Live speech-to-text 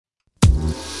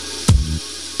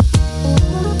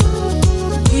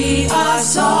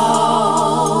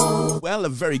soul. Well, a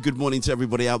very good morning to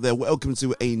everybody out there. Welcome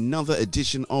to another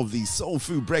edition of the Soul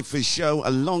Food Breakfast Show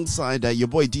alongside your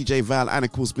boy DJ Val and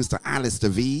of course Mr. Alistair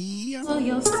V. How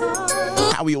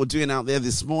are you all doing out there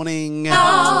this morning?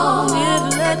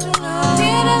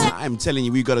 I'm telling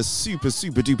you, we've got a super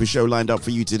duper show lined up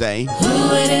for you today.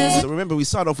 So remember, we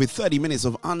start off with 30 minutes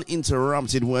of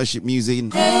uninterrupted worship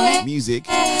music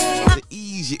to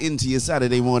ease you into your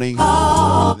Saturday morning.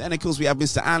 Then of course we have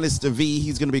Mr. Alistair V.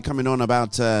 He's going to be coming on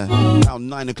about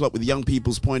 9 o'clock with young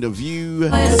people's point of view.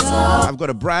 I've got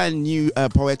a brand new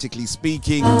Poetically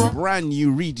Speaking, brand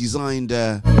new redesigned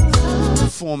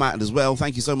format as well.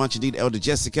 Thank you so much indeed, Elder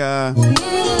Jessica.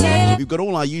 We've got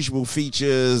all our usual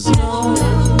features, all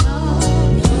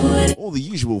the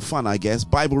usual fun, I guess.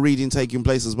 Bible reading taking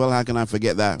place as well. How can I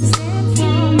forget that?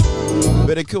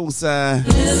 But of course,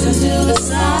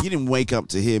 you didn't wake up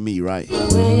to hear me, right?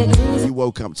 You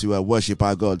woke up to worship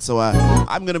our God. So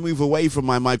I'm going to move away from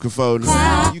my microphone.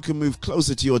 You can move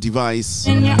closer to your device.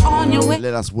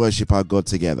 Let us worship our God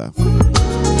together.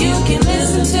 You can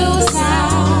listen to a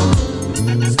sound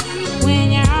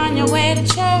when you're on your way to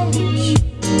church.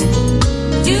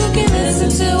 You can listen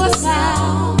to a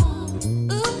sound.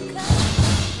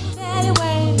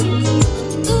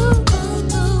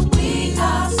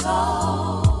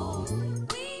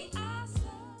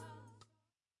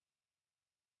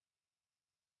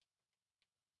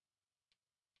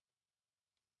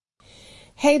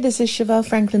 Hey, this is Chevelle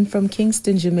Franklin from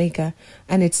Kingston, Jamaica,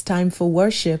 and it's time for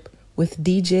worship with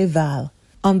DJ Val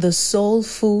on the Soul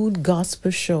Food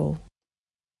Gospel Show.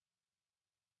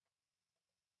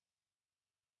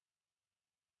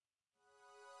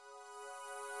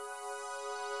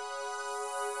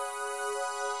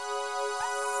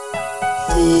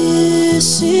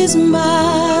 This is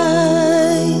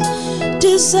my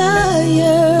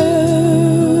desire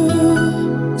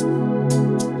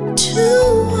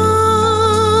to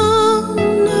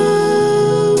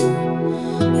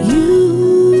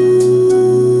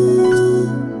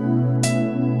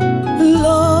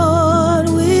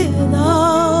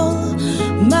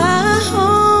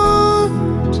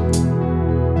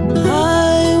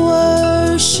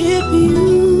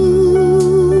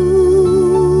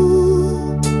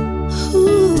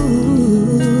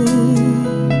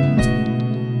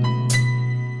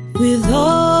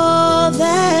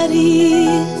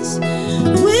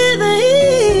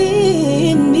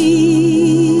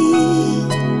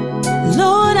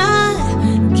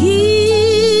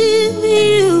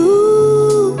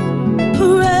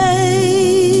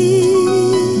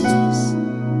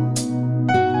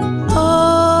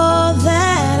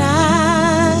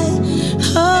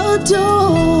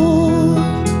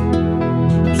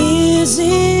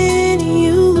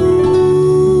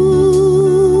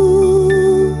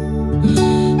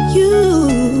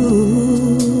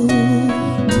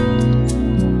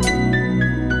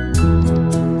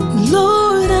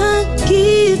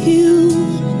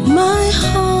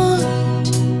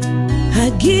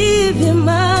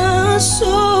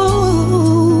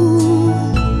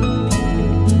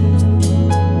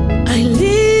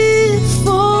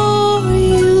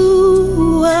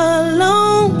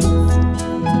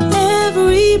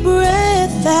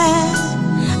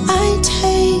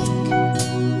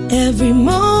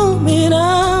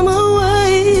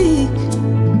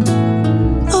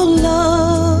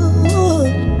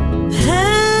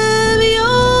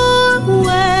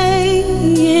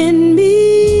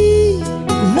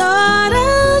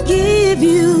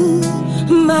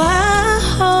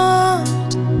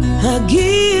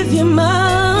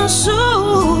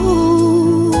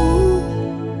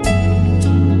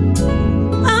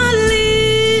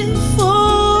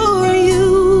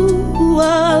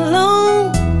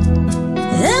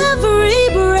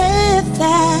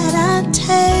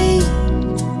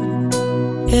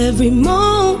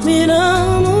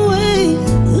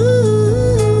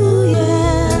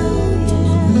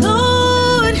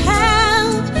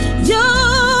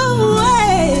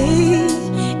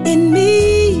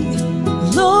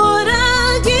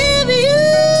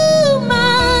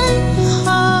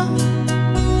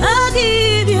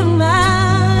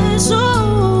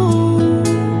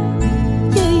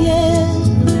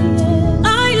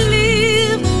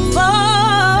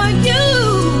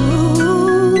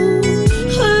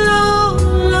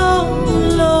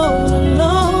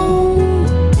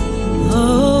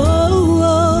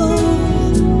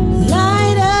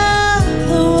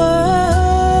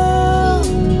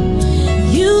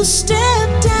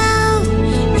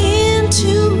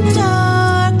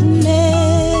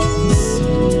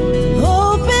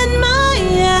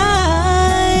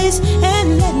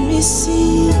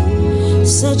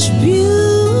such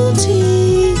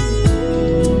beauty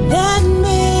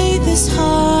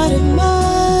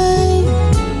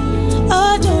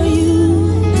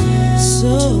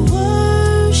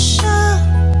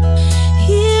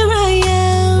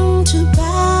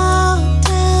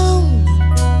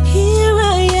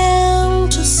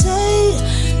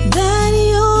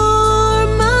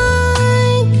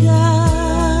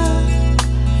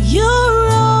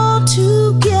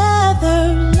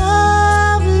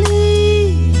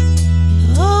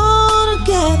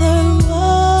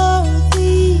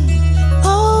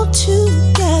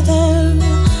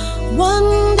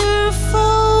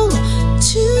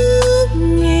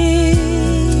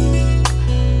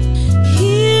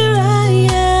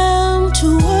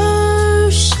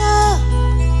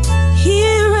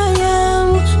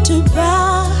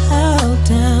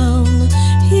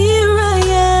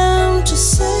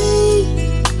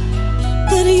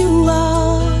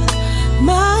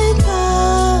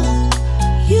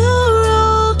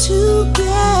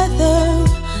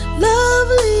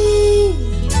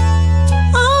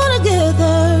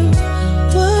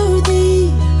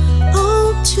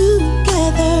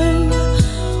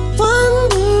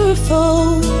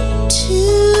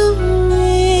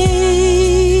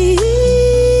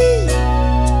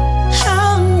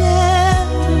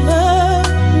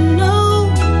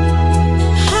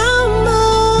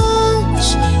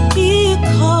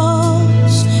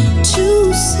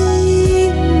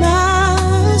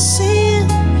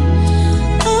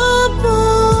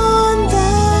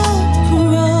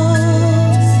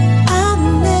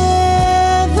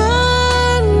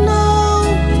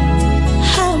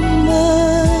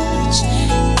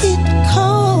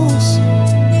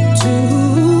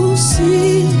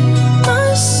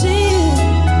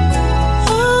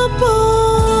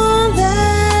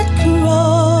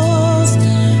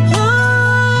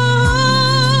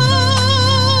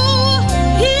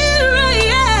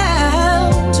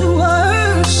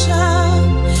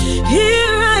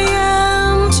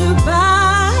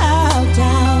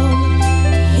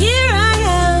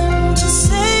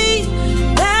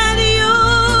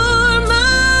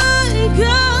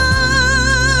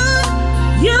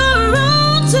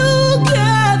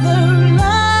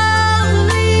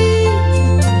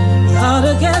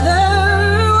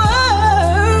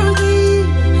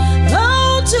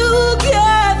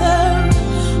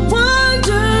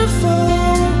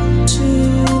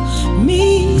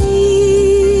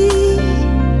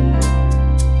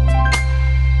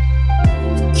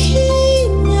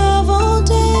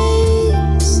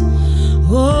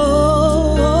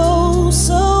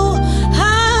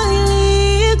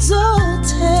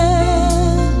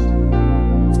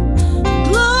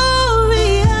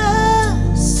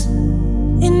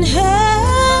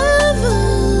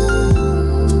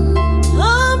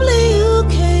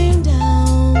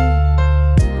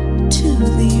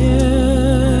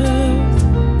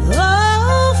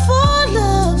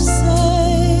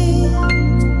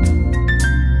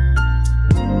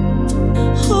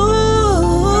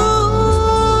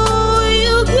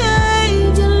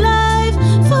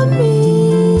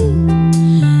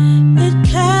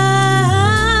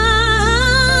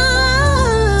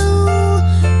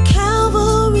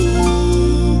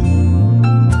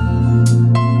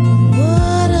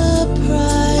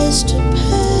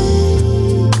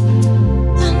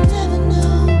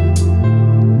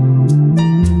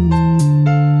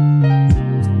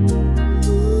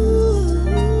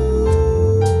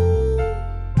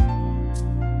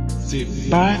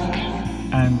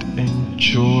and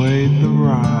enjoy the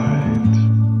ride.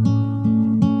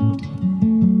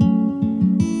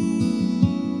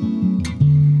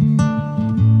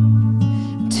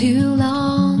 Too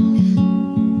long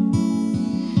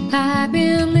I've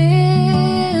been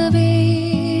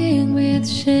living with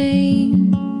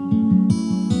shame.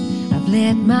 I've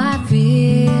let my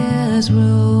fears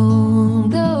rule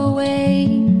the way.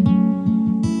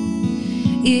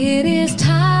 It is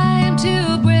time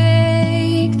to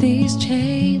break these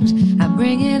chains. I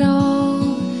bring it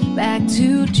all back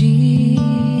to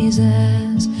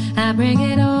Jesus. I bring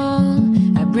it all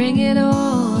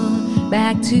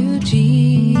back to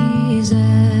Jesus.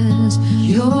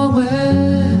 Your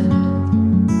word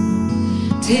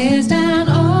tears down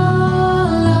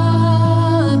all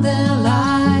of the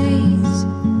lies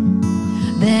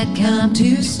that come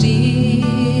to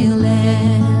steal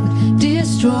and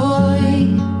destroy.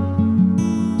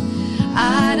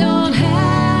 I don't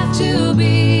have to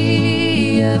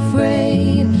be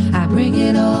afraid. I bring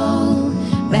it all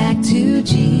back to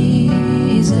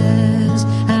Jesus.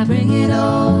 I bring it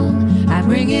all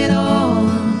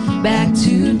back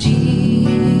to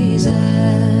Jesus.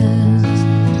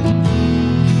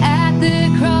 At the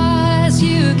cross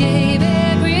you gave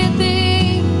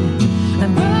everything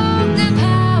and broke the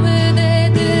power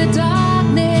that the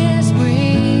darkness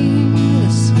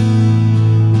brings.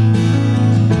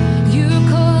 You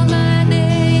called my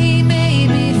name, made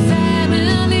me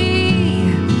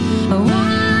family. I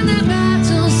won the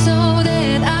battle so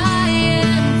that I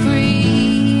am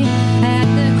free. At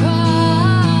the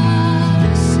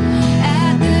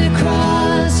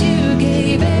cross you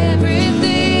gave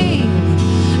everything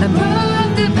and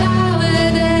broke the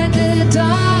power that the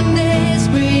darkness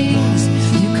brings.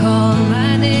 You called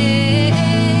my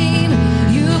name,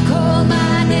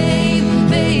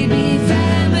 made me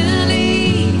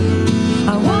family.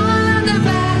 I won the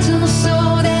battle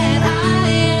so that I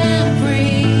am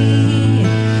free,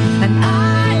 and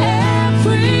I am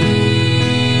free.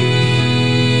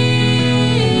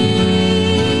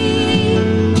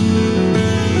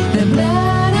 The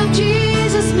blood of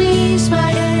Jesus meets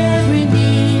my every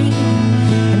need,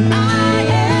 and I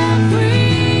am free.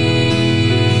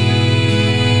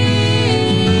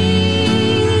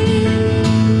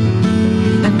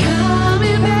 I'm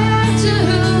coming back to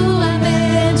who I'm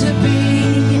meant to be.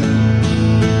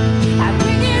 I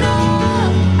bring it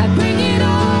all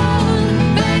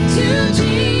back to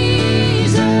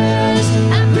Jesus.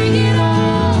 I bring it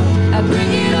all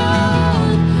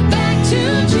back to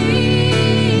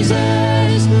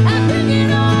Jesus. I bring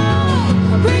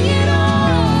it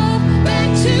all back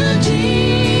to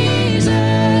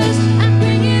Jesus. I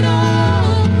bring it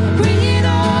all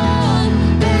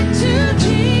back to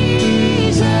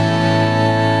Jesus.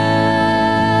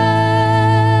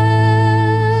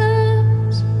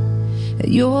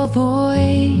 Your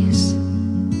voice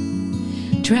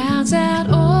drowns out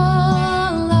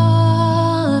all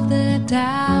of the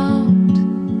doubt.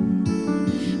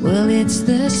 Well, it's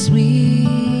the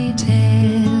sweetest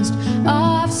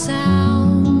of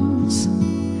sounds,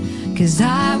 'cause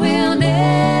I will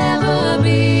never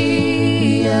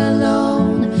be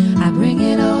alone. I bring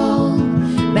it all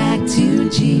back to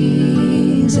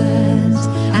Jesus.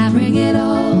 I bring it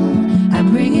all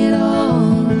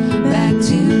back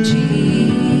to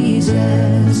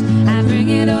Jesus. I bring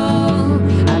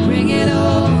it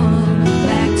all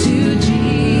back to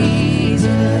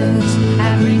Jesus. I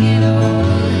bring it all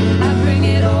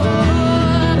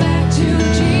back to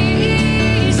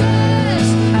Jesus.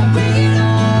 I bring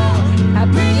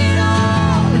it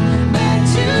all back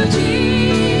to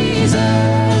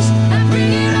Jesus. I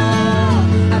bring it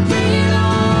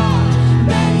all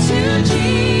back to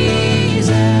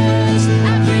Jesus. I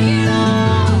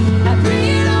bring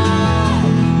it all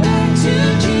back to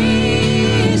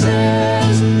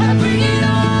Jesus. I bring it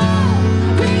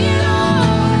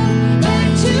all back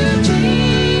to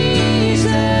Jesus.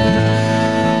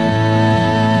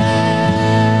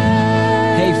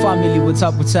 Hey family, what's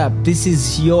up? This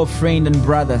is your friend and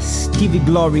brother Stevie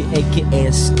Glory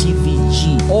aka Stevie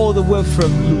G, all the way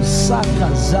from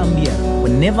Lusaka, Zambia.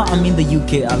 Whenever I'm in the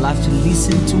UK, I love to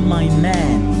listen to my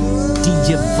man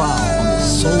DJ Val on the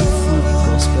Soul Food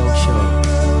Gospel Show.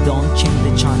 Don't change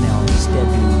the channel, stay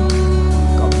tuned.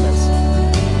 God bless you.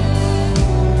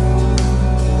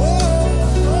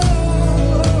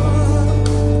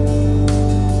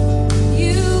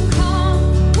 You come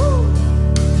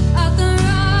at the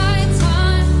right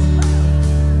time,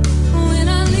 when I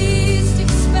least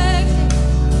expect it,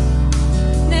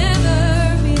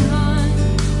 never behind.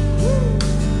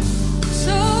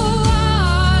 So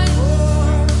why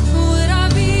would I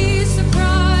be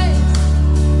surprised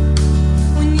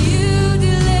when you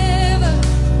deliver?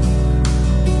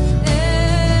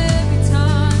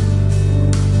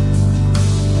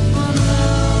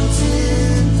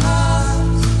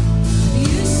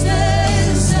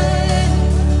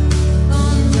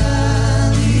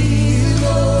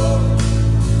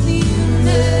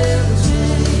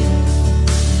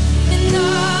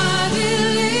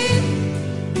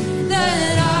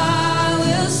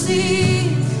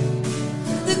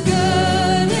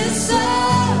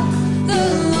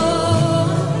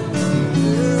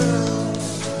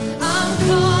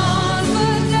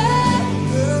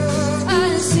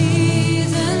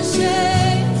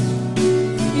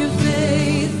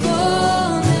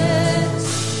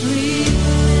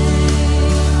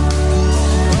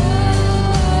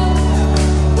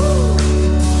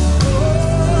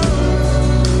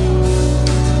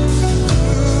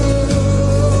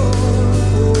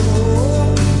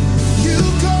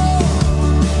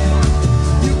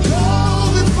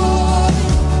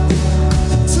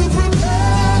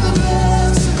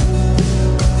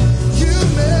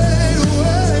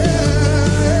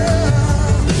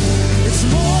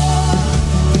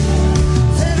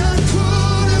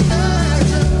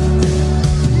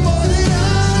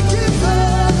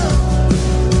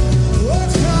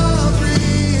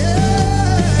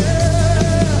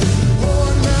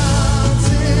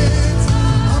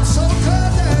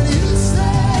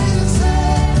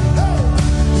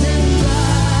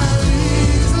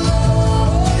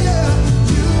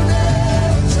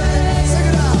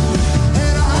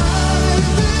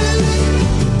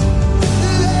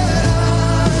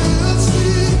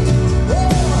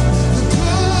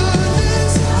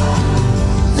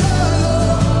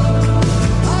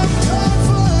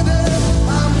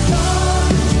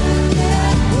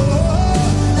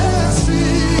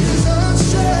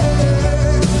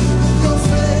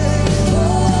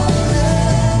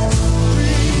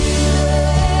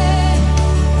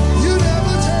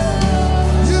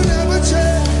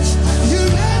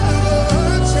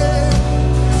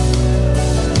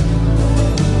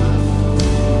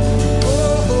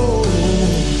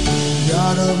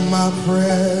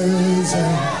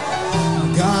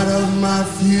 my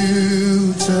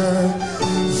future.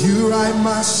 You write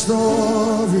my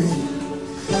story.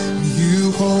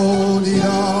 You hold it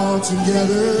all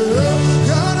together.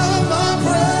 God of my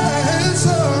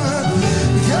present,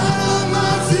 God of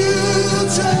my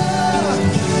future.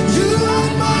 You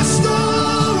write my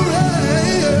story.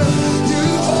 You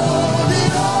hold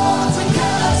it all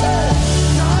together.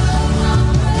 God of my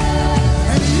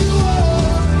present, and you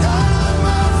are God of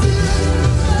my future.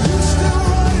 You still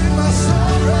write my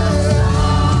story.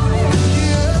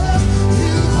 Yeah,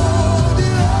 you hold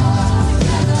it all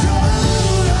together.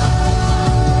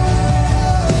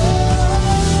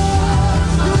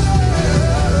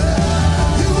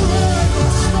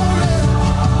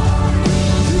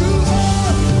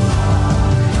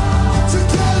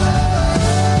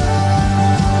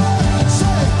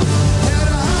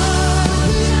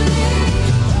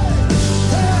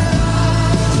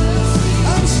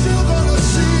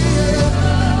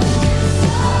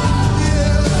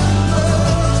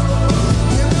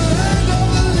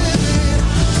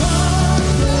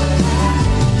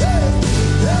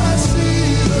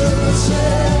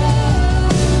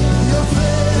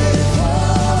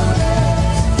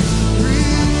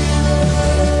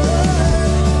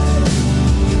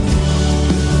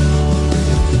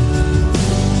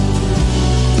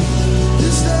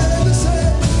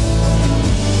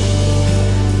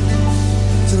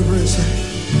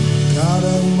 God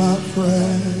of my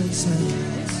present,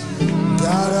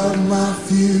 God of my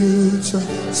future.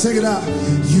 Sing it out.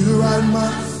 You write my,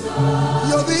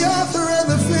 you're the author and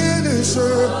the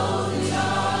finisher.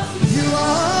 You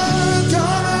are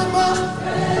God of my,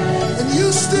 and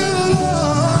you still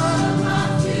are.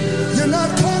 You're not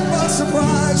caught by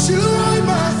surprise. You write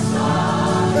my,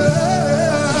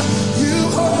 yeah. You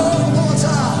hold one more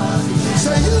time.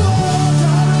 Say you are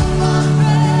God of my,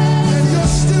 and you're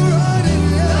still writing.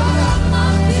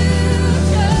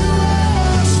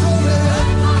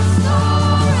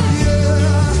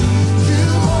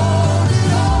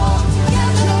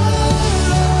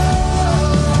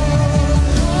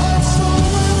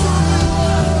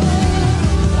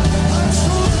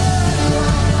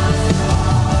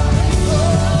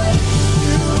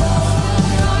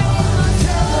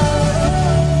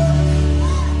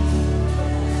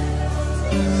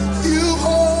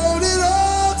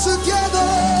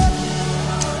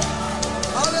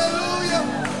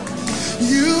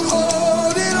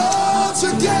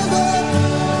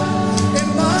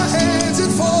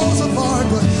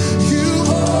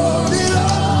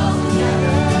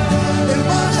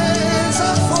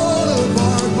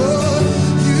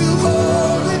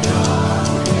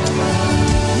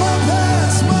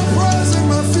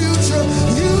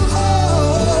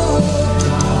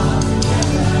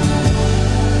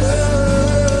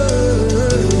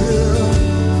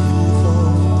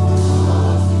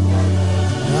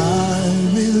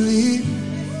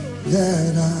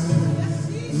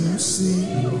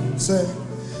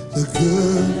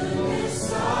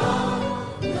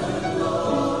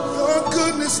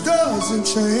 Doesn't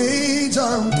change,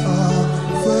 I'm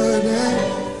confident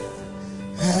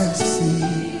and see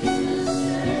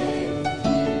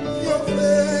your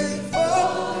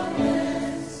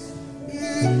faithfulness,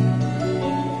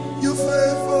 your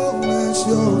faithfulness,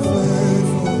 your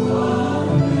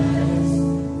faithfulness.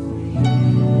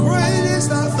 Great is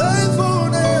thy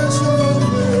faithfulness, your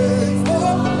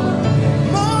faithful.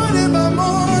 Morning by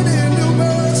morning, new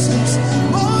mercies.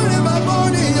 Morning by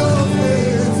morning, your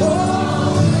faithful.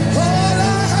 All I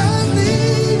have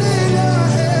needed.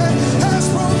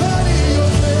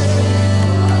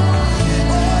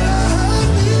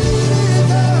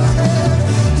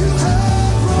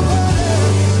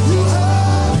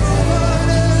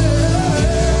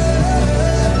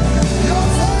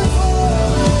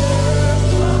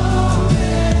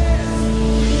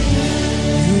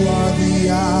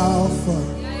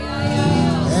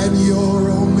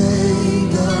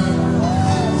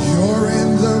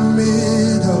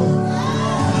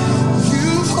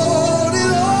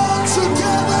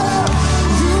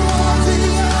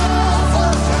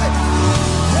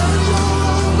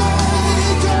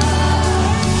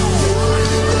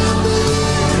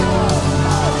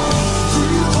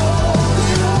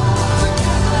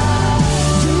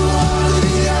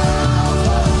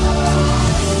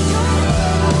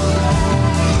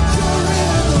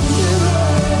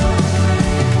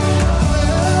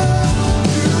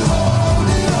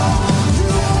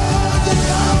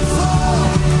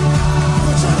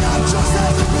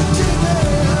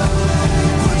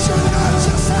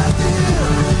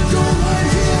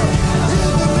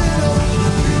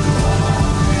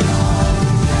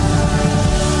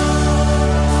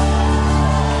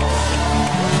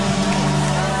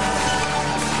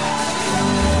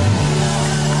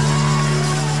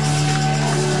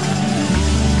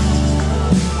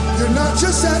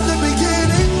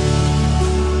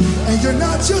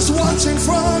 just watching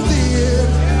from the end,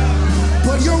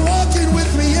 but you're walking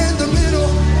with me in the middle.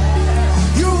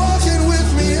 You're walking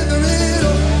with me in the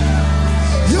middle.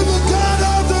 You're the God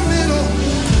of the middle.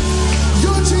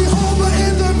 You're Jehovah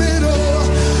in the middle.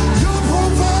 You're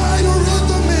provider in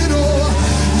the middle.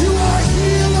 You are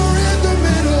healer in the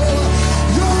middle.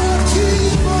 You're a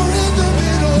keeper in the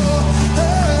middle.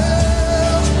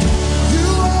 Hey, you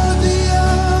are the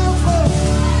Alpha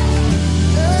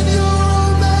and you're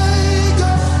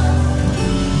Omega.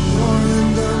 You're in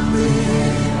the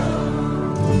middle.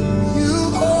 You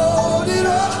hold it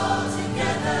all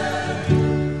together.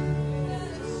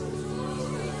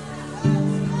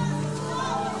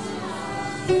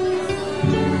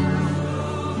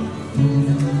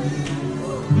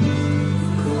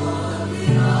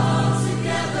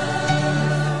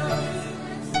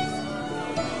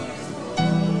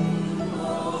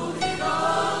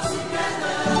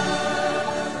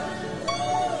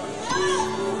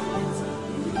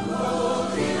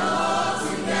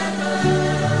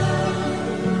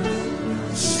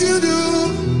 You do.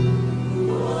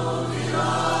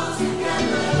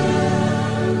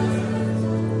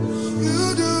 You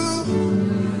do.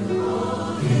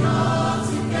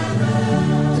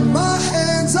 And my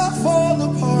hands I fall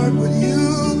apart, but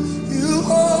you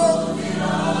hold.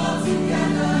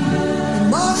 In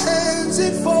my hands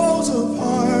it falls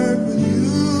apart, but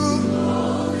you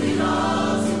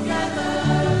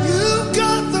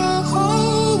got the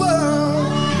whole world.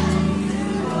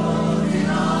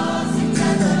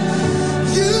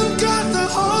 You got the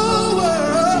whole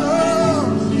world.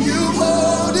 You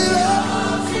hold it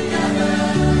all together.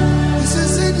 This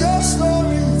is in your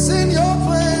story. It's in your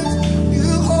plans. You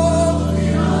hold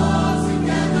it all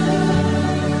together.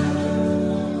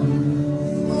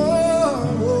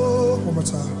 Oh, one more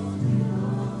time.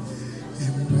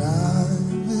 And I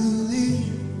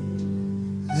believe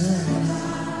that I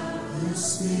will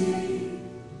see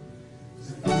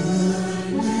the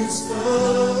goodness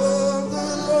of the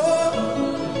Lord.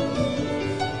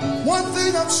 One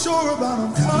thing I'm sure about,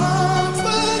 I'm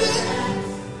confident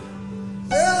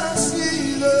that I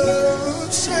see the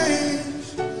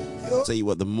change. Tell you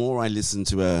what, the more I listen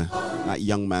to that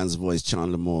young man's voice,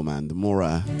 Chandler Moore, man, the more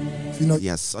You know, he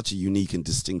has such a unique and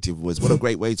distinctive voice. What a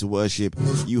great way to worship.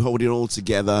 You hold it all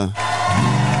together.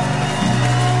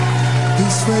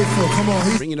 he's faithful. Come on,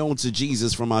 he's Bring it on to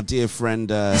Jesus from our dear friend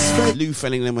Lou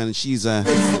Fellingham, and she's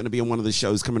going to be on one of the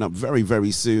shows coming up very,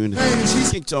 very soon.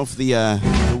 Kicked off the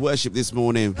worship this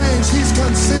morning he's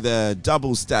consistent. the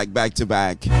double stack back to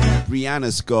back.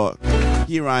 Brianna Scott,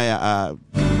 here I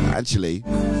actually,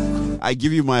 I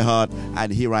give you my heart,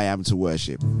 and here I am to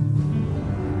worship.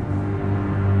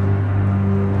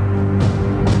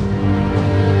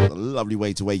 A lovely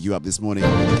way to wake you up this morning.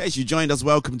 In case you joined us,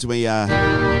 welcome to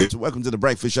welcome to the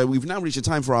Breakfast Show. We've now reached the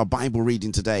time for our Bible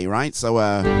reading today, right? So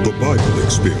The Bible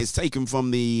Experience. it's taken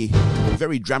from the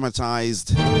very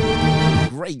dramatized,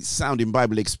 great sounding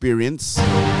Bible experience.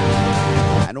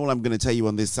 And all I'm going to tell you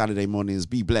on this Saturday morning is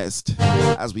be blessed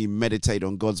as we meditate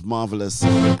on God's marvelous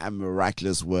and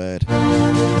miraculous word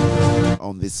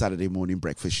on this Saturday morning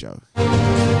breakfast show.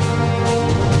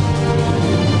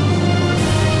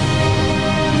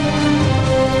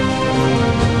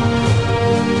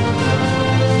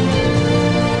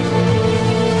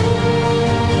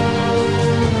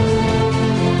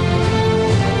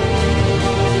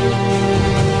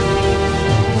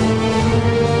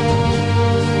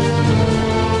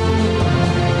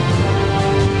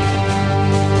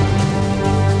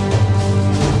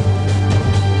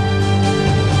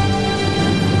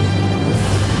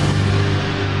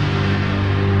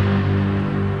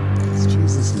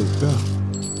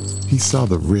 He saw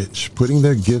the rich putting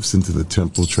their gifts into the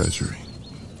temple treasury.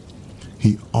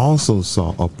 He also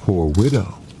saw a poor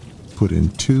widow put in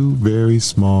 2 very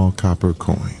small copper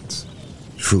coins.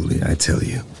 Truly, I tell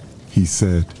you, He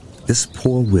said, this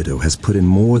poor widow has put in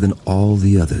more than all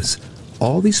the others.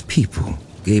 All these people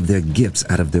gave their gifts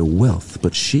out of their wealth,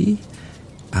 but she,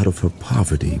 out of her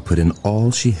poverty, put in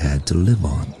all she had to live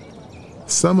on.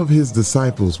 Some of his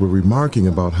disciples were remarking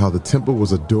about how the temple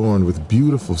was adorned with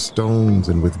beautiful stones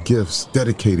and with gifts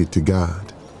dedicated to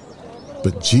God.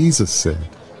 But Jesus said,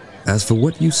 As for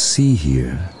what you see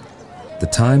here, the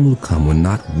time will come when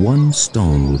not one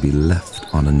stone will be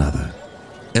left on another.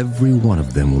 Every one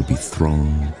of them will be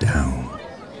thrown down.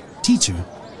 Teacher,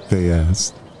 they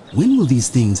asked, when will these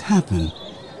things happen?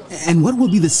 And what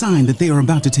will be the sign that they are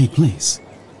about to take place?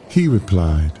 He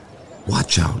replied,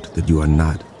 Watch out that you are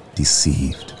not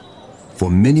deceived.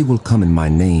 For many will come in my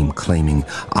name, claiming,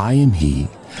 I am he,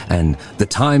 and the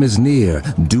time is near.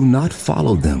 Do not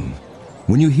follow them.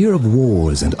 When you hear of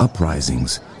wars and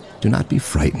uprisings, Do not be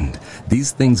frightened.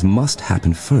 These things must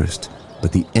happen first,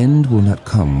 but the end will not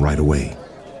come right away.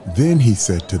 Then he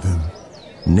said to them,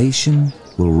 Nation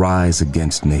will rise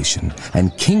against nation,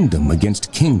 and kingdom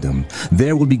against kingdom.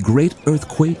 There will be great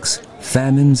earthquakes,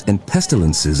 famines, and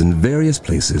pestilences in various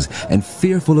places, and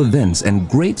fearful events, and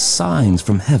great signs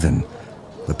from heaven.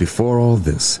 But before all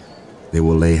this, they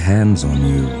will lay hands on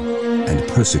you and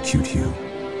persecute you.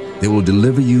 They will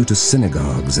deliver you to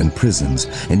synagogues and prisons,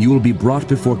 and you will be brought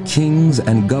before kings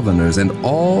and governors, and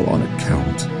all on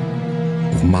account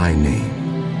of my name.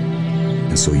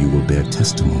 And so you will bear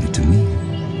testimony to me.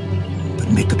 But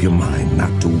make up your mind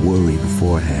not to worry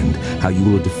beforehand how you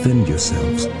will defend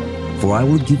yourselves. For I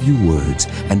will give you words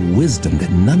and wisdom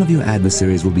that none of your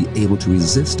adversaries will be able to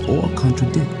resist or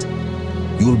contradict.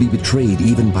 You will be betrayed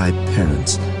even by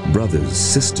parents, brothers,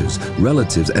 sisters,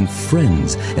 relatives, and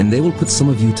friends, and they will put some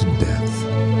of you to death.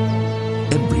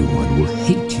 Everyone will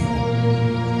hate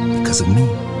you because of me.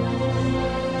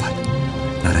 But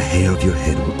not a hair of your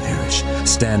head will perish.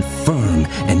 Stand firm,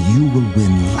 and you will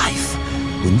win life.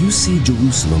 When you see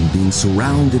Jerusalem being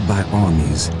surrounded by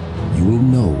armies, you will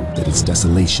know that its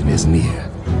desolation is near.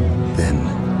 Then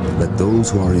let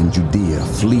those who are in Judea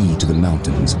flee to the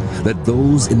mountains. Let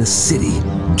those in the city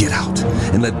get out,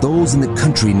 and let those in the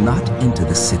country not enter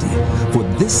the city. For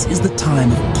this is the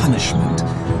time of punishment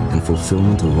and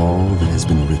fulfillment of all that has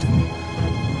been written.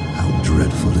 How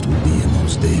dreadful it will be in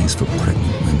those days for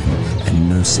pregnant women and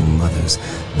nursing mothers.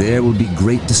 There will be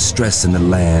great distress in the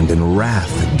land and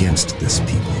wrath against this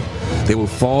people. They will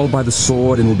fall by the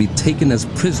sword and will be taken as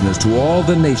prisoners to all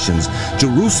the nations.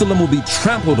 Jerusalem will be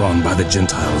trampled on by the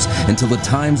Gentiles until the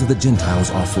times of the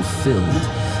Gentiles are fulfilled.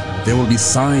 There will be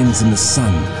signs in the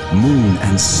sun, moon,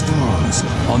 and stars.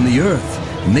 On the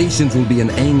earth, nations will be in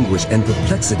anguish and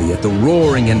perplexity at the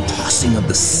roaring and tossing of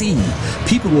the sea.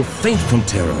 People will faint from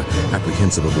terror,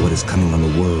 apprehensive of what is coming on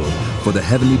the world, for the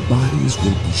heavenly bodies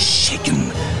will be shaken.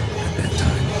 At that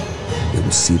time, they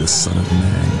will see the Son of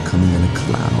Man coming in a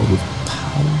cloud with power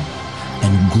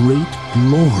and great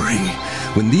glory.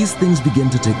 When these things begin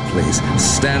to take place,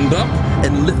 stand up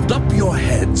and lift up your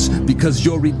heads, because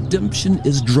your redemption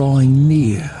is drawing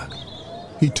near.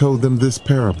 He told them this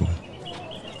parable.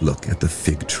 Look at the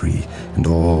fig tree and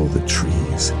all the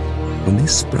trees. When they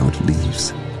sprout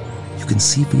leaves, you can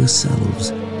see for yourselves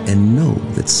and know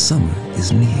that summer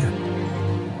is near.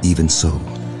 Even so,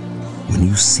 when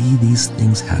you see these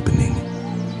things happening,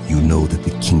 you know that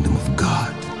the kingdom of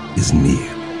God is near.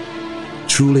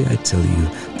 Truly I tell you,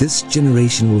 this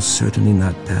generation will certainly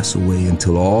not pass away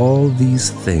until all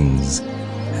these things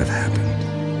have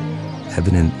happened.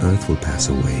 Heaven and earth will pass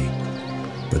away,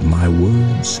 but my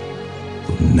words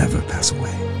will never pass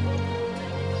away.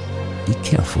 Be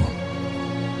careful,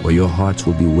 or your hearts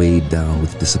will be weighed down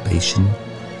with dissipation,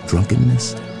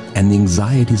 drunkenness, and the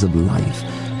anxieties of life,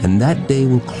 and that day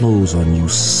will close on you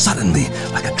suddenly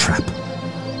like a trap.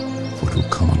 For it will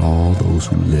come on all those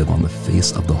who live on the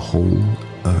face of the whole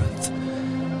earth.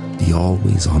 Be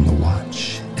always on the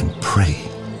watch and pray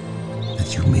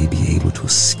that you may be able to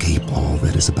escape all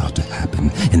that is about to happen,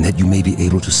 and that you may be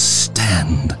able to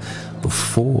stand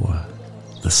before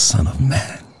the Son of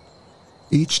Man.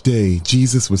 Each day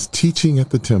Jesus was teaching at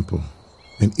the temple,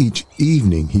 and each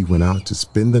evening he went out to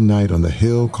spend the night on the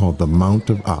hill called the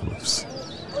Mount of Olives.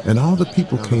 And all the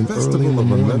people came early in the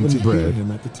morning to bread,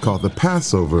 called the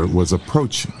Passover, was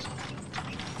approaching.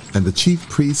 And the chief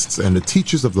priests and the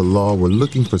teachers of the law were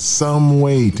looking for some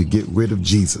way to get rid of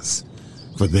Jesus,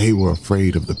 for they were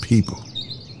afraid of the people.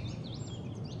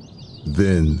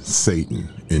 Then Satan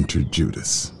entered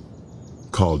Judas,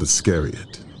 called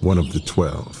Iscariot, one of the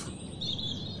 12.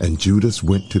 And Judas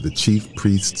went to the chief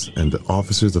priests and the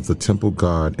officers of the temple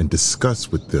guard and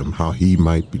discussed with them how he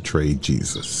might betray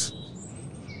Jesus.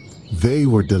 They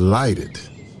were delighted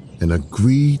and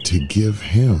agreed to give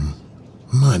him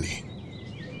money.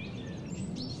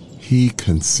 He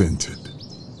consented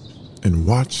and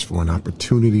watched for an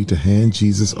opportunity to hand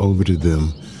Jesus over to them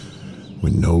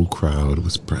when no crowd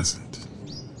was present.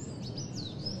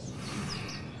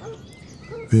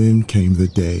 Then came the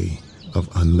day of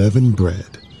unleavened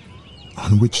bread,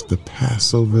 on which the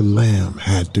Passover lamb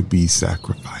had to be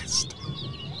sacrificed.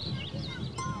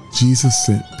 Jesus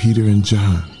sent Peter and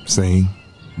John, saying,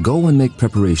 Go and make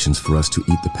preparations for us to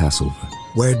eat the Passover.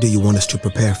 Where do you want us to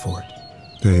prepare for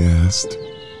it? They asked.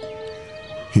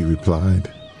 He replied,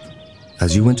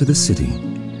 As you enter the city,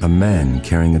 a man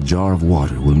carrying a jar of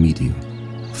water will meet you.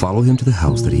 Follow him to the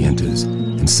house that he enters,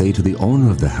 and say to the owner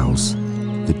of the house,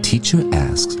 The teacher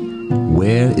asks,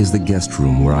 Where is the guest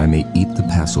room where I may eat the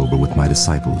Passover with my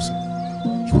disciples?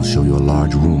 He will show you a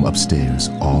large room upstairs,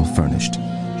 all furnished.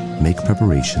 make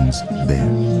preparations there.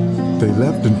 They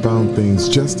left and found things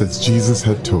just as Jesus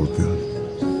had told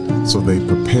them. So they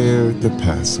prepared the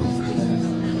Passover.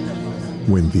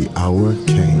 When the hour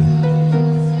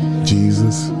came,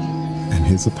 Jesus and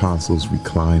his apostles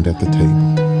reclined at the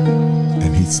table,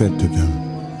 and he said to them,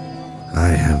 I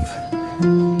have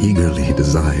eagerly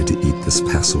desired to eat this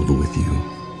Passover with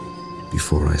you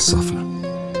before I suffer.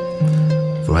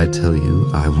 For I tell you,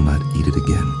 I will not eat it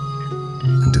again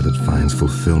until it finds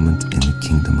fulfillment in the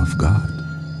kingdom of God.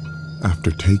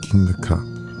 After taking the cup,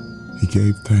 he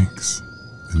gave thanks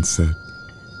and said,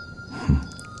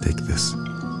 Take this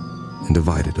and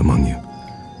divide it among you.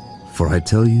 For I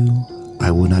tell you,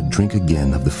 I will not drink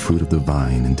again of the fruit of the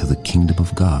vine until the kingdom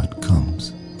of God comes.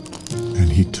 And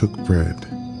he took bread,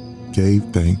 gave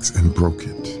thanks and broke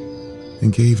it,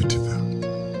 and gave it to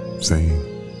them, saying,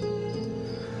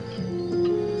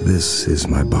 This is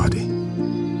my body,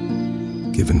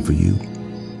 given for you.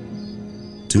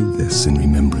 Do this in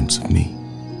remembrance of me.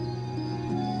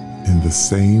 In the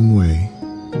same way,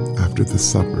 after the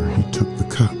supper, he took the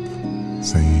cup,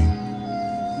 saying,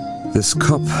 This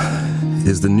cup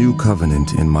is the new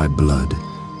covenant in my blood,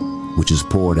 which is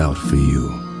poured out for you.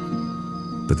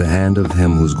 But the hand of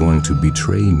him who is going to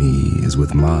betray me is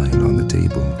with mine on the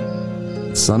table.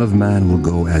 The Son of Man will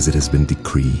go as it has been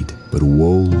decreed, but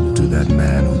woe to that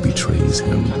man who betrays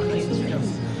him.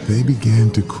 They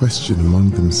began to question among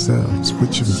themselves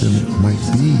which of them it might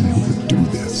be who would do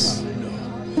this.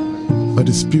 A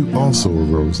dispute also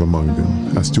arose among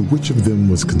them as to which of them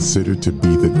was considered to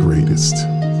be the greatest.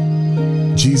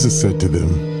 Jesus said to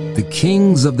them, The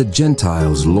kings of the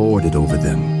Gentiles lord it over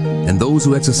them, and those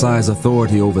who exercise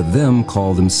authority over them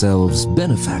call themselves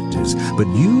benefactors. But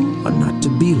you are not to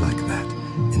be like that.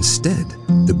 Instead,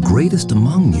 the greatest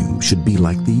among you should be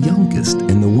like the youngest,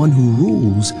 and the one who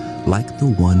rules like the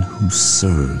one who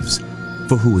serves.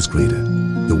 For who is greater,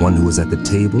 the one who is at the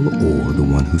table or the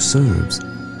one who serves?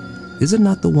 Is it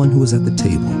not the one who is at the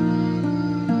table?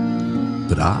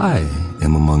 But I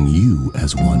am among you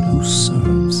as one who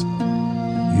serves.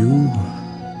 You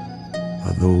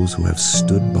are those who have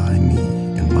stood by me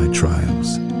in my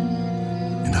trials,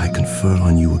 and I confer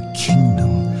on you a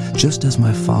kingdom, just as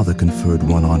my Father conferred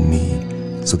one on me,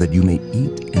 so that you may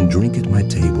eat and drink at my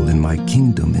table in my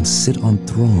kingdom and sit on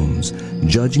thrones,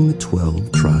 judging the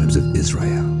 12 tribes of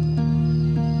Israel.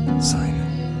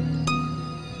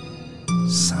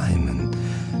 Simon,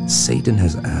 Satan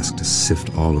has asked to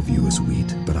sift all of you as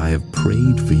wheat, but I have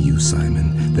prayed for you,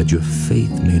 Simon, that your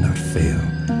faith may not fail.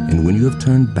 And when you have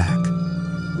turned back,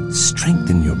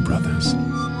 strengthen your brothers.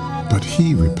 But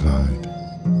he replied,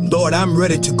 Lord, I'm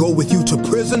ready to go with you to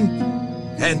prison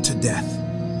and to death.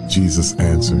 Jesus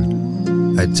answered,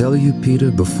 I tell you,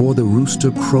 Peter, before the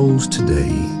rooster crows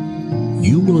today,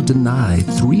 you will deny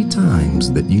 3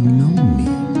 times that you know me.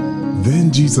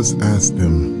 Then Jesus asked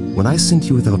them, When I sent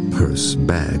you without purse,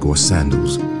 bag, or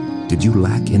sandals, did you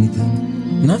lack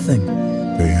anything? Nothing,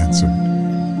 they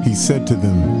answered. He said to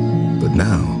them, But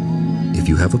now, if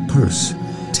you have a purse,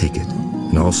 take it,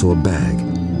 and also a bag.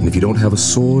 And if you don't have a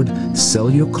sword, sell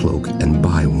your cloak and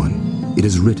buy one. It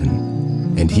is written,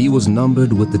 And he was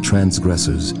numbered with the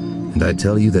transgressors. And I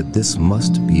tell you that this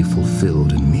must be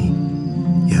fulfilled in me.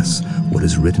 Yes, what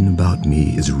is written about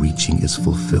me is reaching its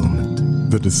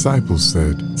fulfillment. The disciples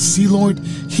said, See, Lord,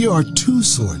 here are 2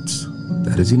 swords.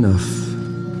 That is enough,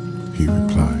 he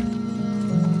replied.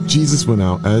 Jesus went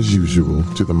out as usual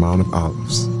to the Mount of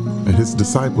Olives, and his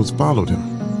disciples followed him.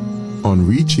 On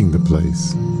reaching the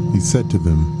place, he said to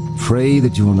them, Pray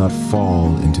that you will not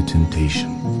fall into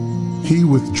temptation. He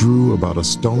withdrew about a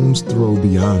stone's throw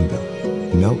beyond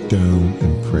them, knelt down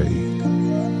and prayed.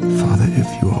 Father, if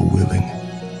you are willing,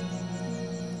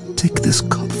 take this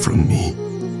cup from me.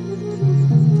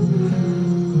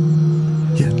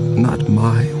 Yet not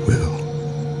my will,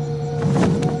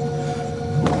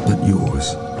 but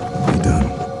yours be done.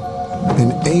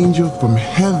 An angel from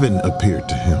heaven appeared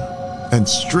to him and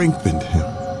strengthened him.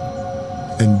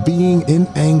 And being in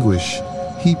anguish,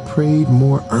 he prayed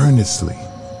more earnestly,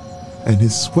 and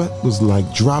his sweat was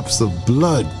like drops of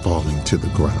blood falling to the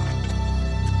ground.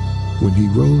 When he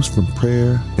rose from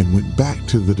prayer and went back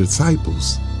to the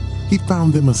disciples, he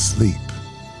found them asleep,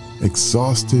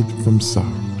 exhausted from sorrow.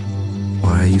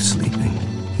 Why are you sleeping?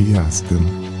 He asked them.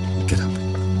 Get up.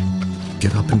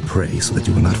 Get up and pray so that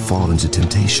you will not fall into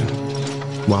temptation.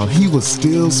 While he was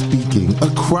still speaking, a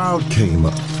crowd came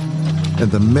up,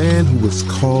 and the man who was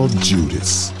called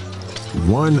Judas,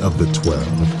 one of the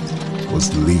 12,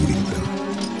 was leading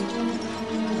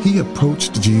them. He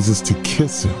approached Jesus to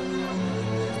kiss him,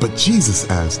 but Jesus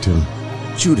asked him,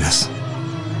 Judas,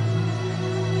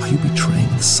 are you betraying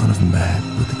the Son of Man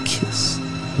with a kiss?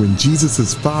 When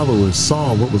Jesus' followers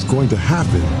saw what was going to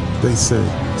happen, they said,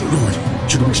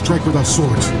 Lord, should we strike with our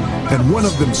swords? And one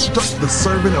of them struck the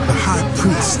servant of the high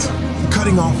priest,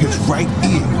 cutting off his right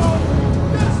ear.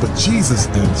 But Jesus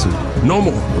answered, No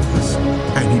more of this.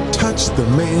 And he touched the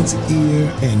man's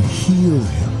ear and healed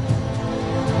him.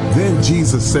 Then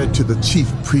Jesus said to the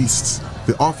chief priests,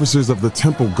 the officers of the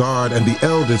temple guard, and the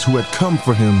elders who had come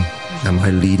for him, Am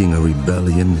I leading a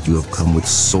rebellion that you have come with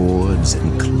swords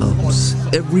and clubs?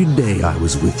 Every day I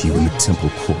was with you in the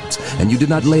temple courts, and you did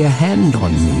not lay a hand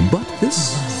on me, but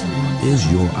this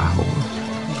is your hour,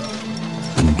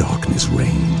 and darkness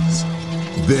reigns.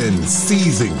 Then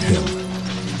seizing him,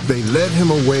 they led him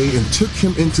away and took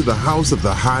him into the house of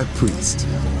the high priest.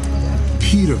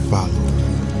 Peter followed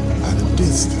at a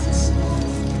distance.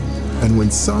 And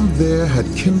when some there had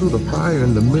kindled a fire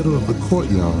in the middle of the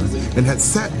courtyard and had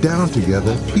sat down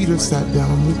together, Peter sat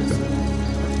down with them.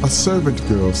 A servant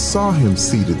girl saw him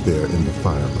seated there in the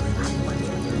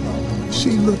firelight.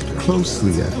 She looked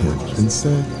closely at him and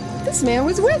said, This man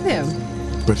was with him.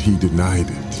 But he denied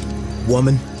it.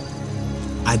 Woman,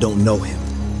 I don't know him,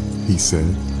 he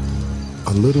said.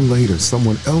 A little later,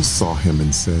 someone else saw him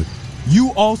and said,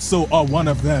 You also are one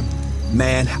of them.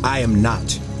 Man, I am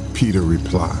not, Peter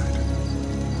replied.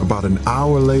 About an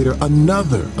hour later,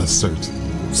 another asserted,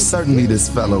 Certainly this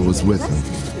fellow was with him,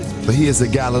 but he is a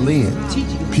Galilean.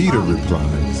 Peter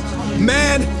replied,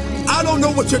 Man, I don't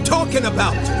know what you're talking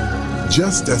about.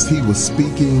 Just as he was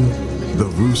speaking, the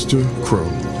rooster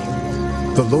crowed.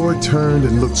 The Lord turned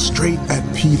and looked straight at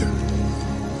Peter.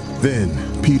 Then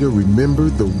Peter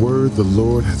remembered the word the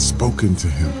Lord had spoken to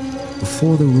him.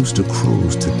 Before the rooster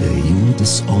crows today, you will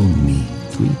disown me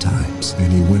 3 times.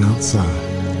 And he went outside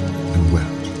and wept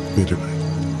bitterly.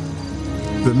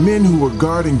 The men who were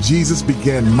guarding Jesus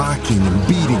began mocking and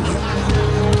beating him.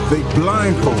 They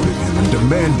blindfolded him and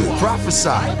demanded,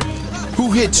 Prophesy!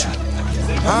 Who hit you?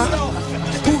 Huh?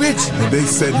 Who hit you? And they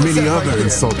said many other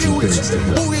insulting things to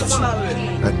him. Who hit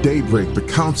you? At daybreak, the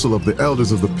council of the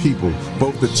elders of the people,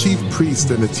 both the chief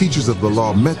priests and the teachers of the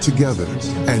law, met together,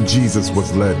 and Jesus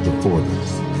was led before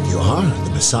them. You are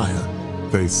the Messiah,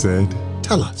 they said.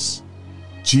 Tell us.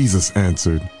 Jesus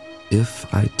answered, If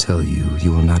I tell you,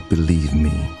 you will not believe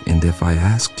me, and if I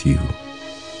asked you,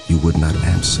 you would not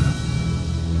answer.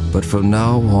 But from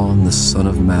now on, the Son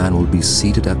of Man will be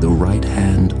seated at the right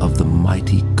hand of the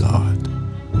mighty God.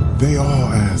 They all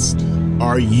asked,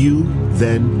 Are you,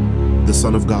 then, the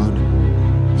Son of God?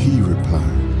 He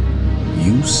replied,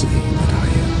 You say that I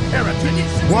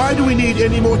am. Why do we need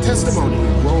any more testimony? He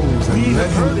rose and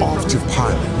led him off to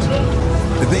Pilate.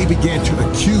 And they began to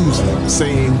accuse him,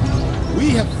 saying, We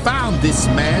have found this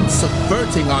man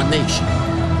subverting our nation.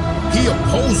 He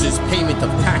opposes payment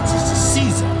of taxes to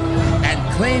Caesar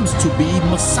and claims to be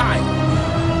Messiah,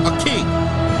 a king.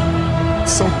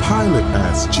 So Pilate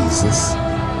asked Jesus,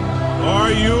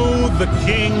 Are you the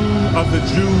king of the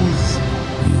Jews?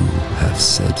 You have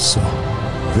said so.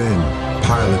 Then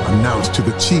Pilate announced to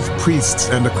the chief priests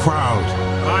and the crowd,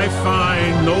 I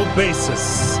find no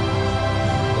basis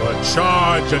for a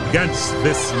charge against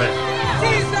this man.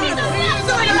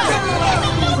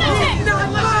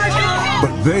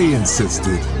 But they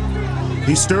insisted,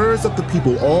 He stirs up the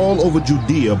people all over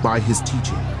Judea by his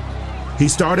teaching. He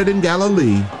started in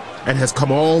Galilee and has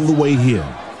come all the way here.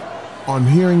 On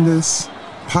hearing this,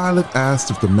 Pilate asked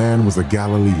if the man was a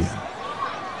Galilean.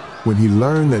 When he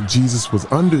learned that Jesus was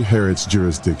under Herod's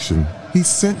jurisdiction, he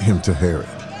sent him to Herod,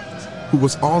 who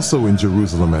was also in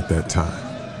Jerusalem at that time.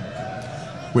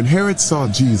 When Herod saw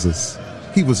Jesus,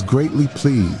 he was greatly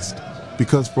pleased,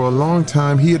 because for a long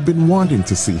time he had been wanting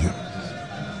to see him.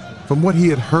 From what he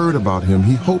had heard about him,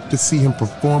 he hoped to see him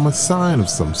perform a sign of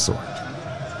some sort.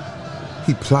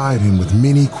 He plied him with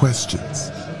many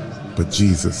questions, but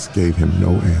Jesus gave him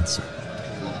no answer.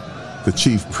 The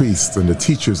chief priests and the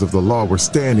teachers of the law were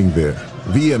standing there,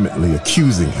 vehemently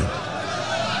accusing him.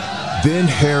 Then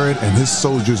Herod and his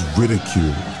soldiers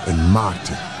ridiculed and mocked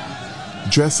him.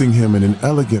 Dressing him in an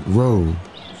elegant robe,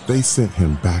 they sent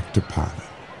him back to Pilate.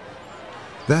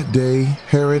 That day,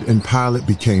 Herod and Pilate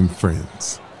became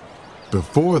friends.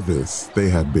 Before this, they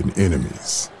had been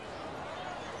enemies.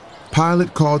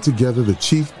 Pilate called together the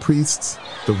chief priests,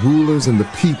 the rulers, and the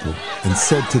people, and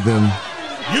said to them,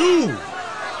 You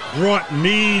brought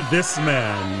me this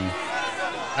man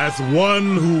as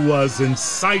one who was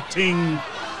inciting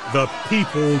the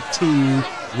people to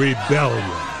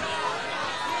rebellion.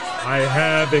 I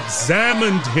have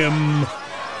examined him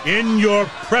in your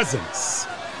presence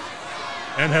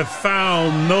and have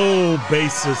found no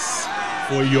basis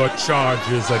for your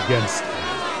charges against him.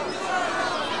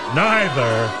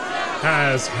 Neither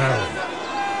has held,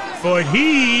 for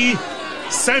he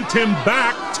sent him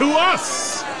back to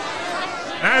us.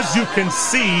 As you can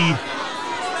see,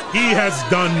 he has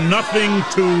done nothing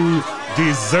to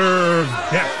deserve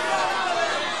death.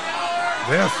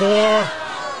 Therefore,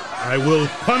 I will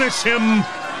punish him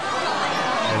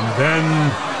and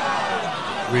then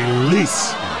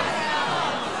release him.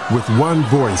 With one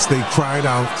voice, they cried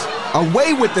out,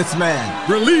 "Away with this man!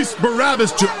 Release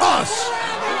Barabbas to us!"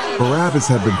 Barabbas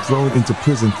had been thrown into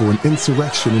prison for an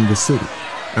insurrection in the city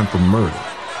and for murder.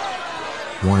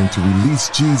 Wanting to release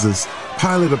Jesus,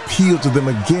 Pilate appealed to them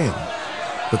again,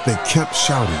 but they kept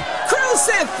shouting,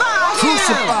 Crucify him!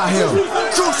 Crucify him!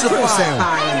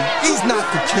 Crucify him! He's not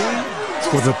the king.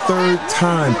 For the third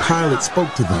time, Pilate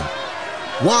spoke to them.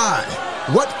 Why?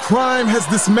 What crime has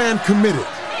this man committed?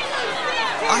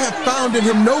 I have found in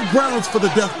him no grounds for the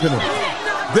death penalty.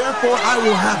 Therefore, I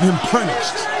will have him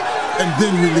punished and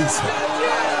then release him.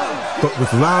 But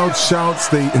with loud shouts,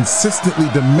 they insistently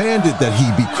demanded that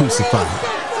he be crucified.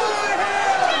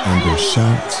 And their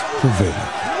shouts prevailed.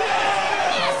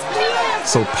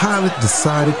 So Pilate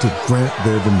decided to grant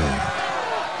their demand.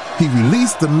 He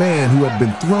released the man who had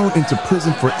been thrown into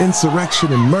prison for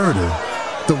insurrection and murder,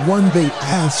 the one they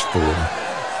asked for,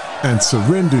 and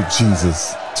surrendered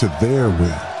Jesus to their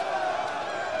will.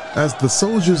 As the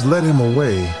soldiers led him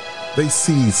away, they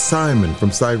seized Simon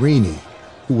from Cyrene,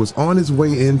 who was on his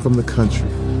way in from the country,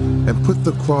 and put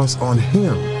the cross on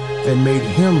him and made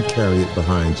him carry it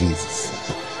behind Jesus.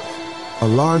 A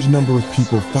large number of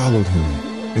people followed him,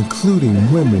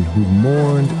 including women who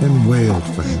mourned and wailed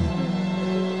for him.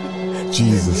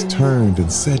 Jesus turned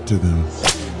and said to them,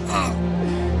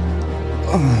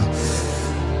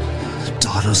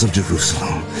 Daughters of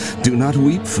Jerusalem, do not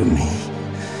weep for me.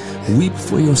 Weep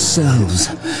for yourselves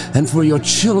and for your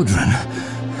children.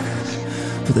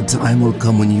 For the time will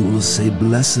come when you will say,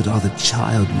 "Blessed are the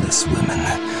childless women,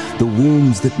 the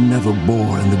wombs that never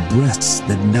bore and the breasts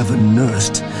that never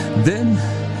nursed." Then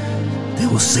they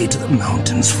will say to the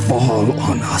mountains, "Fall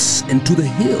on us," and to the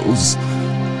hills,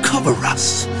 "Cover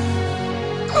us."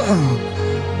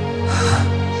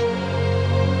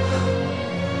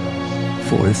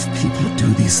 For if people do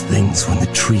these things when the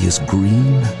tree is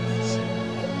green,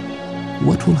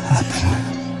 what will happen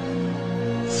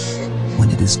when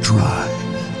it is dry?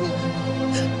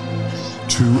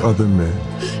 2 other men,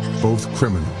 both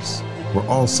criminals, were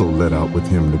also led out with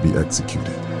him to be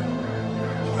executed.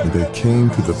 When they came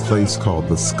to the place called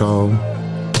the Skull,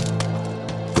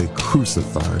 they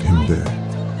crucified him there,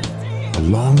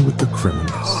 along with the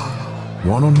criminals,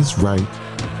 one on his right,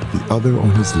 the other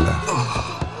on his left.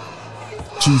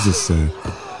 Jesus said,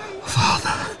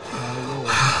 Father,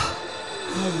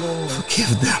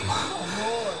 forgive them,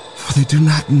 for they do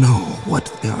not know what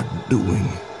they are doing.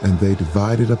 And they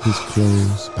divided up his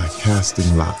clothes by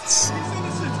casting lots.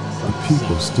 The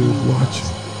people stood watching,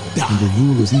 and the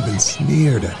rulers even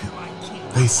sneered at him.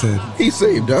 They said, "He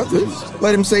saved others.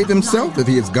 Let him save himself if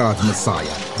he is God's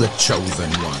Messiah, the chosen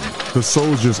one." The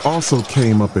soldiers also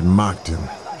came up and mocked him.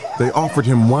 They offered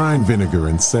him wine vinegar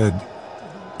and said,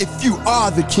 "If you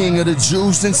are the king of the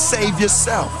Jews, then save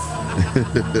yourself."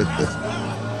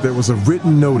 There was a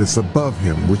written notice above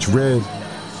him which read,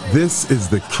 "This is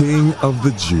the King of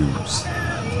the Jews."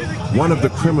 One of the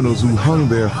criminals who hung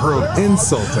there hurled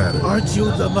insults at him. "Aren't you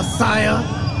the Messiah?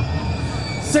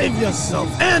 Save yourself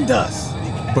and us!"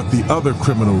 But the other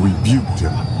criminal rebuked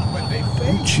him.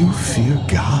 "Don't you fear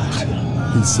God?"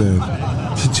 He said,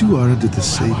 "That you are under the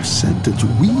same sentence.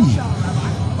 We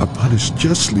are punished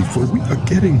justly, for we are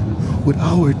getting what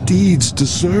our deeds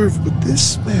deserve, but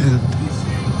this man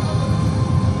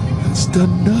has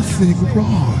done nothing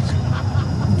wrong."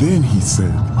 Then he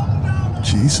said,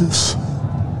 "Jesus,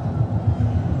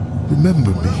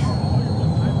 remember me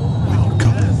when you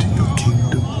come into your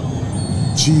kingdom."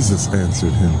 Jesus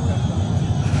answered him,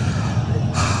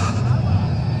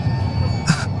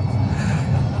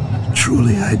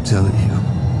 Truly I tell you,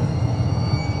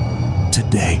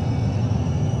 today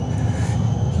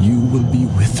you will be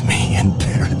with me in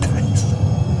paradise.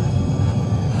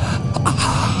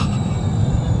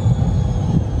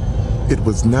 It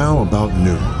was now about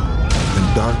noon,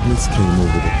 and darkness came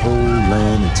over the whole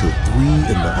land until 3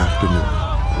 in the afternoon.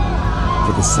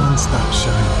 For the sun stopped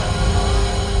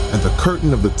shining, and the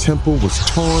curtain of the temple was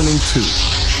torn in two.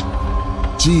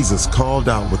 Jesus called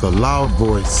out with a loud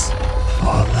voice,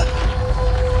 "Father,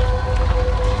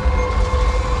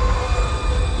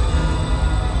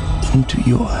 into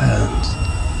your hands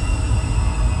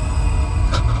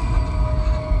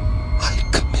I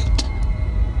commit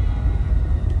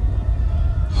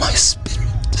my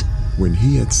spirit." When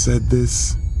he had said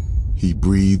this, he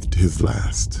breathed his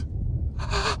last.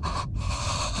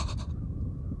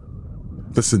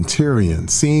 The centurion,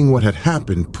 seeing what had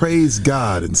happened, praised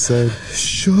God and said,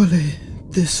 "Surely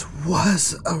this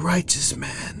was a righteous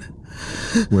man."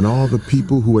 When all the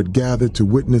people who had gathered to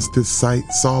witness this sight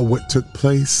saw what took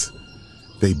place,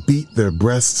 they beat their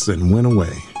breasts and went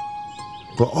away.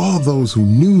 But all those who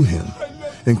knew him,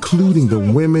 including the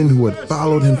women who had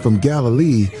followed him from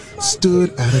Galilee,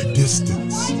 stood at a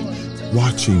distance,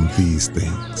 watching these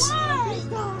things.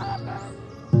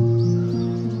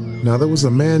 Now there was a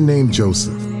man named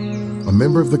Joseph, a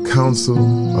member of the council,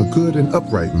 a good and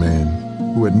upright man,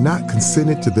 who had not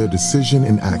consented to their decision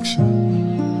in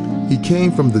action. He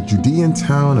came from the Judean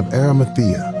town of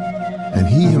Arimathea, and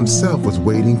he himself was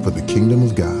waiting for the kingdom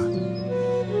of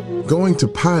God. Going to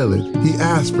Pilate, he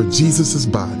asked for Jesus'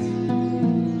 body.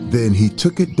 Then he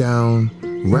took it down,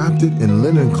 wrapped it in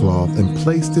linen cloth, and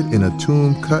placed it in a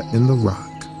tomb cut in the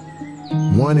rock,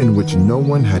 one in which no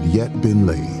one had yet been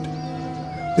laid.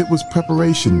 It was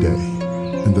preparation day,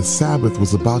 and the Sabbath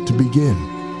was about to begin.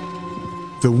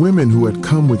 The women who had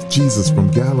come with Jesus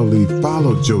from Galilee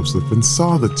followed Joseph and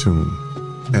saw the tomb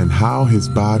and how his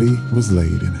body was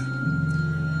laid in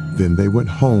it. Then they went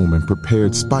home and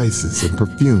prepared spices and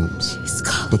perfumes,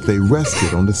 but they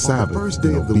rested on the Sabbath, the first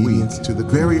day of the week.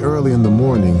 Very early in the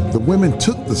morning, the women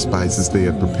took the spices they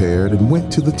had prepared and went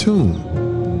to the tomb.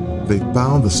 They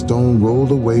found the stone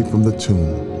rolled away from the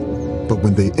tomb, but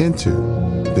when they entered,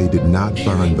 they did not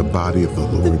find the body of the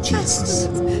Lord Jesus.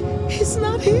 He's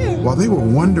not here. While they were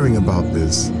wondering about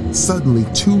this, suddenly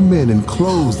 2 men in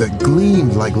clothes that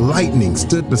gleamed like lightning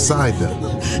stood beside them.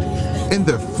 In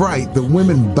their fright, the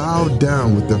women bowed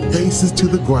down with their faces to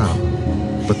the ground.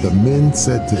 But the men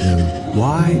said to them,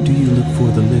 "Why do you look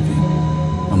for the living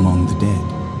among the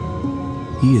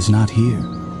dead? He is not here.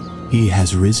 He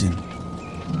has risen.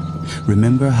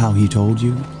 Remember how he told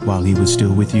you while he was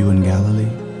still with you in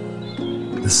Galilee?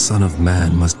 The Son of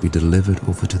Man must be delivered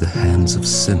over to the hands of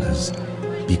sinners,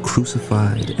 be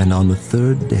crucified, and on the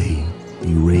third day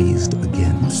be raised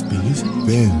again."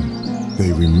 Then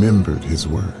they remembered his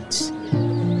words.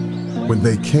 When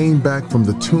they came back from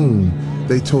the tomb,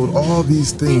 they told all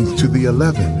these things to the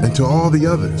 11 and to all the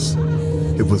others.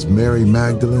 It was Mary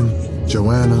Magdalene,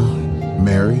 Joanna,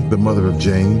 Mary, the mother of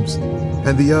James,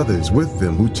 and the others with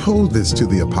them who told this to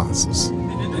the apostles.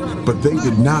 But they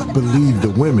did not believe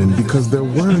the women because their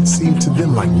words seemed to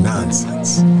them like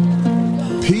nonsense.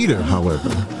 Peter, however,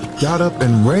 got up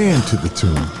and ran to the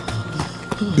tomb.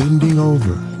 Bending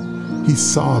over, he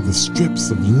saw the strips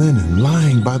of linen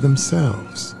lying by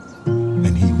themselves,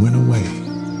 and he went away,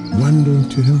 wondering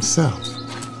to himself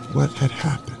what had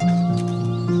happened.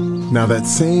 Now that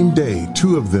same day,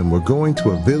 2 of them were going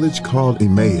to a village called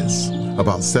Emmaus,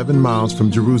 about 7 miles from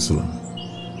Jerusalem.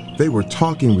 They were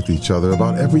talking with each other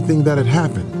about everything that had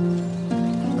happened.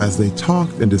 As they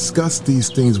talked and discussed these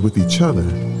things with each other,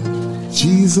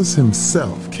 Jesus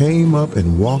himself came up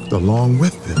and walked along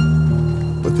with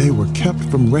them, but they were kept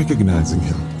from recognizing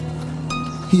him.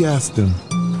 He asked them,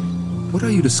 "What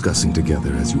are you discussing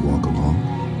together as you walk along?"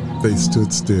 They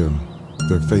stood still,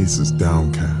 their faces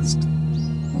downcast.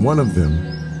 One of them,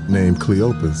 named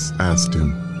Cleopas, asked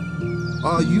him,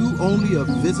 "Are you only a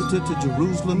visitor to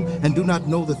Jerusalem and do not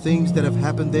know the things that have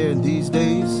happened there in these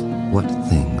days?" "What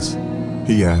things?"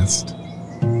 he asked.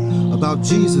 "About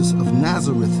Jesus of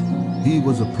Nazareth. He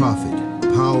was a prophet,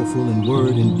 powerful in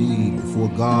word and deed before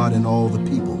God and all the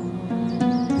people.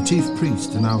 The chief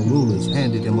priests and our rulers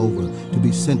handed him over to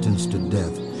be sentenced to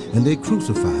death, and they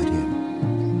crucified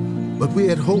him. But we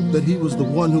had hoped that he was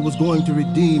the one who was going to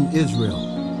redeem Israel.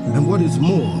 And what is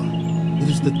more, it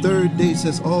is the 3rd day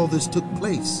since all this took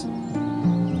place.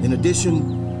 In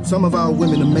addition, some of our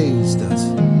women amazed us.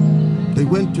 They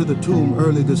went to the tomb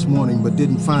early this morning but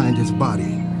didn't find his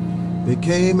body. They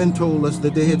came and told us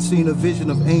that they had seen a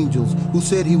vision of angels who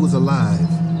said he was alive.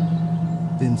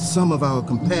 Then some of our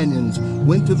companions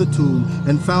went to the tomb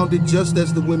and found it just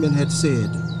as the women had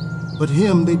said, but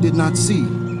him they did not see."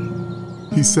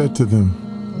 He said to them,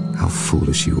 "How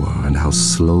foolish you are, and how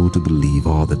slow to believe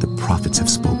all that the prophets have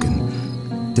spoken.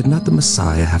 Did not the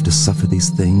Messiah have to suffer these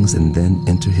things and then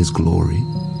enter his glory?"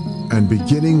 And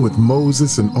beginning with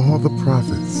Moses and all the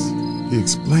prophets, he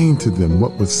explained to them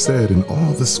what was said in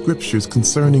all the scriptures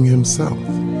concerning himself.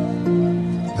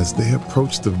 As they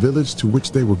approached the village to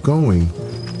which they were going,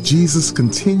 Jesus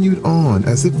continued on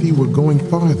as if he were going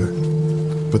farther,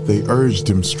 but they urged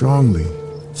him strongly,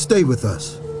 "Stay with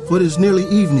us, for it is nearly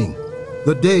evening.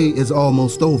 The day is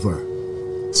almost over."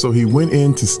 So he went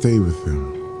in to stay with them.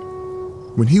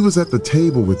 When he was at the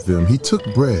table with them, he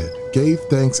took bread, gave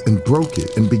thanks, and broke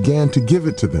it, and began to give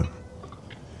it to them.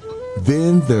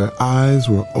 Then their eyes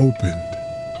were opened,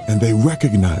 and they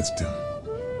recognized him.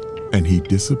 and he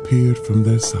disappeared from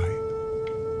their sight.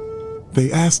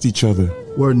 They asked each other,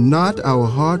 "Were not our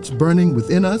hearts burning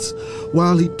within us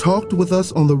while he talked with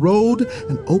us on the road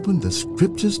and opened the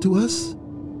scriptures to us?"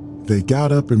 They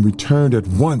got up and returned at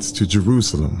once to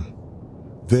Jerusalem.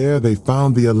 There they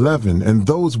found the 11 and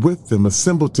those with them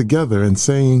assembled together and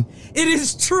saying, "It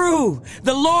is true!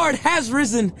 The Lord has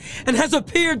risen and has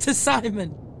appeared to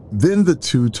Simon." Then the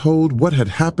two told what had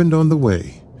happened on the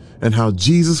way and how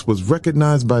Jesus was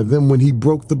recognized by them when he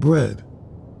broke the bread.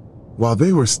 While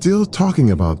they were still talking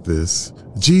about this,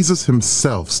 Jesus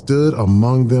himself stood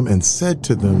among them and said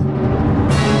to them,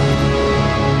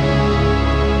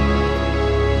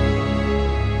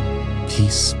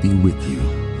 "Peace be with you."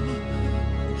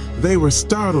 They were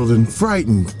startled and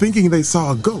frightened, thinking they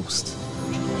saw a ghost.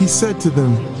 He said to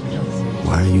them,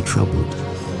 "Why are you troubled?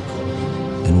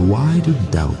 And why do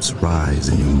doubts rise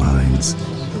in your minds?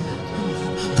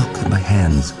 Look at my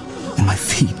hands and my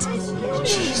feet.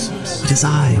 It is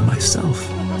I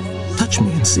myself. Touch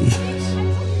me and see.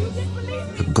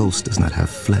 A ghost does not have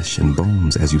flesh and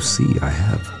bones, as you see I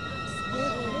have."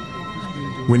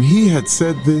 When he had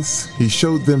said this, he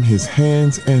showed them his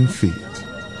hands and feet.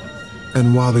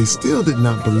 And while they still did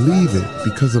not believe it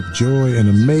because of joy and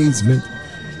amazement,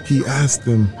 he asked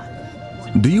them,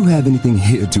 "Do you have anything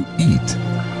here to eat?"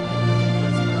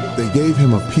 They gave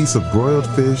him a piece of broiled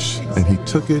fish, and he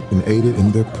took it and ate it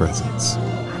in their presence.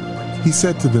 He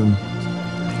said to them,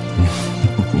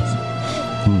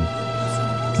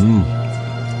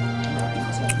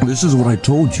 This is what I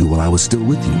told you while I was still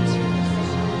with you.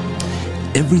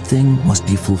 Everything must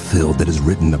be fulfilled that is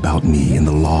written about me in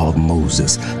the law of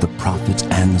Moses, the prophets,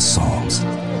 and the Psalms.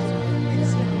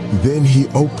 Then he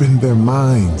opened their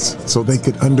minds so they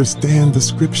could understand the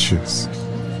scriptures.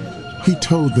 He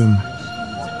told them,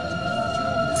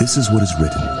 "This is what is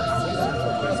written.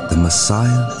 The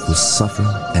Messiah will suffer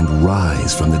and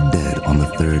rise from the dead on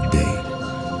the third day.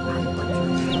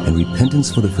 And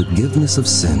repentance for the forgiveness of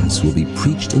sins will be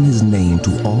preached in his name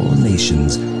to all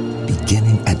nations,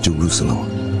 beginning at Jerusalem.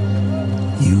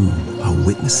 You are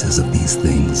witnesses of these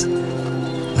things.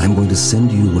 I am going to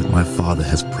send you what my Father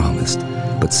has promised,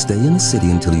 but stay in the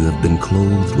city until you have been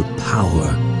clothed with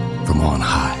power from on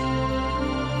high."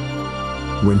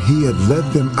 When he had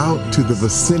led them out to the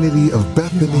vicinity of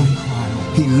Bethany,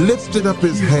 he lifted up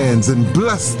his hands and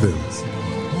blessed them.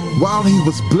 While he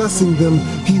was blessing them,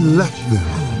 he left them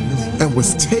and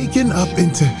was taken up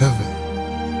into heaven.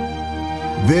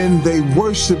 Then they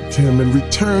worshiped him and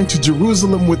returned to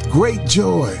Jerusalem with great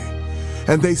joy,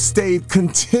 and they stayed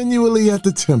continually at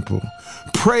the temple,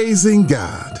 praising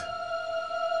God.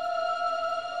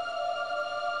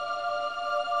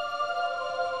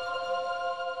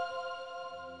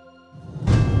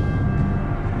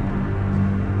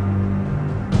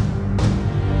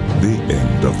 The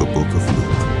end of the book of Luke.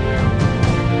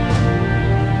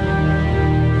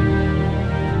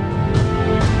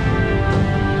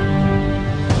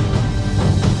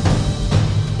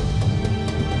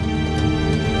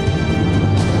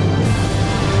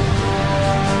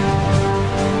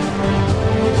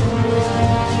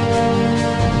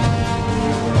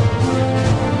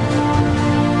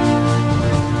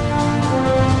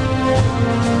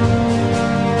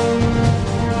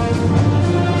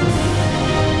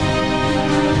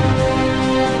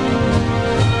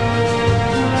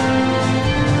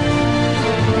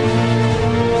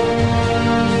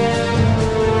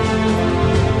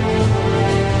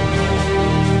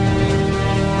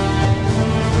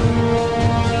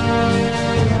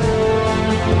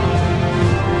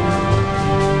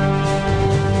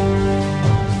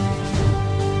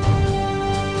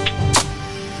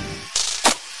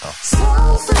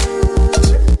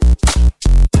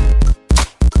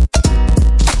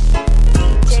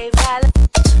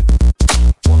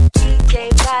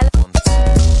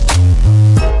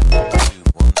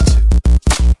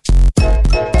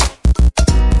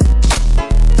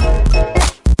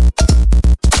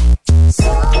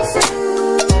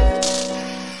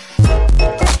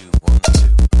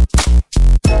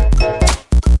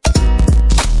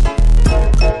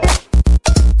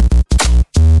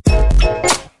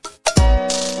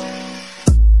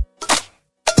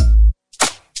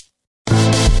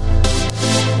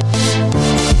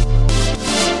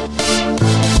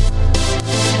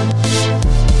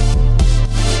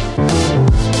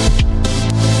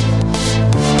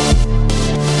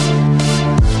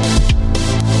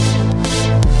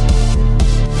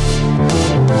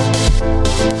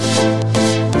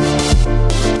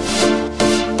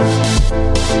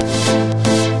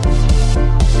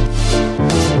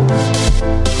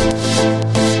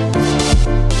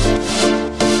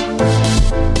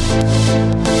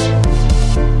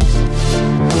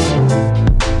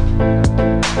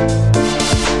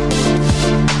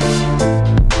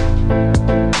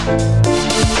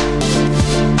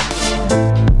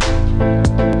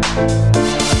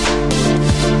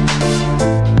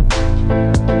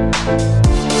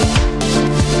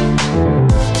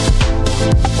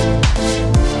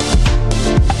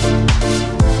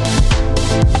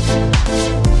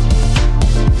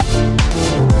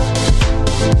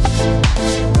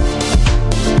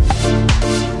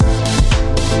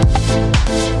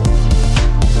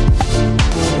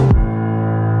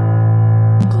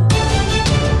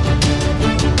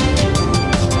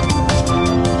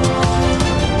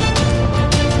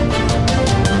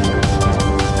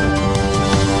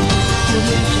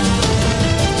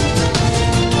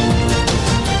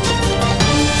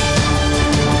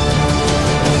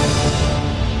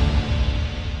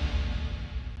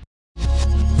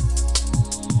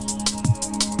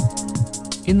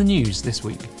 In the news this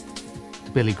week,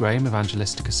 the Billy Graham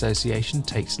Evangelistic Association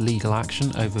takes legal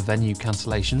action over venue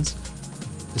cancellations,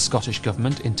 the Scottish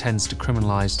Government intends to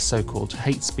criminalise so-called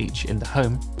hate speech in the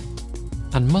home,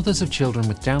 and mothers of children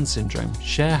with Down syndrome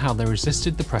share how they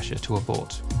resisted the pressure to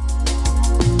abort.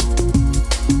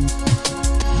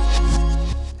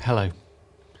 Hello.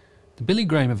 The Billy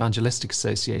Graham Evangelistic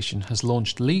Association has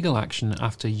launched legal action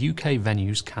after UK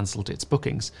venues cancelled its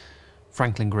bookings.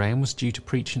 Franklin Graham was due to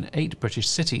preach in 8 British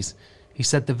cities. He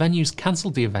said the venues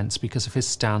cancelled the events because of his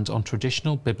stand on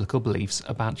traditional biblical beliefs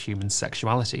about human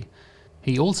sexuality.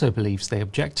 He also believes they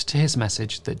object to his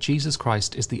message that Jesus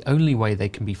Christ is the only way they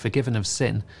can be forgiven of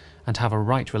sin and have a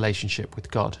right relationship with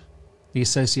God. The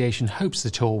association hopes the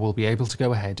tour will be able to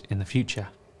go ahead in the future.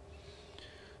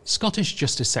 Scottish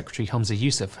Justice Secretary Humza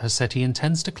Yousaf has said he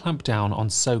intends to clamp down on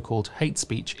so-called hate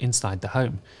speech inside the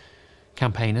home.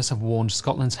 Campaigners have warned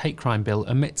Scotland's hate crime bill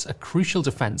omits a crucial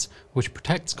defence which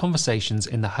protects conversations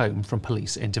in the home from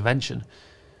police intervention.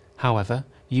 However,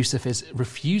 Yousaf is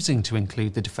refusing to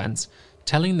include the defence,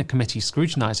 telling the committee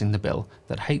scrutinising the bill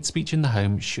that hate speech in the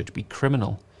home should be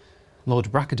criminal. Lord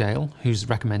Brackadale, whose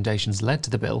recommendations led to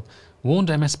the bill, warned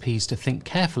MSPs to think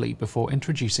carefully before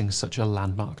introducing such a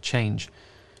landmark change.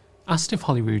 Asked if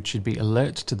Holyrood should be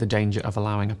alert to the danger of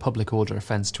allowing a public order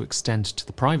offence to extend to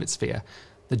the private sphere,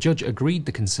 the judge agreed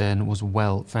the concern was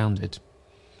well founded.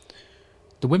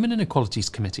 The Women and Equalities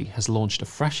Committee has launched a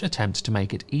fresh attempt to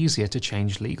make it easier to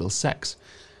change legal sex.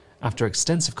 After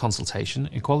extensive consultation,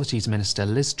 Equalities Minister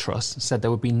Liz Truss said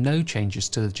there would be no changes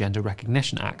to the Gender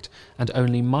Recognition Act and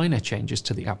only minor changes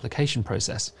to the application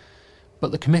process.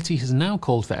 But the committee has now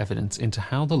called for evidence into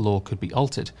how the law could be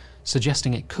altered,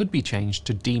 suggesting it could be changed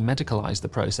to demedicalise the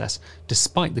process,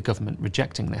 despite the government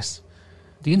rejecting this.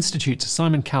 The Institute's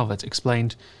Simon Calvert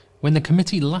explained, "When the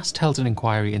committee last held an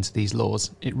inquiry into these laws,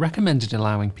 it recommended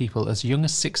allowing people as young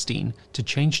as 16 to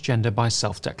change gender by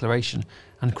self-declaration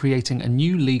and creating a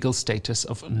new legal status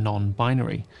of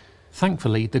non-binary.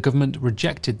 Thankfully, the government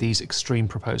rejected these extreme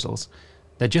proposals.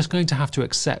 They're just going to have to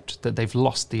accept that they've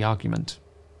lost the argument."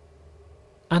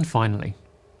 And finally,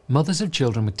 mothers of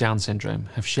children with Down syndrome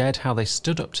have shared how they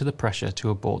stood up to the pressure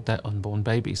to abort their unborn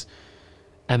babies.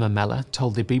 Emma Meller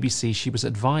told the BBC she was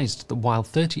advised that while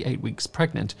 38 weeks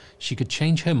pregnant, she could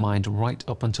change her mind right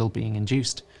up until being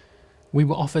induced. "We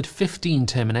were offered 15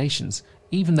 terminations,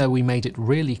 even though we made it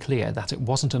really clear that it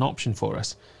wasn't an option for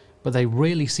us, but they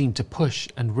really seemed to push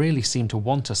and really seemed to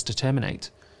want us to terminate."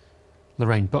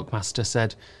 Lorraine Buckmaster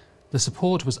said, "The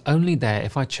support was only there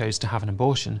if I chose to have an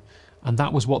abortion, and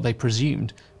that was what they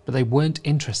presumed, but they weren't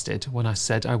interested when I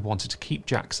said I wanted to keep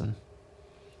Jackson."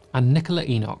 And Nicola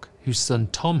Enoch, whose son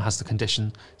Tom has the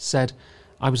condition, said,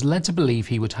 "I was led to believe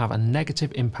he would have a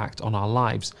negative impact on our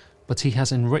lives, but he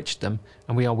has enriched them,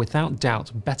 and we are without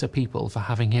doubt better people for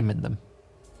having him in them."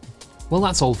 Well,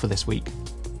 that's all for this week.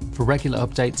 For regular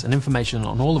updates and information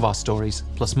on all of our stories,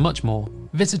 plus much more,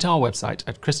 visit our website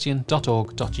at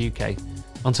christian.org.uk.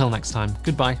 Until next time,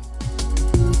 goodbye.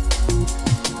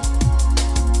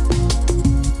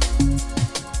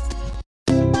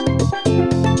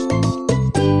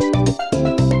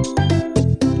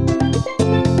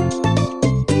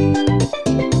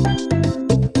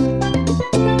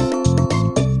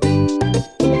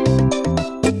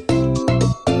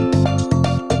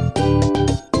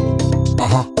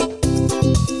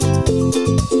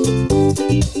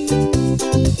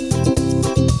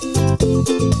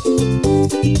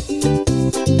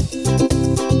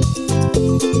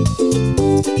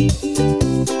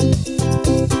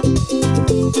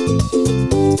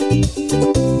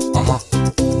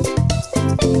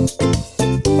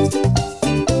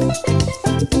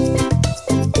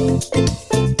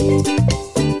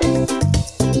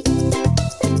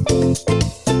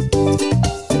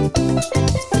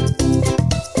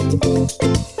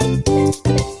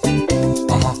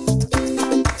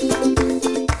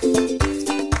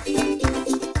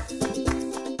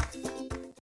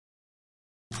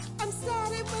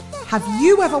 Have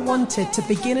you ever wanted to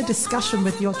begin a discussion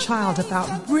with your child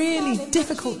about really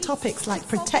difficult topics like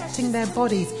protecting their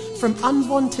bodies from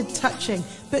unwanted touching,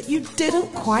 but you didn't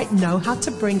quite know how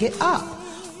to bring it up?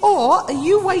 Or are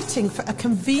you waiting for a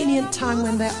convenient time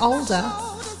when they're older?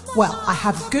 Well, I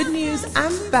have good news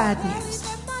and bad news.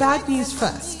 Bad news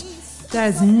first.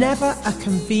 There's never a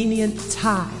convenient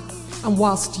time. And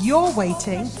whilst you're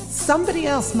waiting, somebody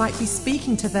else might be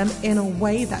speaking to them in a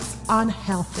way that's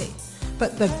unhealthy.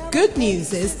 But the good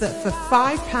news is that for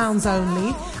 £5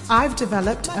 only, I've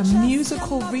developed a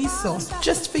musical resource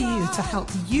just for you to help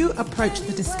you approach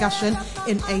the discussion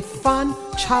in a fun,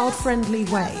 child-friendly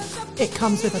way. It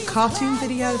comes with a cartoon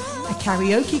video, a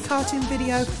karaoke cartoon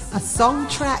video, a song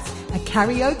track, a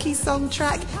karaoke song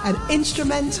track, an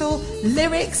instrumental,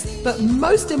 lyrics, but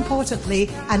most importantly,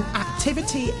 an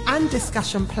activity and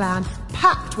discussion plan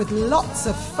packed with lots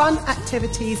of fun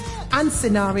activities and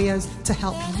scenarios to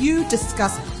help you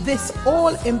discuss this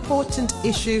all-important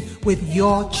issue with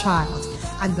your child.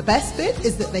 And the best bit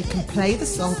is that they can play the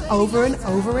song over and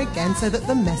over again so that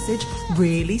the message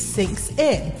really sinks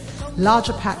in.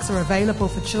 Larger packs are available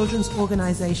for children's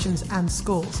organizations and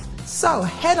schools. So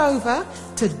head over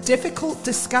to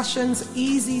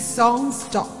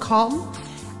difficultdiscussionseasysongs.com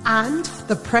and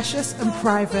the precious and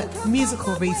private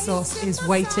musical resource is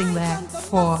waiting there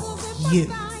for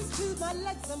you.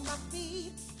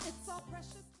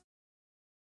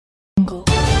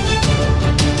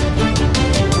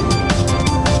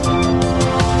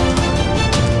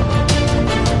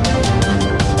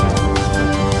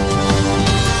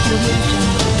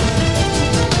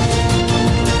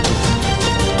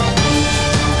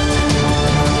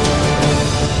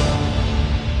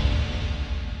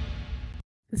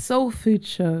 The Soul Food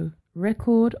Show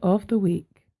Record of the Week.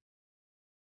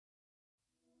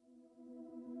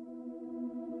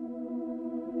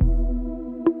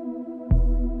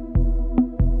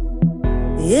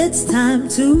 It's time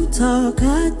to talk,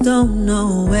 I don't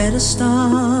know where to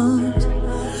start.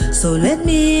 So let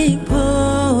me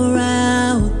pour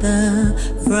out the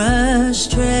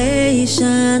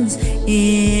frustrations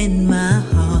in my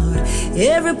heart.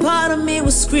 Every part of me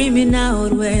was screaming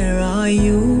out, where are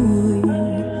you?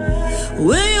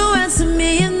 Will you answer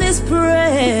me in this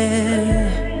prayer?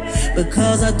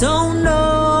 Because I don't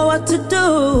know what to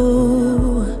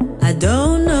do. I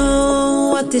don't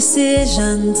know what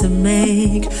decision to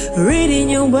make. Reading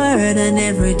your word and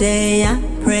every day I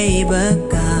pray,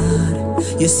 but God,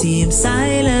 you seem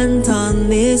silent on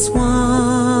this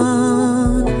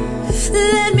one.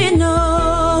 Let me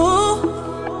know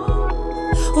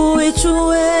which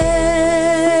way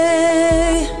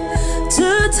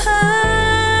to turn,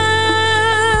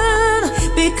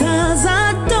 because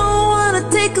I don't want to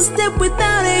take a step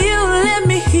without you. Let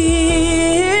me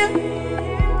hear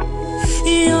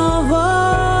your voice,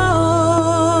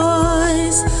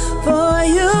 for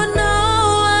you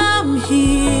know I'm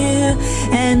here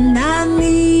and I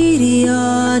need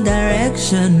your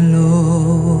direction,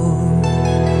 Lord.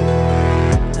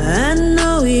 I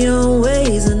know your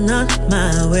ways are not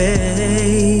my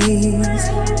ways,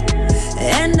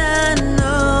 and I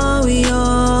know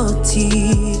you're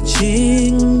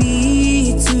teaching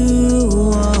me to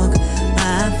walk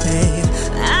by faith.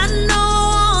 I know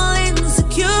all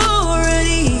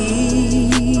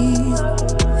insecurities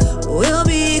will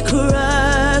be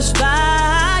crushed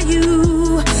by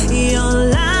you. Your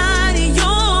light,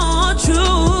 your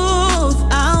truth.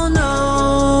 I'll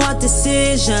know what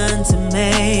decision to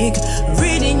make.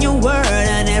 Reading your word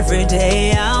and every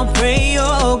day I'll pray,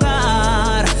 oh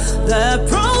God. The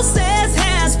process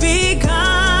has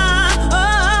begun.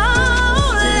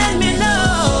 Oh, let me know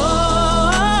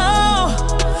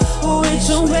which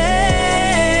way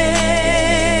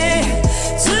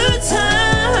to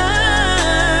turn,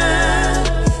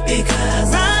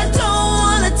 because I don't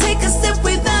want to take a step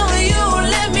without you.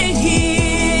 Let me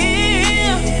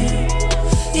hear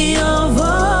your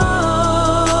voice,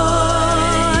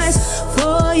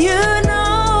 for you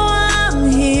know I'm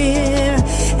here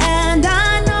and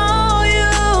I know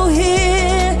you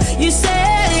hear. You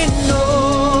said you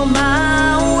know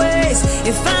my ways.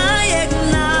 If I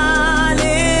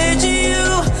acknowledge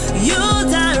you, you'll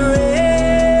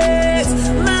direct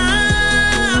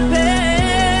my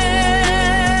path.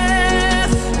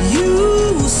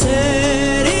 You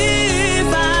said if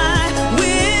I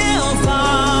will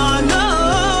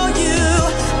follow you,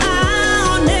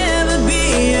 I'll never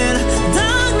be in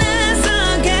darkness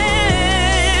again.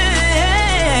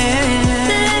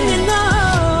 Let me know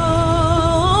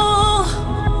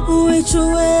which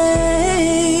way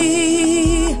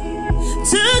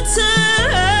to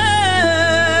turn,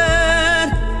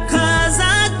 'cause I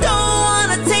don't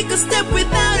wanna take a step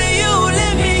without you.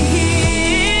 Let me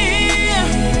hear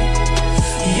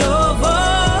your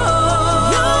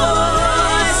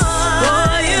voice, for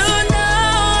you know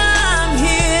I'm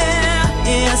here.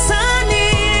 Yes, I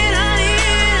need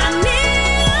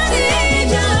you,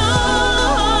 Lord.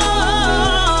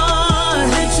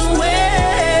 Which way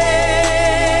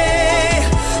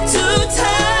to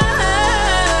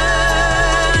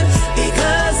turn, because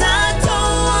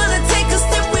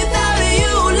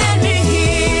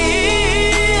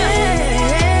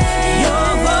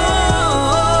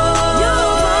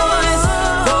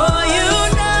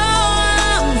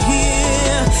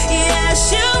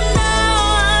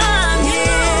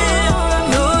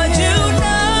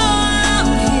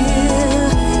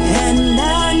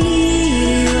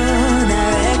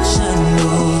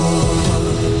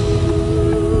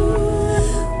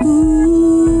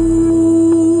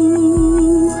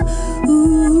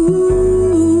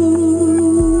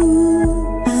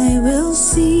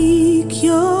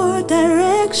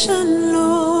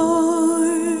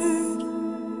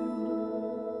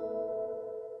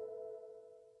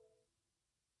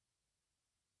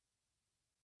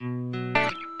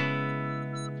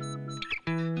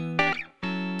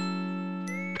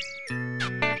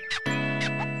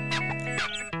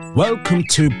Welcome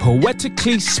to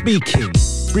Poetically Speaking,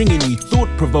 bringing you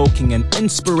thought-provoking and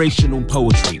inspirational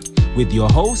poetry with your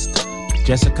host,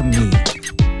 Jessica Mead.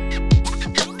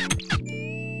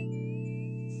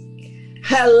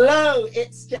 Hello,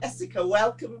 it's Jessica.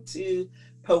 Welcome to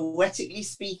Poetically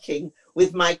Speaking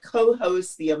with my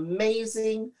co-host, the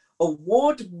amazing,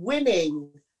 award-winning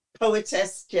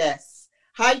poetess Jess.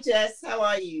 Hi, Jess. How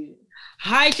are you?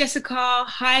 Hi, Jessica.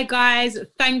 Hi, guys.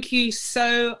 Thank you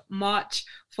so much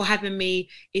for having me.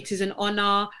 It is an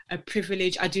honor, a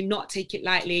privilege. I do not take it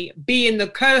lightly being the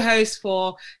co-host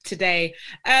for today.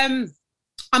 I'm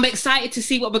excited to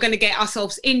see what we're going to get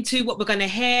ourselves into, what we're going to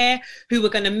hear, who we're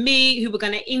going to meet, who we're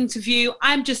going to interview.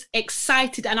 I'm just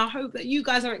excited, and I hope that you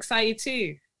guys are excited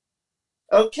too.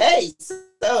 Okay,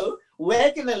 so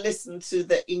we're going to listen to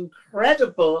the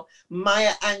incredible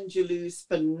Maya Angelou's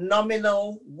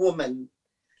Phenomenal Woman.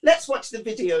 Let's watch the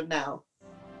video now.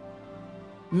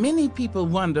 Many people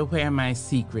wonder where my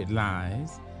secret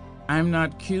lies. I'm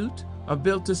not cute or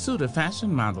built to suit a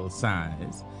fashion model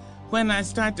size. When I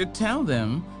start to tell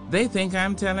them, they think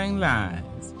I'm telling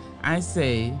lies. I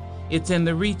say, it's in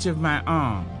the reach of my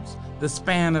arms, the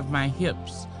span of my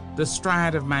hips, the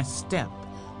stride of my step,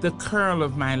 the curl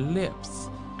of my lips.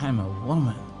 I'm a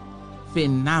woman,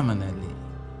 phenomenally.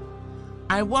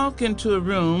 I walk into a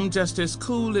room just as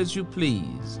cool as you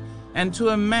please, and to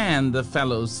a man the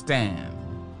fellows stand,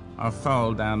 or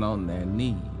fall down on their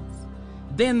knees.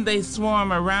 Then they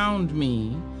swarm around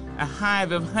me, a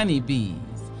hive of honeybees.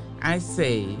 I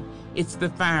say, it's the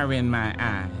fire in my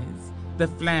eyes, the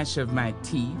flash of my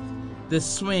teeth, the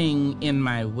swing in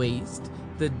my waist,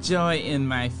 the joy in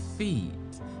my feet.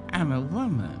 I'm a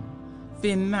woman,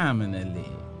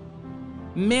 phenomenally.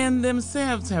 Men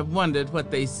themselves have wondered what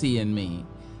they see in me.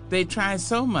 They try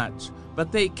so much,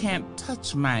 but they can't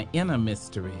touch my inner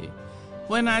mystery.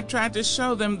 When I try to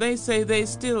show them, they say they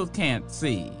still can't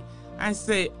see. I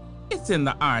say, it's in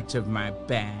the arch of my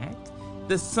back,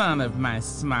 the sun of my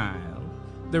smile,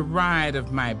 the ride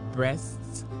of my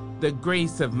breasts, the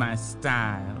grace of my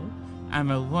style.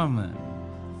 I'm a woman,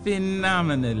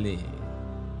 phenomenally.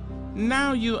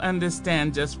 Now you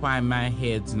understand just why my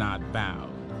head's not bowed.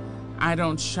 I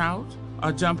don't shout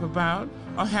or jump about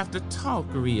or have to talk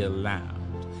real loud.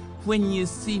 When you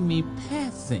see me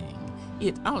passing,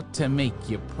 it ought to make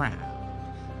you proud.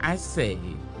 I say,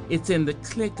 it's in the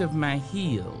click of my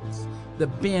heels, the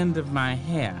bend of my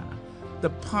hair, the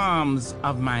palms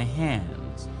of my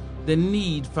hands, the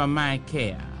need for my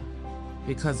care.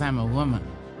 Because I'm a woman,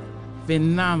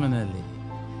 phenomenally,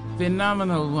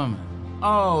 phenomenal woman,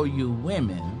 all you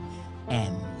women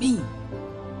and me.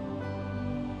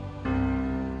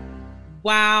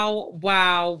 Wow,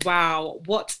 wow, wow.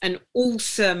 What an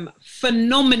awesome,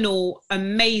 phenomenal,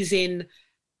 amazing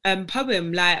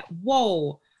poem. Like,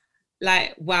 whoa.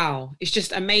 Like, wow. It's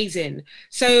just amazing.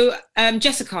 So,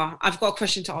 Jessica, I've got a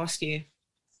question to ask you.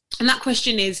 And that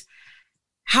question is,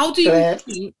 how do you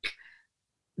think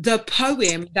the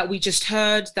poem that we just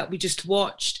heard, that we just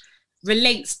watched,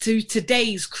 relates to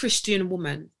today's Christian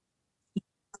woman?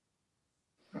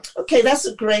 Okay, that's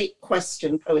a great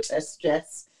question, poetess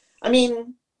Jess. I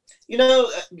mean, you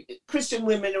know, Christian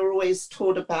women are always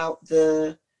taught about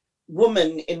the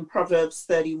woman in Proverbs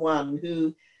 31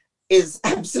 who is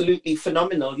absolutely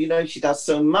phenomenal. You know, she does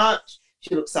so much.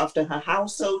 She looks after her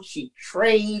household. She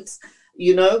trades.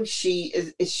 You know,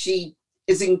 she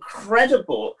is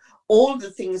incredible. All the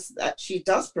things that she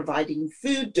does, providing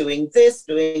food, doing this,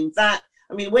 doing that.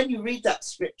 I mean, when you read that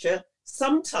scripture,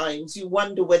 sometimes you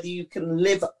wonder whether you can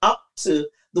live up to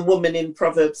the woman in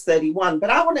Proverbs 31. But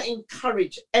I want to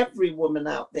encourage every woman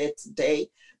out there today,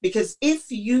 because if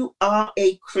you are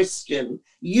a Christian,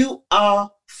 you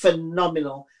are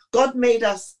phenomenal. God made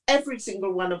us, every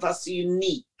single one of us,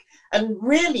 unique. And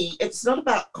really, it's not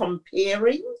about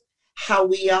comparing how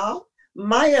we are.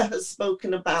 Maya has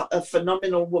spoken about a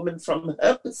phenomenal woman from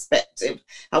her perspective,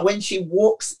 and when she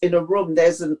walks in a room,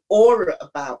 there's an aura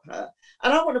about her.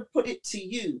 And I want to put it to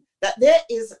you that there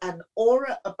is an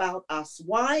aura about us.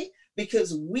 Why?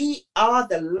 Because we are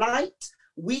the light.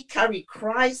 We carry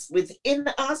Christ within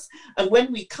us. And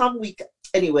when we come,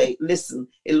 anyway, listen,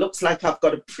 it looks like I've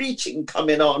got a preaching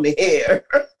coming on here.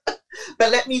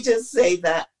 But let me just say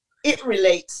that it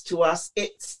relates to us.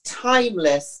 It's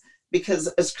timeless, because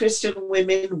as Christian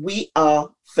women, we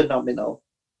are phenomenal.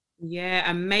 Yeah,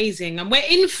 amazing. And we're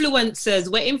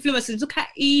influencers. We're influencers. Look at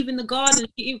Eve in the garden.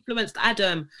 She influenced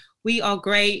Adam. We are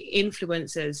great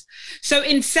influencers. So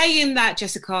in saying that,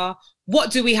 Jessica, what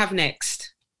do we have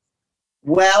next?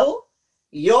 Well,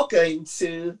 you're going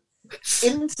to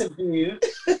interview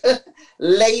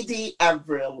Lady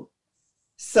Avril.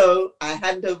 So I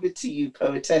hand over to you,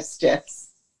 Poetess Jess.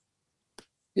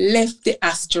 Left the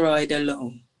asteroid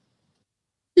alone.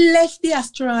 Left the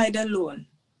asteroid alone.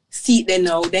 See them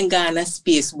now, then gone to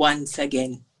space once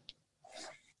again.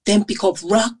 Then pick up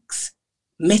rocks,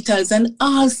 metals, and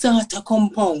all sort of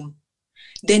compound.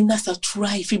 Then NASA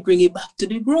try if you bring it back to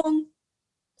the ground.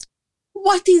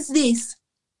 What is this?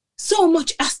 So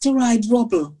much asteroid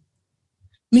rubble.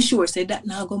 Me sure said that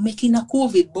now go making a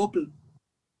COVID bubble.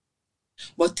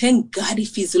 But thank God it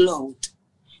fizzle out.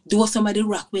 Though some of the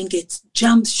rock when gets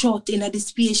jammed short in the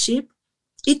spaceship,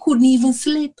 it couldn't even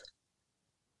slip.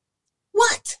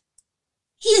 What?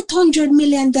 $800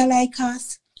 million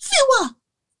cost? For what?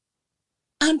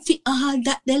 And for all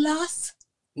that they lost?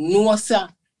 No, sir.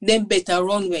 Them better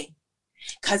run away.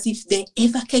 Because if they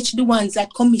ever catch the ones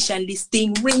that commission this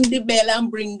thing, ring the bell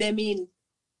and bring them in.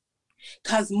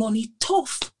 Because money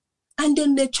tough. And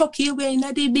then they chuck you away in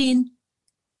the bin.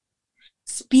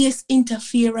 Space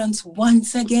interference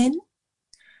once again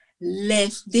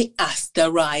left the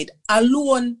asteroid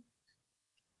alone.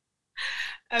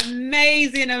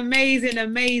 Amazing, amazing,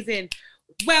 amazing.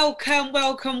 Welcome,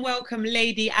 welcome, welcome,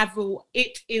 Lady Avril.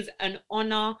 It is an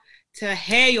honor to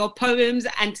hear your poems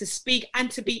and to speak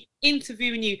and to be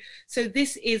interviewing you. So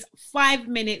this is 5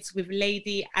 minutes with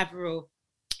Lady Avril.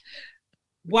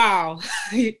 Wow,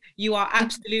 you are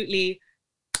absolutely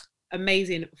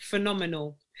amazing,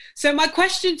 phenomenal. So my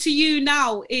question to you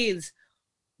now is,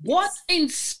 what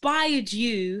inspired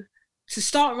you to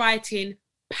start writing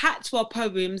patois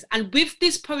poems? And with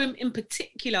this poem in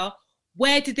particular,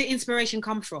 where did the inspiration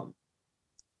come from?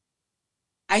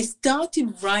 I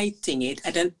started writing it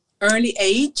at an early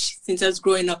age since I was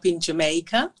growing up in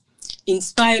Jamaica,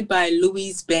 inspired by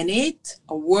Louise Bennett,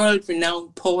 a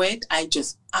world-renowned poet. I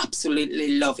just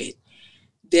absolutely love it.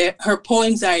 Her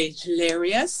poems are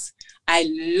hilarious. I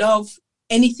love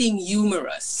anything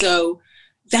humorous. So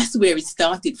that's where it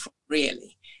started from,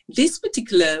 really. This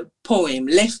particular poem,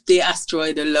 Left the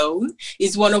Asteroid Alone,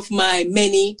 is one of my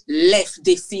many Left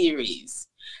the series.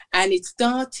 And it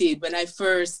started when I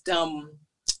first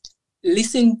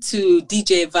listened to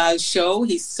DJ Val's show.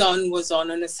 His son was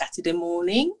on a Saturday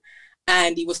morning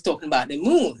and he was talking about the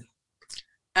moon.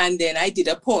 And then I did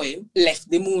a poem, Left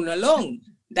the Moon Alone.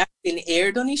 That's been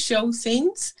aired on his show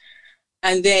since.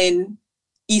 And then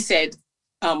he said,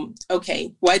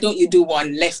 okay, why don't you do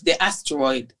one, Left the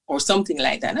Asteroid or something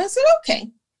like that? And I said, okay,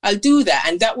 I'll do that.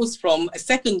 And that was from a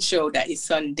second show that his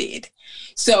son did.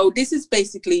 So this is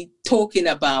basically talking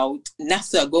about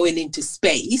NASA going into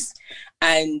space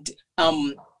and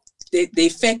the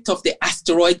effect of the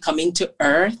asteroid coming to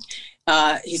Earth.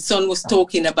 His son was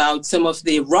talking about some of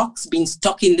the rocks being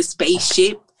stuck in the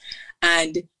spaceship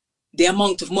and the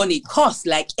amount of money it cost,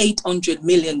 like $800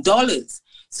 million.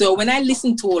 So when I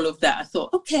listened to all of that, I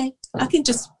thought, okay, I can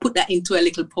just put that into a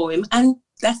little poem and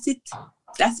that's it.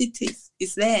 That's it.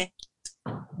 It's there.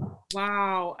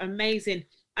 Wow, amazing.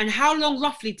 And how long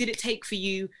roughly did it take for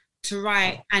you to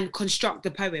write and construct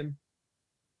the poem?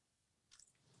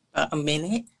 A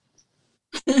minute.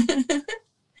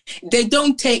 They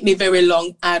don't take me very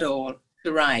long at all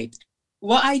to write.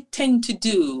 What I tend to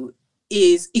do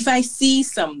is if I see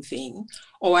something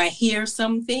or I hear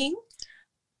something,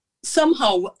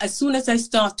 somehow, as soon as I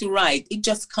start to write, it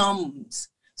just comes.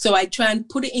 So I try and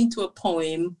put it into a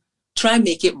poem, try and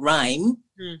make it rhyme.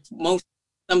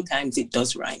 Sometimes it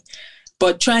does rhyme,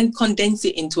 but try and condense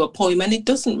it into a poem. And it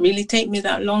doesn't really take me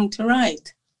that long to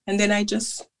write. And then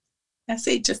that's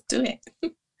it, just do it.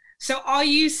 So are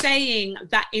you saying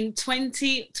that in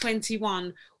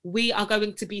 2021, we are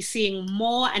going to be seeing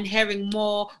more and hearing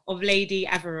more of Lady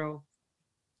Avril?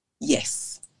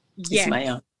 Yes. Yes. It's my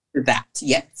answer to that,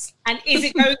 yes. And is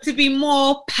it going to be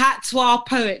more patois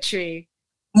poetry?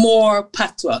 More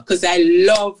patois, because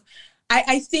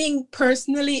I think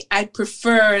personally, I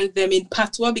prefer them in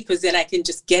patois because then I can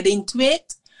just get into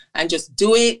it and just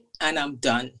do it and I'm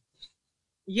done.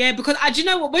 Yeah, because do you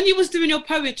know what? When you was doing your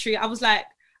poetry, I was like,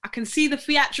 I can see the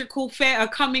theatrical theatre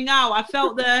coming out. I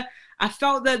felt the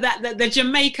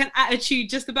Jamaican attitude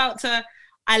just about to.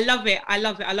 I love it. I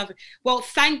love it. I love it. Well,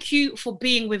 thank you for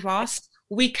being with us.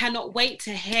 We cannot wait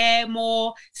to hear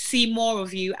more, see more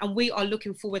of you, and we are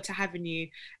looking forward to having you.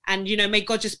 And may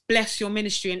God just bless your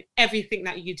ministry and everything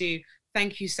that you do.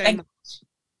 Thank you so much.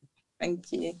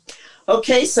 Thank you.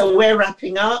 Okay, so we're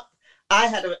wrapping up. I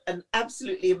had an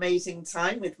absolutely amazing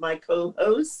time with my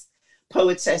co-host,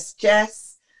 Poetess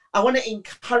Jess. I want to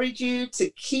encourage you to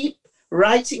keep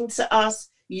writing to us.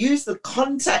 Use the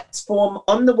contact form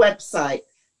on the website,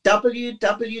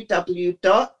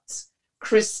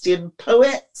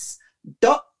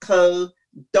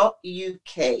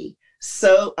 www.christianpoets.co.uk.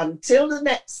 So until the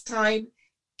next time,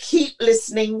 keep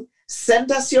listening.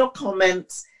 Send us your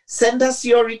comments. Send us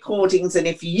your recordings. And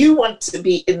if you want to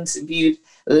be interviewed,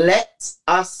 let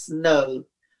us know.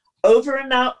 Over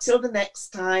and out till the next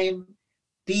time.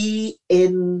 Be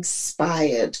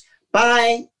inspired.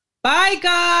 Bye. Bye,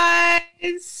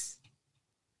 guys.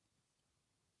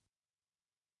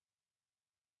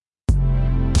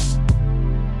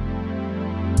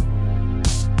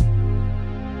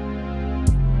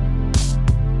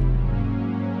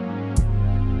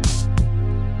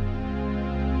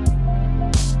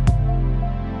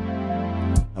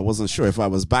 I wasn't sure if I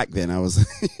was back then. Wasn't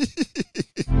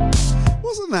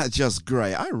that just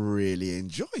great? I really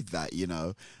enjoyed that, you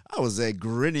know. I was there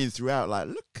grinning throughout like,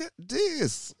 look at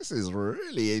this. This is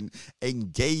really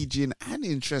engaging and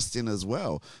interesting as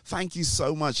well. Thank you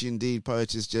so much indeed,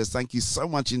 Poetess Jess. Thank you so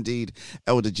much indeed,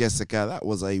 Elder Jessica. That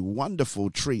was a wonderful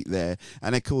treat there.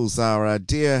 And of course, our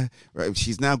dear,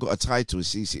 she's now got a title.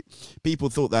 People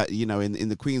thought that, you know, in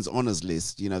the Queen's Honours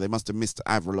list, you know, they must have missed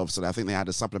Avril off. So I think they had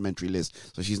a supplementary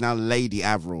list. So she's now Lady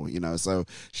Avril, you know. So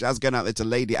shouts going out there to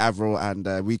Lady Avril. And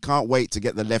we can't wait to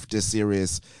get the Leftist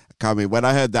series coming. When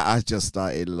I heard that, I just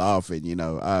started laughing, you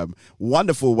know.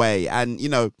 Wonderful way. And, you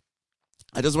know,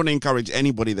 I just want to encourage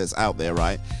anybody that's out there,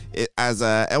 right? As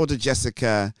Elder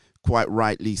Jessica quite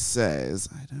rightly says,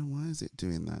 I don't know, why is it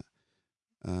doing that?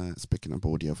 It's picking up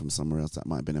audio from somewhere else that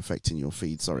might have been affecting your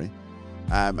feed, sorry.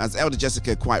 As Elder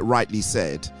Jessica quite rightly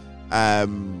said,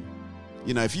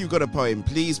 you know, if you've got a poem,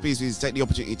 please take the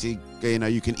opportunity. You know,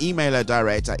 you can email her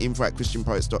direct at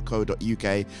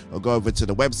info@christianpoets.co.uk or go over to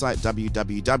the website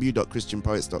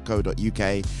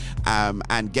www.christianpoets.co.uk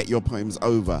and get your poems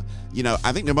over. You know,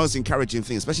 I think the most encouraging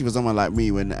thing, especially for someone like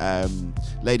me, when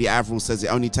Lady Avril says it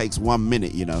only takes 1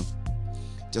 minute, you know.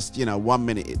 Just, you know, 1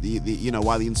 minute, you know,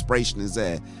 while the inspiration is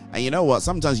there. And you know what?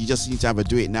 Sometimes you just need to have a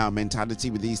do it now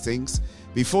mentality with these things.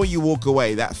 Before you walk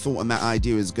away, that thought and that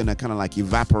idea is going to kind of like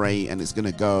evaporate and it's going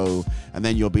to go. And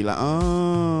then you'll be like, oh.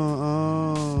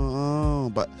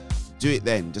 But do it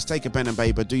then. Just take a pen and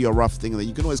paper, do your rough thing, and then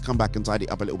you can always come back and tidy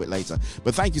it up a little bit later.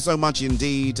 But thank you so much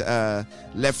indeed.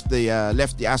 Left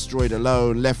the asteroid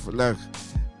alone.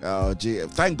 Oh, gee.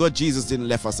 Thank God Jesus didn't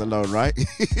leave us alone, right?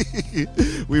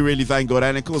 We really thank God.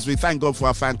 And of course, we thank God for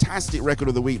our fantastic record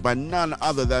of the week by none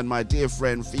other than my dear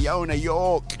friend Fiona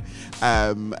York.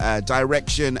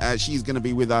 Direction. She's going to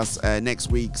be with us next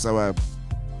week. So,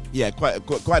 yeah,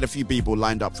 quite a few people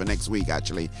lined up for next week,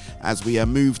 actually, as we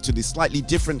move to this slightly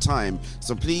different time.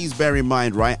 So please bear in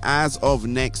mind, right, as of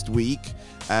next week,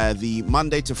 the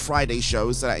Monday to Friday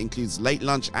shows, so that includes Late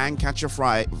Lunch and Catch a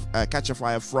Fire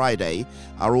Friday,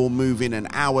 are all moving an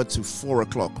hour to 4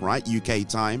 o'clock, right, UK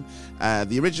time.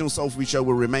 The original Soul Food show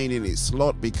will remain in its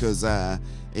slot because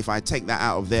if I take that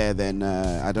out of there, then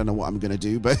I don't know what I'm going to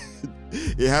do, but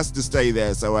it has to stay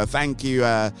there. So thank you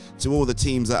to all the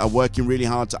teams that are working really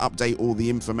hard to update all the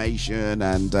information,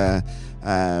 and the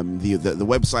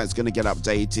website's going to get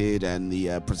updated, and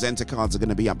the presenter cards are going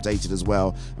to be updated as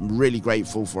well. I'm really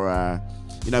grateful for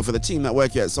for the team that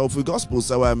work here at Soul Food Gospel.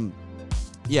 So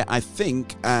yeah, I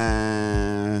think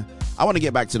I want to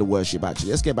get back to the worship. Actually,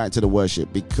 let's get back to the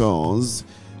worship, because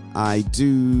I do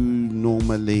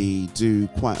normally do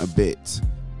quite a bit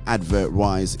advert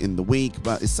wise in the week,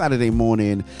 but it's Saturday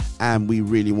morning and we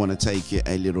really want to take it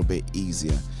a little bit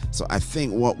easier. So I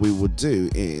think what we would do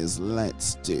is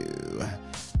let's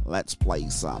play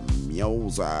some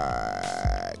music.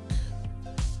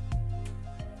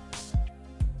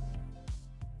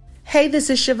 Hey, this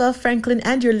is Chevelle Franklin,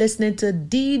 and you're listening to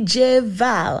DJ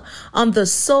Val on the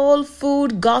Soul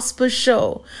Food Gospel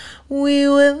Show. We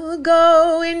will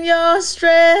go in your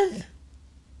strength.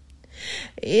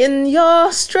 In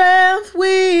your strength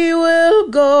we will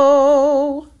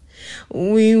go.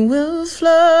 We will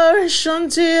flourish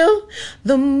until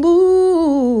the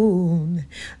moon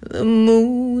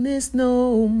is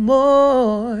no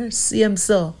more.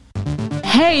 CMSO.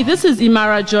 Hey, this is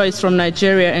Imara Joyce from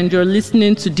Nigeria, and you're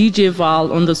listening to DJ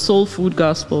Val on the Soul Food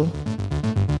Gospel.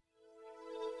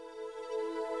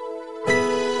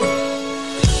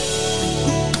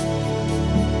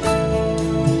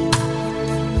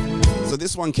 So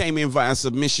this one came in via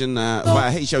submission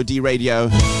via HOD Radio.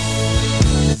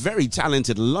 Very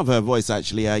talented, love her voice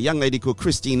actually. A young lady called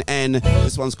Christine N.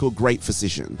 This one's called Great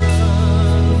Physician.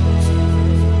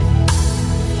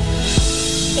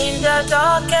 In the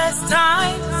darkest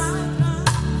times,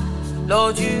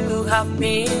 Lord, you have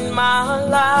been my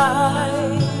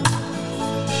life,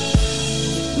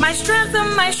 my strength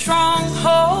and my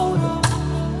stronghold,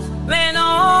 when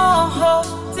all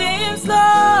hope seems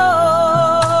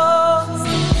lost.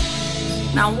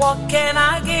 Now what can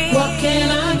I give? What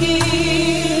can I give?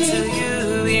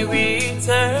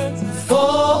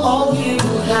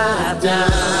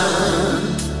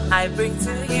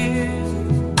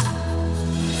 you,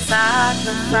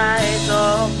 sacrifice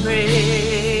of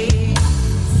praise.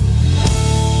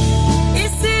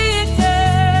 Is it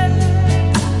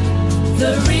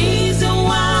the reason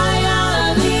why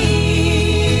I live?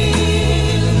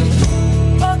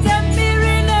 Oh, get me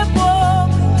in a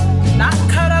book, not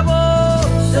carabo,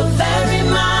 the very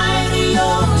mighty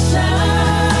ocean.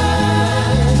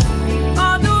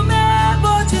 Oh, no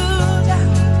mebo Judah,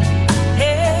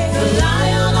 hey, the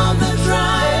lion of the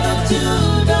tribe of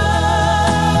Judah.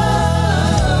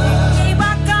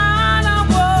 Ibakana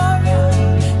warrior,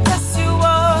 yes you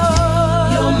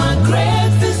are. You're my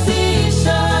great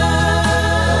physician.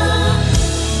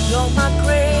 You're my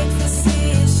great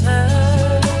physician.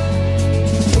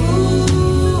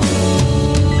 Ooh.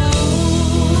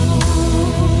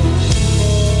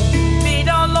 Be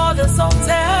the Lord exalted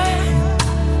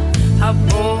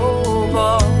above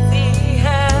all the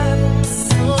heavens,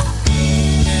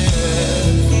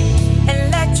 and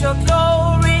let your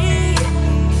glory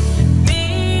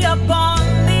be upon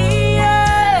the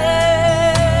earth,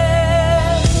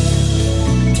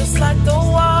 just like the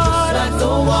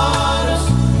waters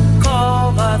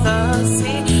cover the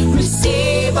sea.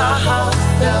 Receive our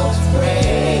heartfelt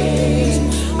praise.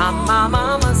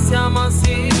 Mama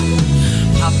siamasi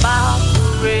about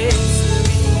praise.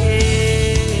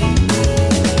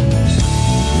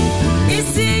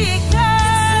 Is it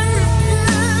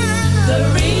the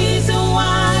reason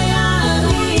why I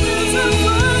live?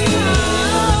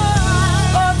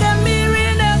 Oh, the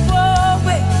miracle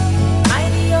way,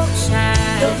 mighty ocean,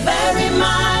 the very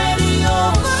mighty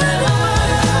ocean.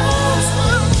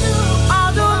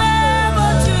 All the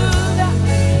never Judah,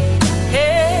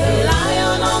 hey, the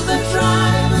lion of the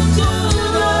tribe of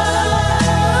Judah.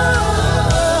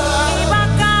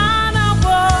 Ibakana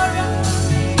warrior,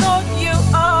 Lord, you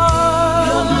are.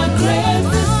 You're my great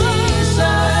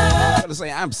physician. Gotta say,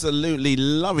 absolutely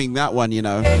loving that one, you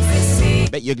know.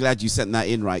 Bet you're glad you sent that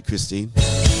in right, Christine.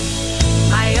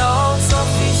 I also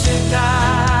vision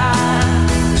God.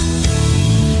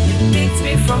 You picked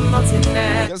me from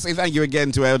nothingness. Gotta say thank you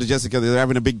again to Elder Jessica. They're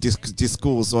having a big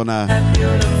discourse on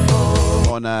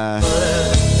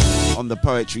the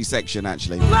poetry section,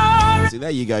 actually. See,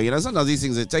 there you go. You know, sometimes these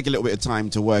things take a little bit of time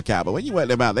to work out, but when you work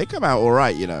them out, they come out all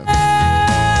right, you know.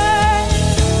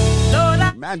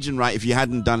 Imagine, right, if you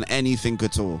hadn't done anything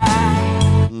at all.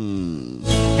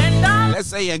 Let's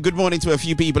say good morning to a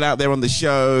few people out there on the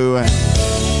show.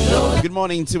 Good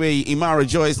morning to Imara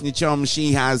Joyce Nichom.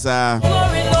 She has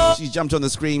she's jumped on the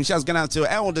screen. She has gone out to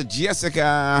Elder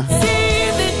Jessica.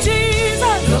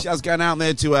 She has gone out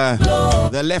there to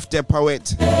the Lefter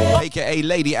poet, aka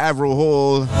Lady Avril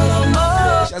Hall.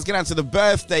 She has gone out to the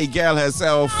birthday girl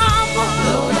herself.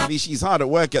 She's hard at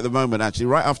work at the moment, actually.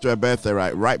 Right after her birthday,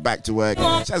 right back to work.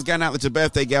 She has gone out to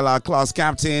birthday girl, our class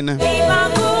captain.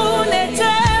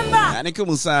 And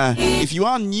if you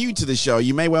are new to the show,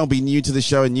 you may well be new to the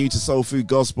show and new to Soul Food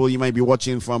Gospel. You may be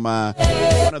watching from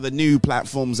one of the new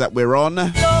platforms that we're on.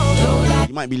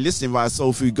 You might be listening via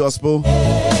Soul Food Gospel.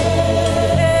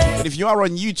 But if you are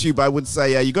on YouTube, I would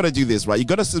say you got to do this, right? You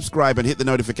got to subscribe and hit the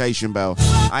notification bell.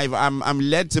 I'm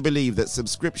led to believe that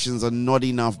subscriptions are not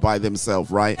enough by themselves,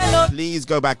 right? Please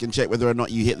go back and check whether or not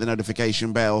you hit the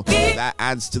notification bell. That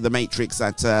adds to the matrix,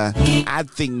 that add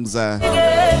things,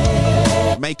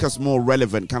 make us more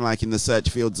relevant, kind of like in the search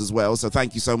fields as well. So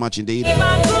thank you so much indeed.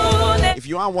 If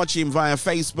you are watching via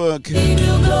Facebook,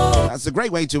 that's a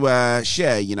great way to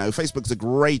share. You know, Facebook's a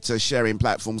great sharing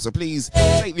platform. So please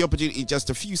take the opportunity, just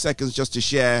a few seconds, just to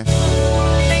share.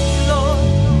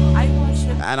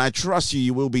 And I trust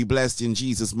you will be blessed in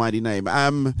Jesus' mighty name.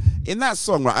 In that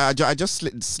song, right, I just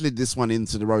slid this one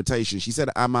into the rotation. She said,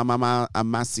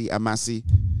 Amasi.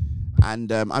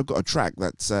 And I've got a track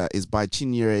that is by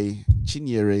Chinyere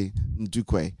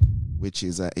Ndukwe, which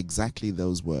is exactly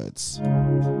those words.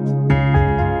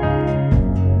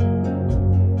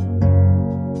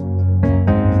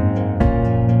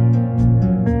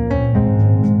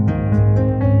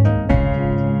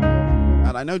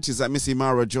 And I noticed that Miss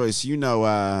Imara Joyce, you know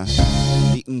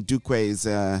the Ndukwe's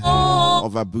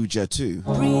of Abuja too.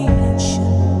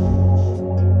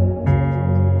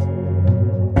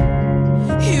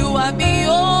 You are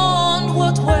beyond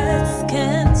what words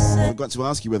can say. I've got to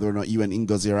ask you whether or not you and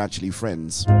Ngozi are actually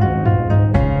friends.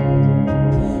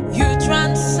 You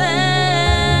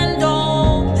transcend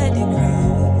all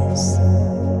pedigrees.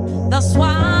 That's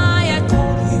why I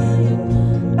call you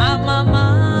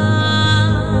Amama.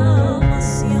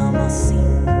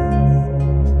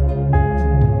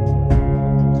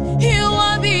 You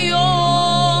are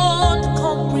beyond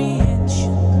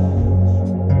comprehension.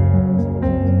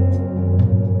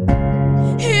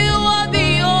 You are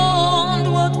beyond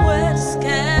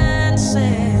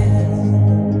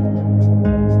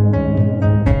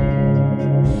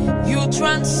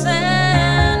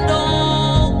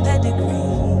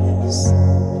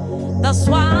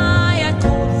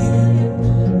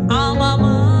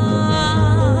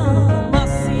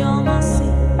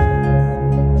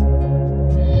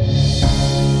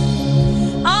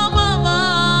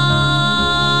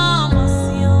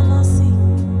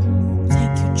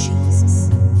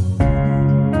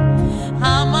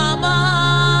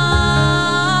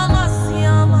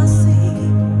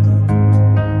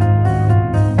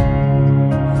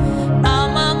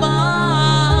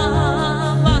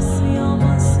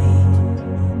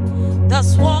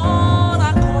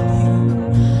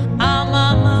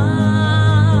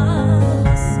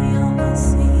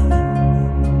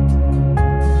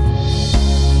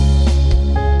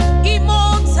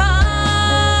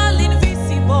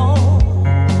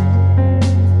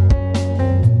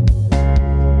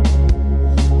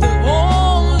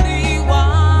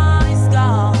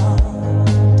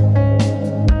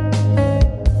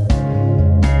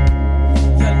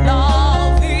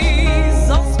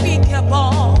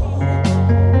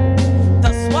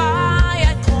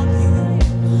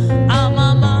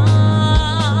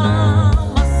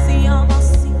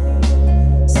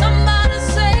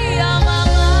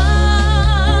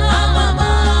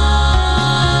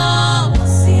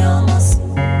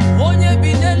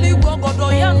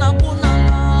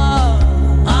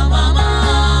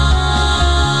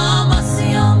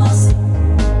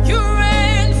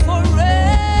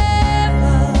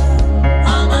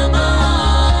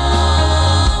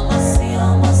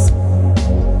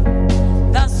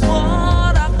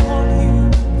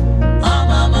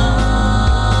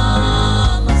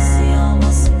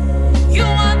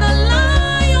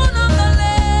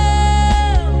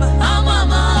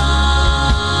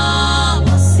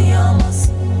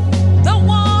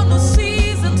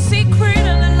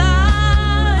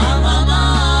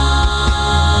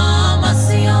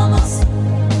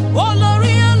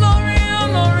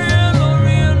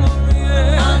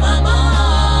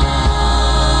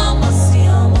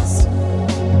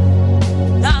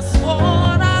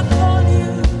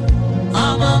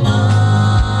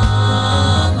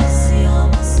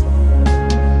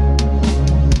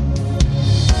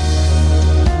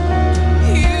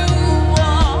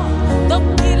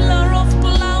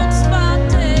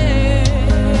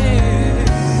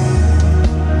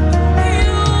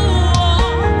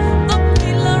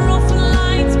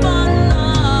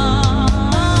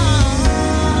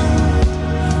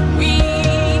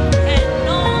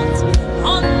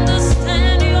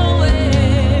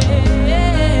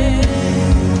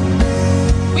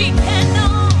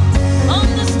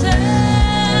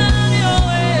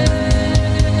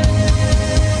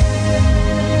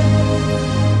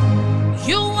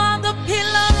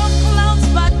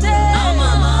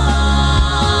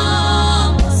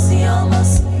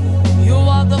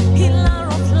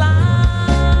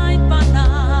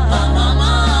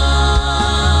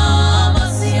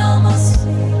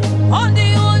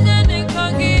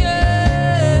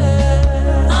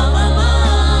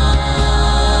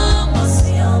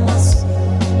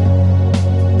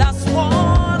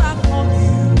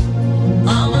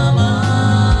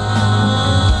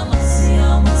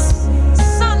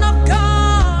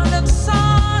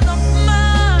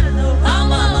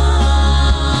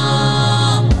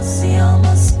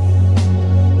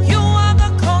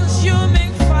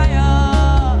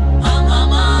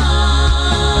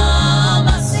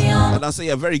say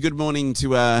a very good morning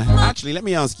to, actually, let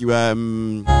me ask you,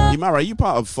 Imara, are you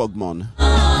part of Fogmon?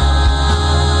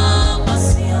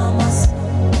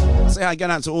 Say hi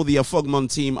again out to all the Fogmon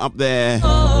team up there.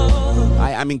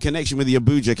 I'm in connection with the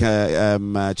Abuja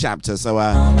chapter, so,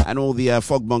 and all the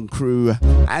Fogmon crew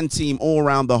and team all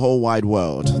around the whole wide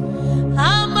world.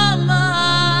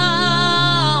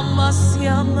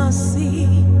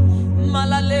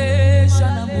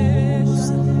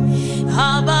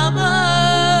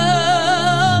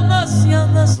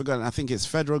 I've forgotten, I think it's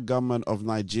Federal Government of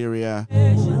Nigeria.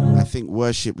 I think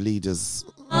worship leaders.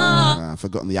 I've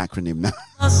forgotten the acronym now.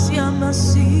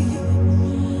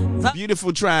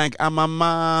 Beautiful track,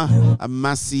 Amama,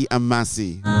 Amasi,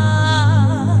 Amasi.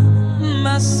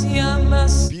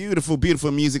 Beautiful,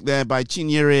 beautiful music there by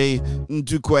Chinyere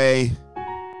Ndukwe.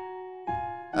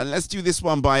 And let's do this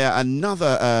one by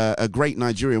another a great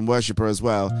Nigerian worshipper as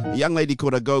well. A young lady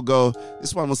called Agogo.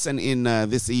 This one was sent in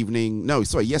this evening. No,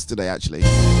 sorry, yesterday actually.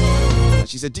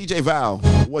 She said, DJ Val,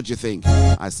 what'd you think?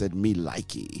 I said, me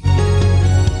likey.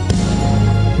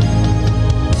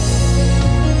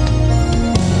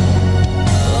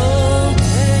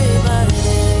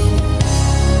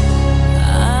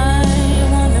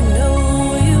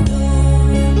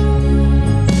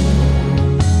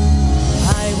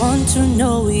 To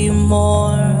know you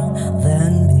more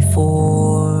than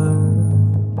before.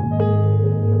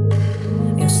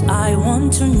 Yes, I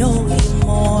want to know you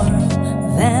more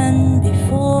than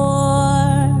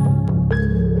before.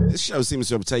 This show seems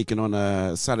to have taken on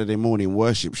a Saturday morning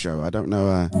worship show. I don't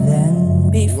know.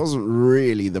 It wasn't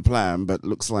really the plan, but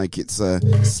looks like it's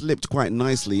slipped quite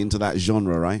nicely into that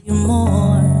genre, right?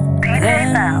 More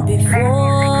than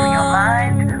before.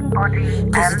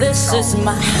 'Cause this is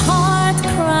my heart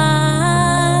cry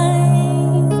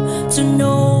to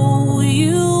know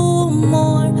you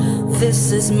more.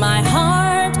 This is my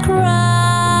heart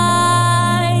cry.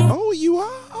 Oh, you are?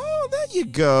 Oh, there you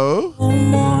go.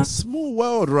 Small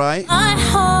world, right? My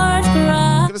heart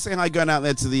cry. I'm gonna say hi going out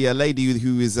there to the lady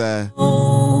who is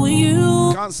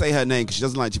can't say her name because she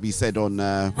doesn't like to be said on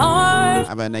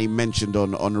have her name mentioned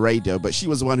on radio, but she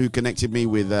was the one who connected me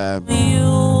with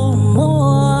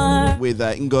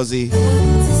Ngozi,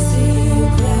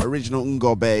 original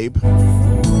Ngo babe.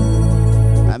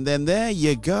 And then there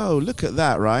you go. Look at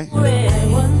that, right?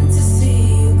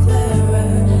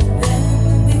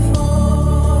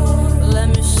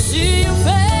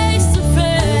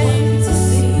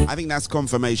 I think that's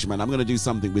confirmation, man. I'm going to do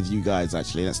something with you guys,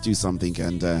 actually. Let's do something,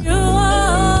 and we're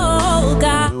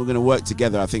going to work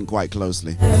together, I think, quite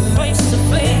closely. Face to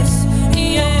face,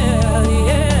 yeah,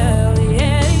 yeah.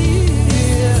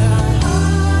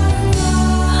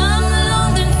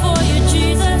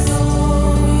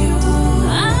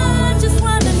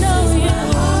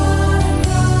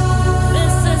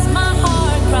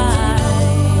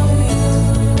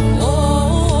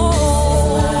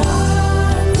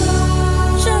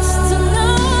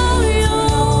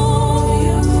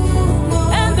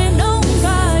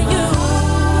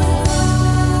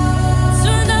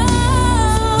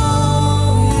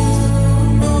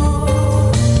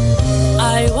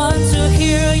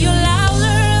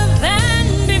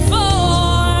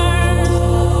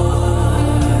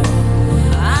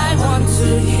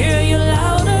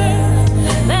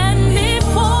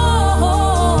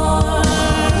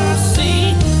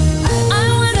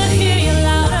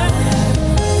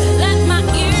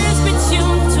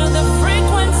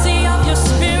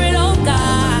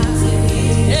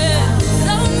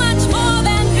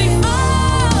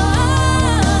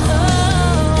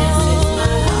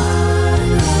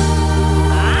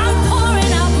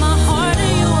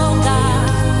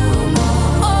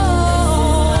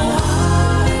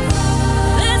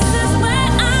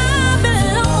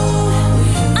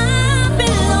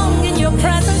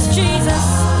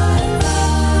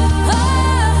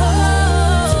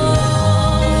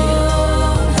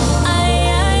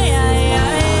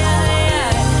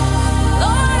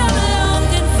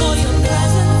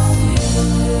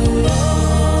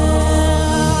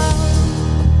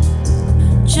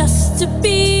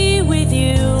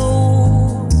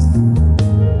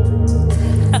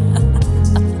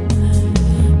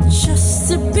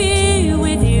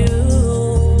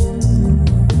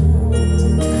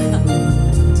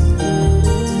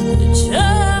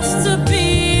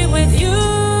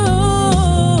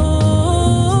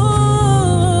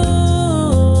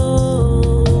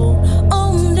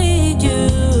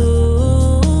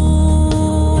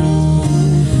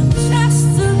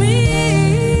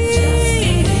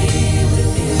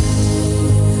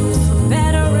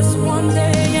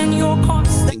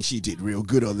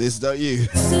 Good on this, don't you?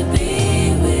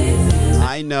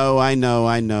 I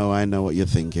know what you're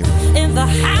thinking. In the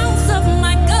house of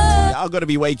my God. I've got to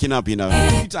be waking up, you know.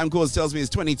 Time Course tells me it's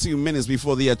 22 minutes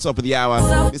before the top of the hour.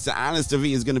 Mr. Alistair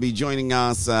V is going to be joining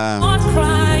us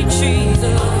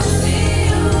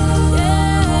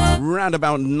round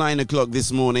about 9 o'clock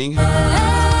this morning.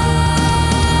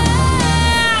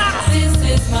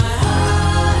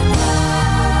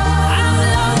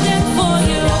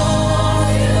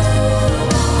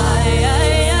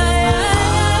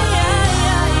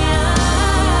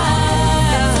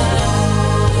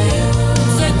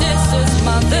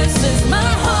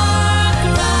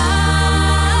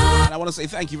 I want to say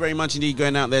thank you very much indeed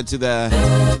going out there to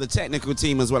the technical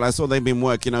team as well. I saw they've been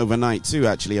working overnight too,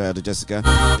 actually, Jessica.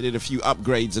 They did a few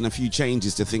upgrades and a few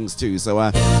changes to things too. So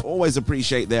I always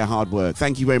appreciate their hard work.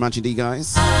 Thank you very much indeed,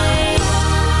 guys.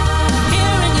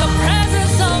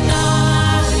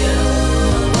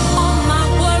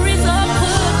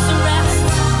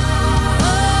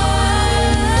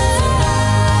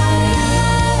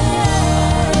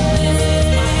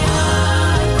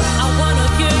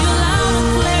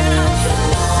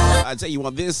 I tell you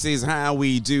what, this is how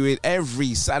we do it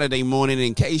every Saturday morning.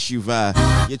 In case you're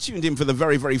tuned in for the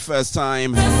very, very first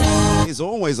time, it's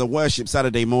always a worship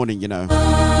Saturday morning, you know.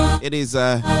 It is,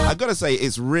 I gotta say,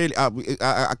 it's really,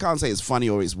 I can't say it's funny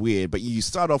or it's weird, but you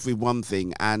start off with one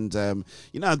thing and,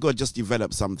 you know, God just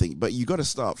developed something, but you gotta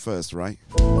start first, right?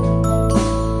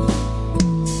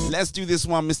 Let's do this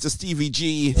one, Mr. Stevie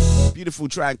G. Beautiful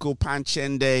track called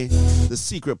Panchende, the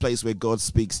secret place where God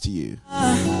speaks to you.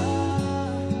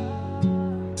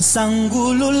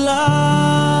 Sangulula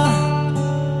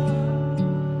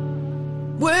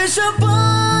Wesha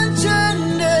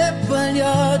panchende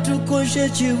palya tukoshe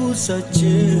chibusa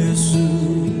Jesu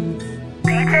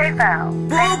DJ Val,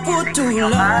 taking your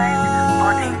mind,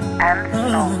 body and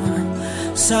soul.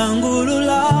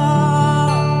 Sangulula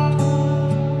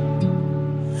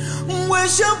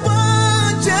Wesha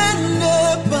panchende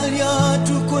palya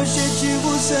tukoshe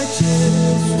chibusa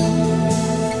Jesu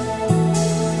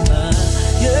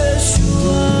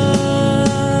Yeshua,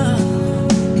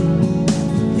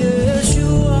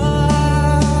 Yeshua,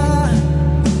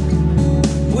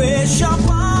 we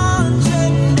shapanje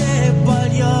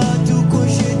palya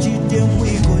tukoshe chite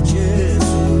mwiko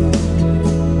Jesu.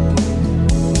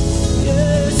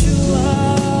 Yeshua,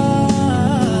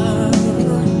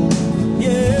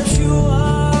 Yeshua,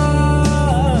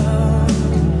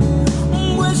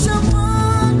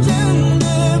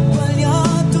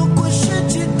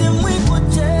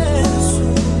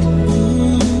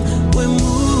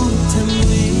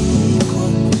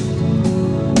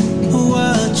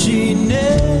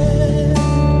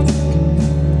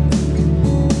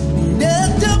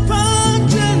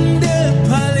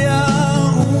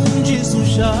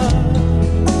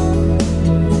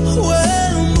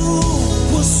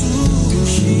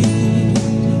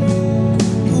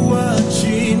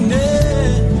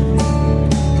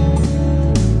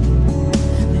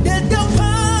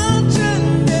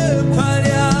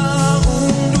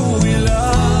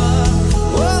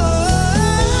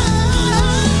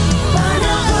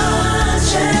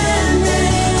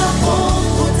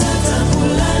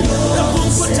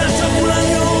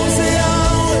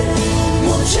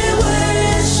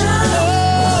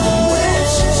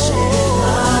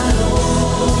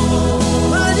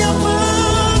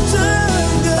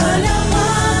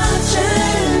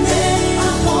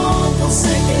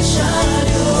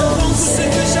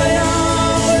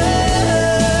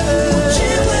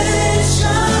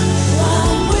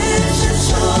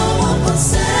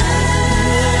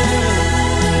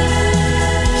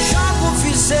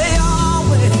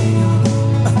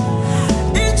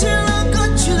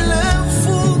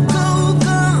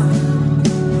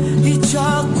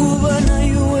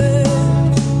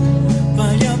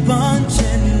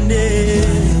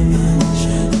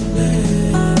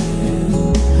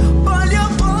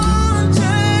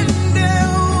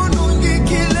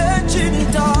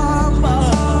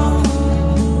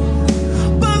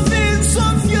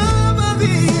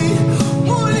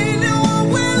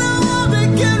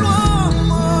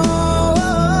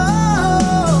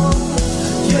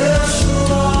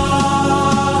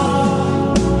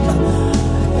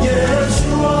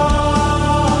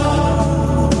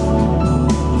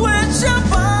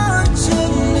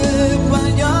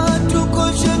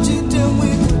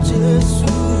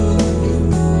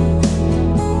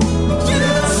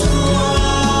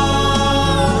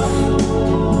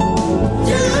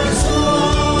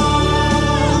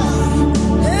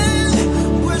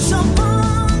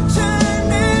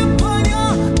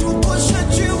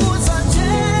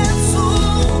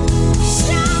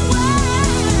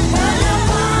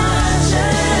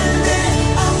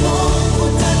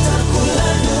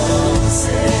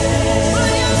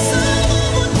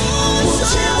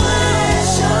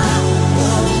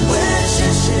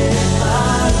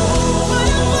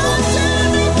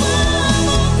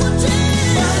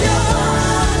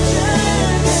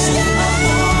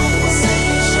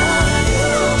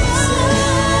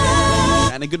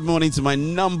 good morning to my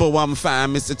number one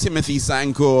fan, Mr. Timothy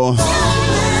Sankor.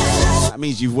 That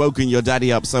means you've woken your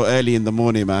daddy up so early in the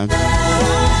morning, man.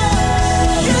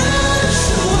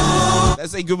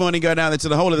 Let's say good morning going out there to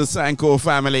the whole of the Sankor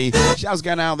family. Shouts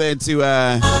going out there to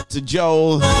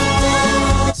Joel,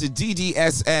 to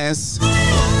DDSS,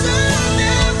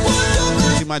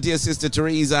 to my dear sister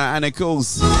Teresa, and of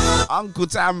course, Uncle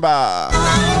Tamba.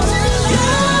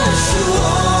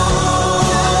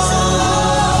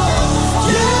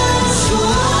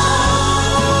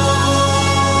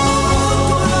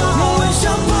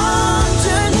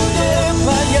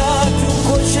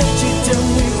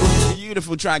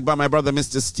 Beautiful track by my brother,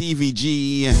 Mr. Stevie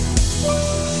G.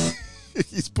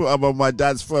 He's put up on my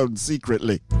dad's phone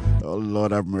secretly. Oh,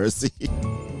 Lord have mercy.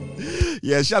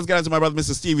 Yeah, shouts going out to my brother,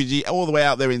 Mr. Stevie G, all the way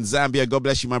out there in Zambia. God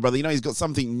bless you, my brother. You know, he's got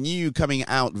something new coming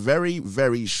out very,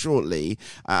 very shortly.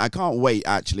 I can't wait,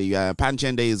 actually.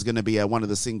 Panchende is going to be one of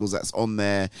the singles that's on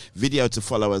their video to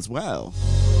follow as well.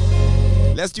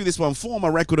 Let's do this one. Former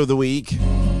record of the week.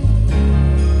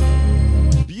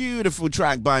 Beautiful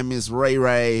track by Miss Ray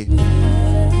Ray.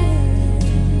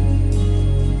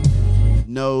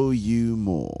 Know You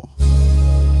More.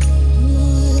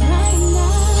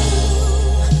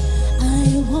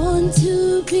 I want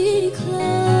to be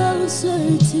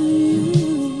closer to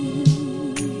you.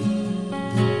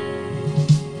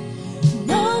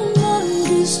 No more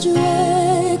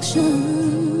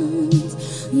distractions.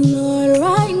 Lord,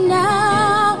 right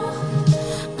now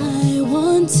I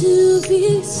want to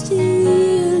be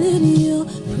still in your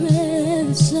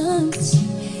presence,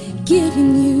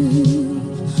 giving you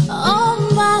all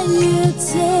my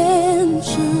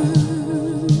attention.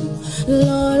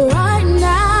 Lord, right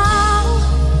now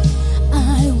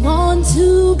I want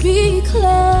to be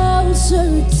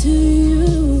closer to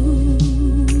you.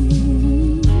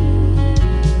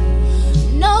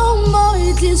 No more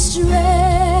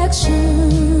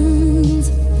distractions.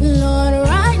 Lord,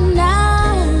 right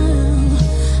now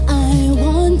I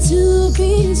want to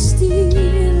be still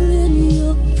in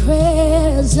your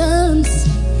presence,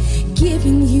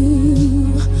 giving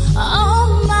you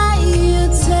all my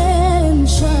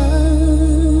attention.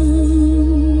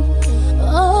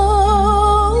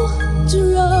 Oh,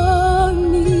 draw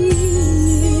me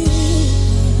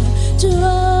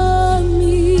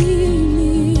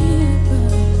nearer,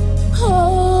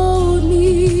 hold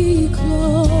me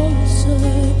closer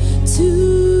to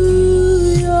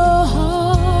your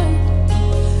heart.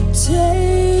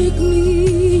 Take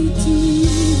me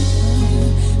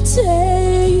deeper,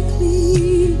 take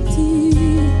me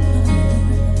deeper.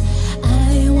 I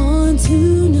want to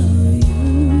know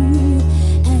you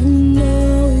and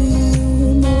know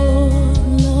you more.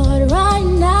 Lord, right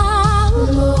now,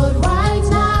 Lord, right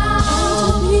now,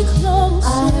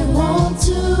 I want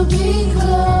to be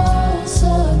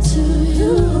closer to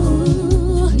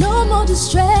you. No more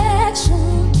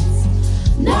distractions.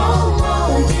 No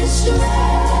more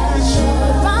distractions.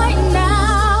 Right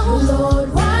now, Lord,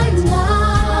 right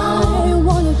now, I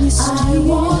want to be still. I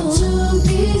want to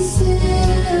be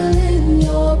still in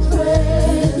your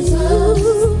presence,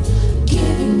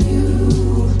 giving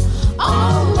you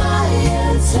all my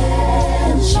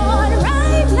attention. Lord,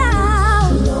 right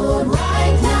now, Lord,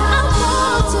 right now, I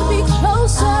want to be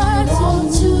closer. I want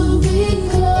to be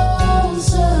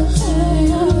closer to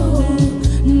you.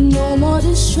 No more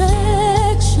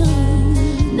distraction.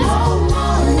 No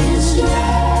more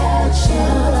distraction.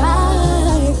 Right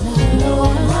now,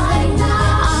 Lord, right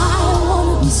now, I want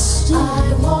to be still. I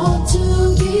want to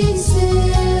be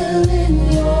still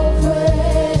in your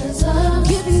presence,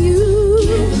 giving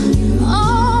you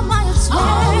all my attention.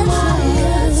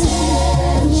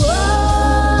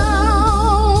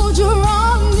 Whoa,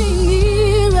 draw me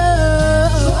nearer.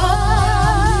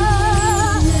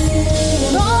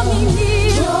 Draw me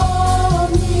nearer.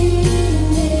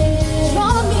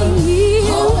 Draw me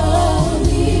nearer. Hold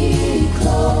me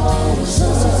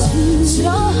closer to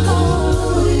your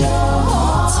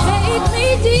heart. Take me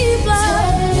deeper.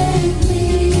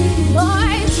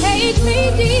 Lord, take me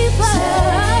deeper.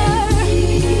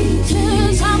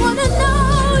 'Cause I want to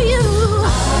know you. I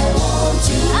want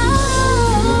to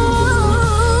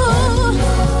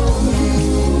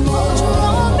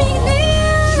draw me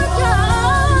nearer,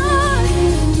 God.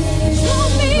 Draw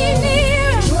me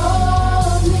nearer.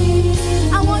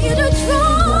 I want you to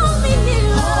draw me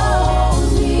nearer.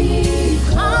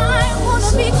 I want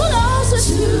to be closer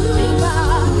to you,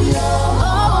 God. Oh,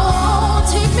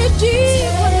 take me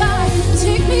deeper, God.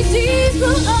 Take me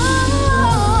deeper. Oh,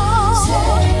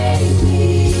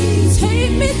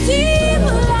 take me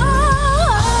deeper, Lord.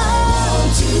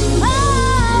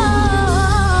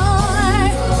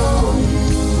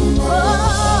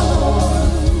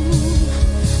 Oh,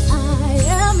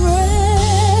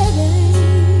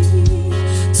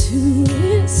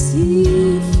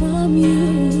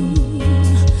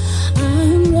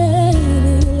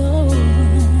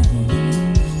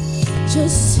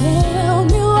 Just tell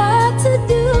me what to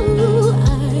do.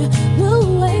 I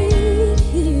will wait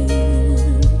here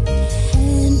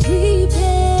and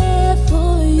prepare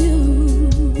for you.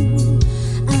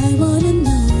 I wanna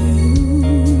know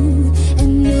you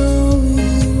and know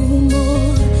you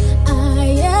more. I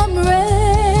am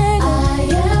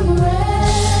ready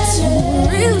to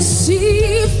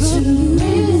receive from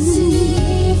you.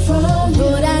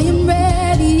 Lord, I am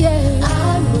ready, yeah.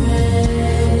 I'm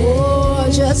ready. Oh,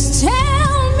 just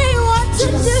tell me what to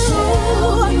do.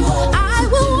 I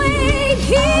will wait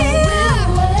here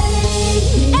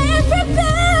and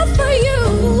prepare for you.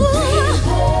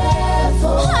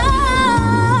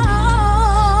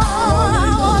 I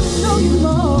want to know you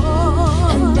more.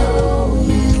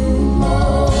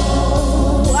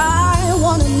 I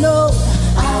want to know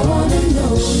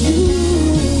you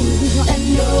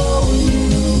and know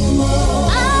you more.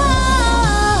 I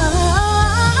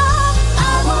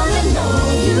want to know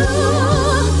you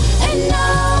and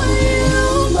know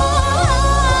you more.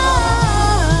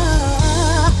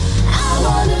 I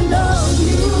want to know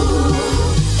you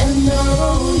and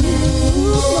know you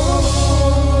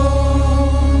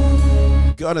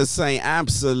more. Gotta say,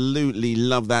 absolutely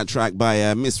love that track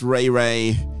by Miss Ray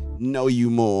Ray. Know You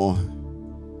More.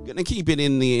 Gonna keep it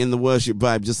in the worship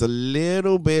vibe just a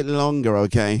little bit longer,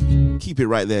 okay? Keep it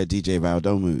right there, DJ Val.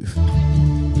 Don't move.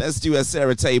 Let's do a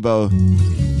Sarah Tabo,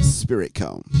 Spirit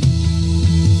Come.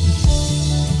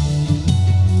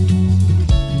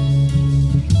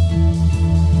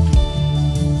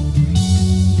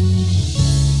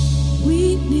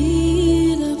 We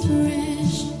need a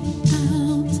fresh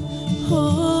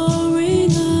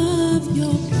outpouring of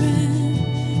your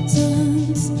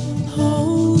presence,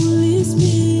 Holy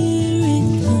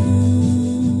Spirit,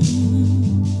 come.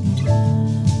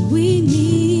 We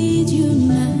need you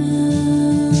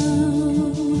now.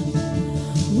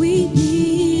 We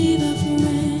need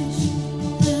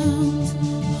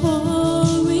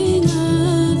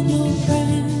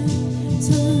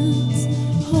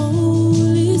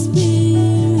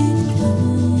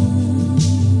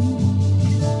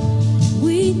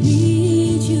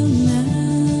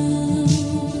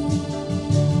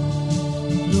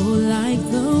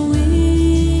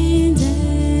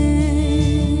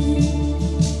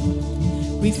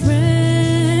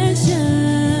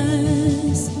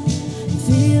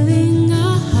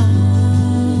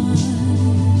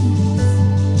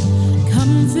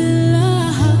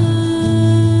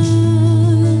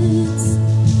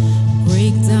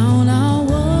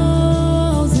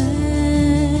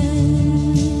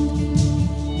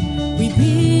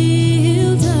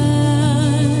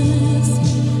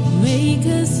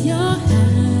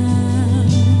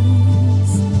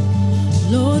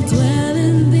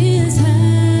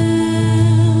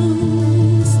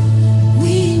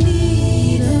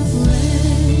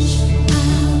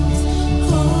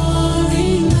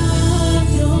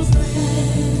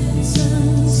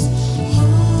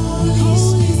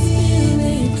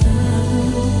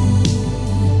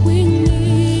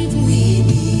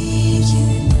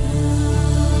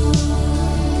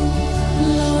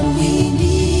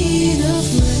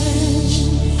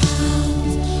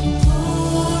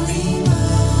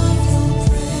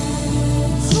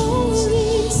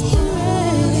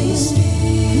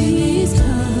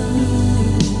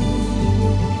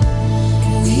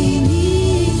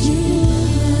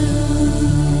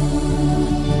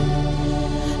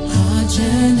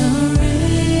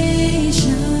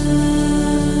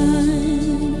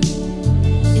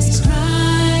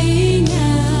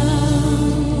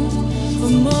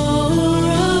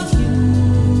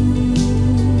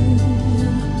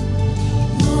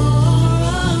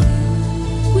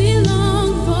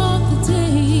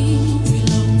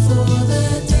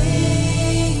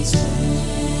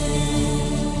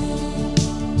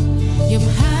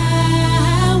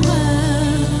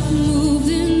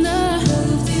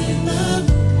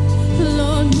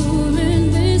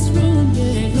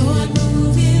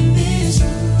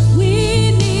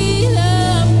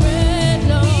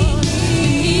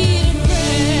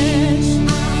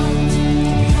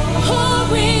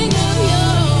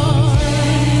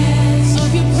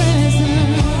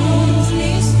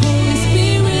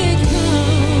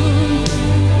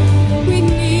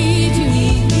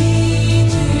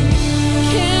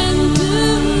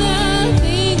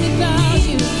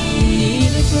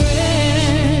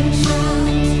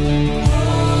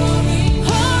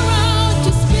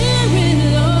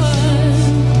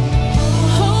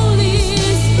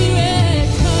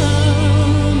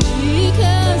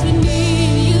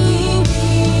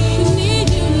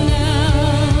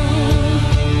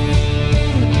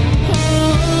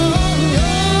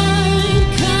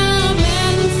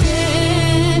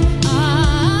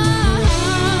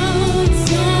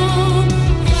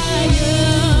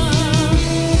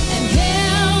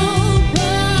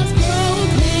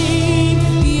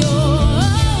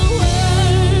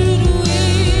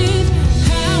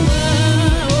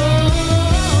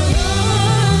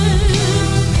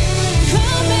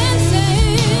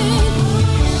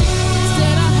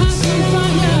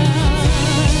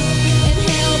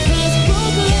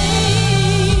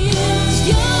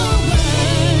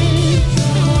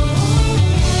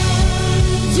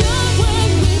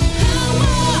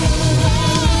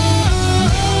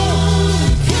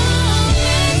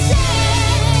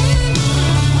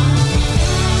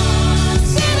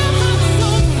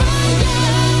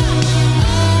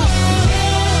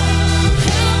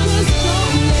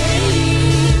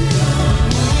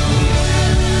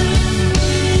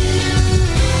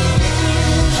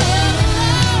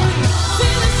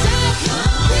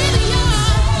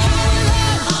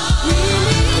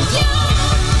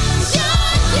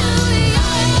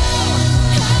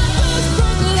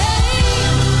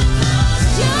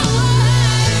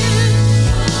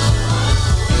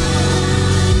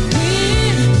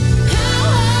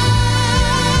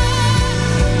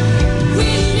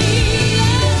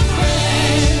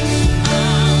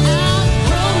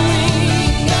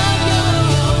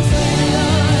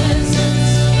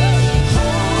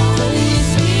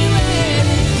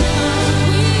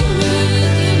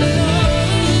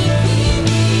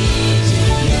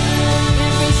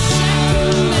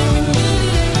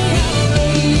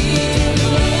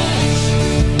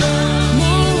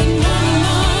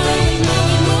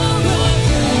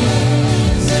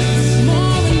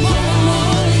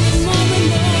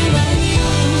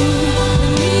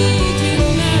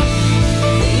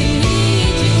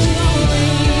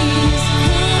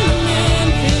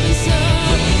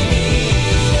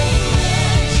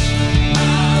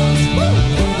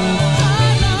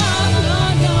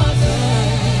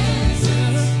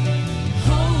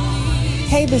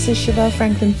this is Chevelle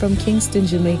Franklin from Kingston,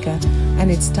 Jamaica,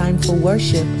 and it's time for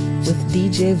worship with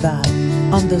DJ Val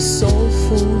on the Soul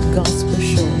Food Gospel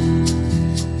Show.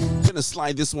 I'm going to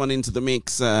slide this one into the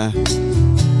mix. I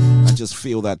just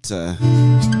feel that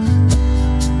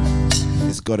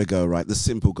it's got to go, right? The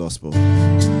simple gospel.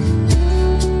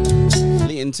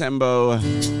 Lee and Tembo,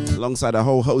 alongside a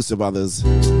whole host of others,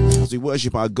 as we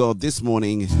worship our God this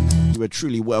morning, you are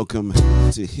truly welcome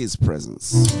to His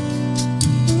presence.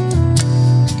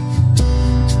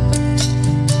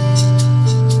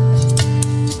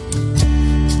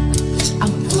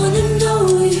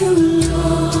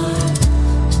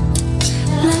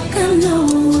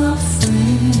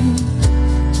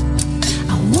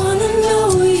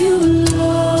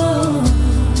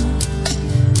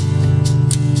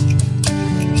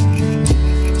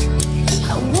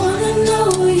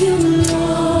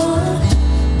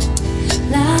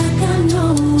 Like I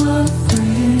know a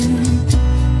friend.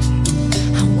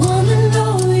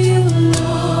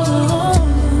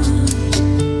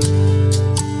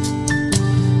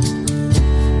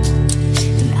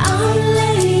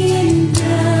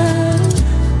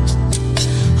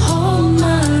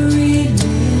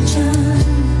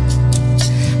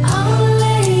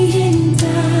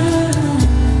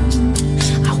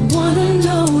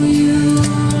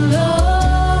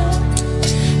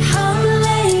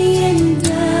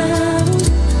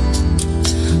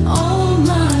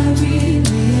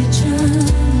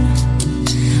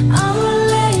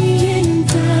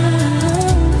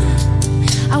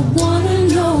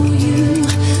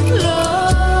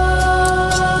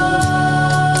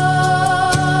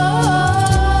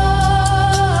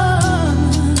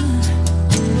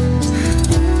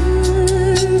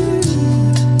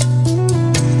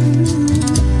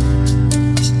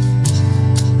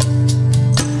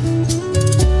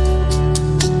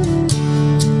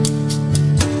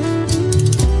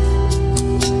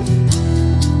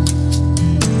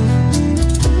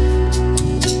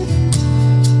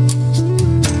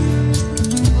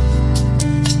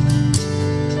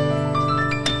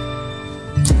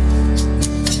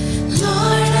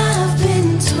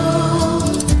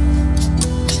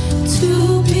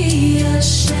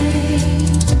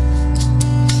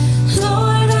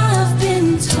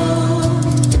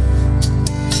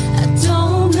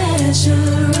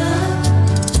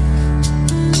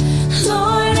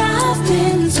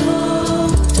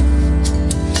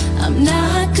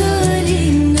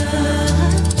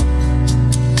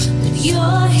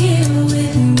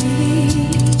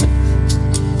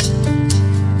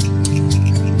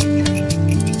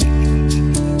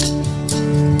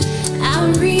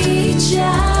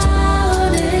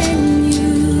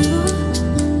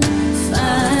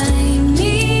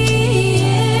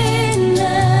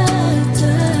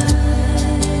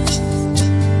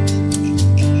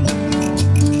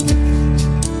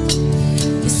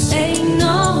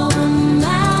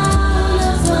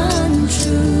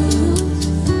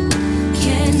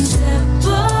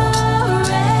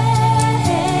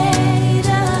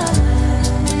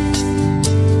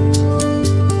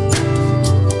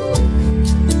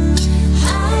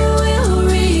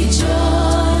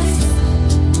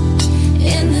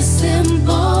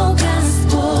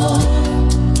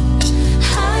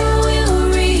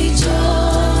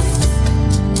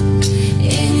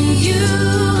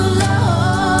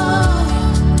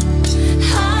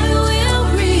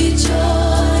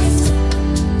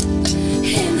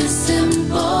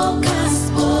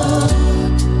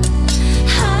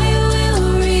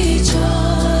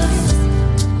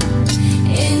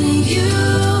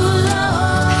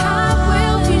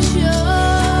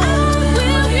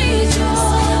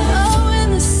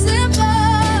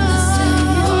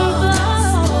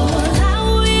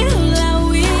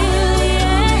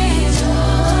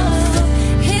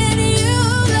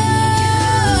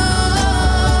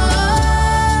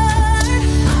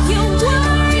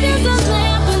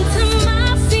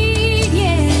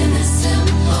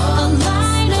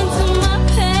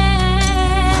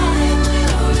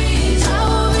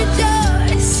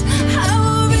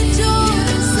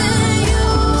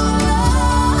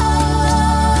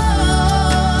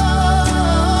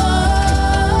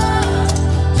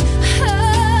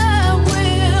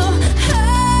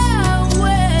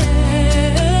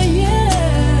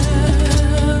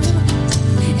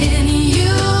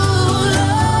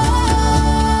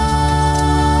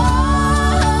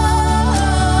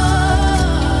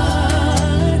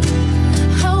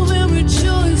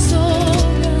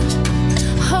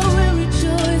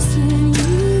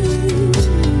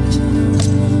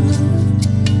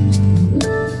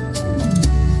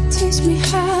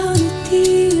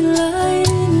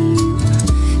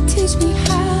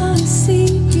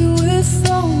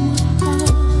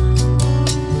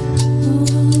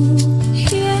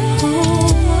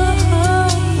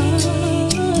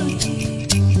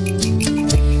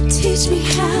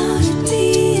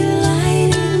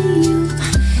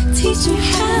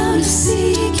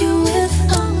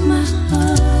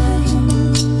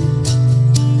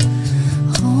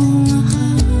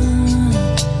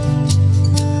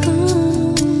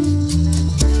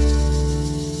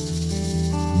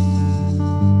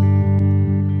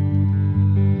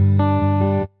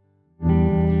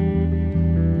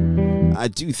 I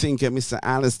do think Mr.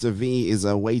 Alistair V is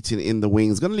waiting in the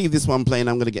wings. Going to leave this one playing.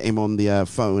 I'm going to get him on the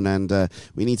phone, and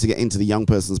we need to get into the young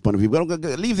person's point of view. We're going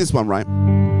to leave this one, right?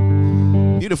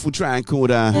 Beautiful track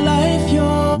called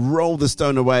Roll the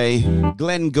Stone Away,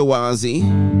 Glenn Gawazi.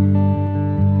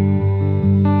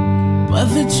 But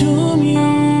the tomb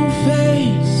you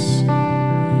face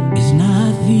is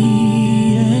not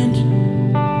the end.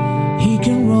 He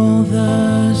can roll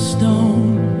the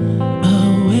stone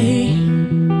away.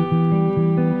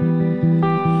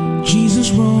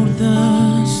 Jesus rolled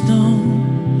the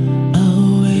stone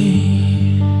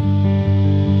away.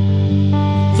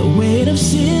 The weight of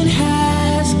sin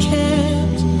has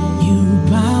kept you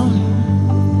bound.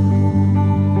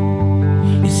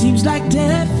 It seems like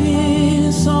death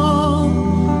is all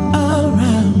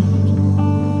around,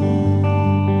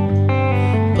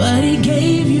 but he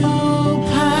gave you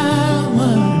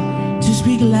power to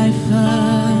speak life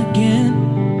again.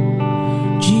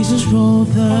 Jesus rolled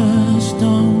the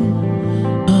stone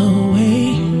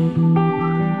away,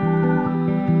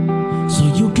 so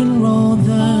you can roll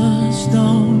the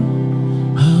stone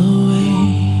away.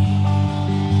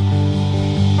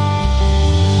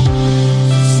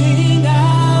 Sing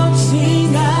out,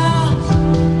 sing out,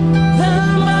 the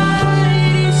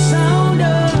mighty sound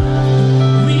of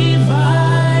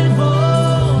revival,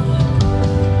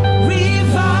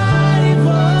 revival.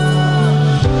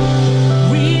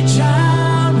 Reach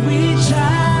out,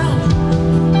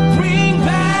 bring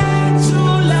back to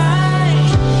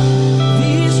life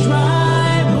these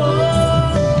dry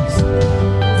bones,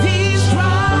 these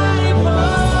dry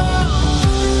bones.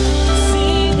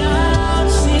 Sing out,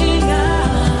 sing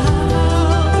out,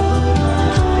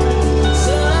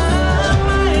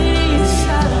 somebody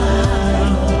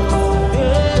sound.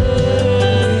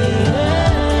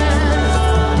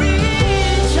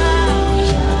 Reach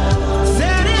out,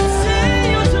 said it's in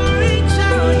you to reach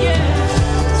out, yes.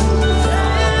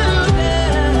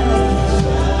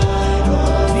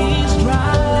 These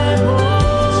dry bones.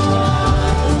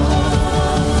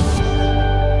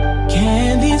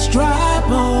 Can these dry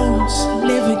bones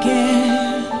live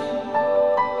again?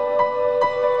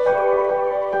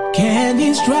 Can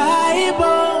these dry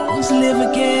bones live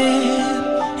again?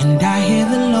 And I hear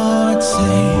the Lord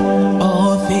say,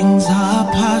 all things are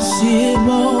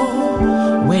possible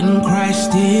when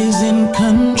Christ is in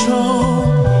control.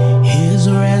 His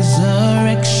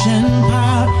resurrection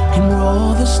power can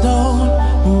roll the stone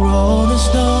away.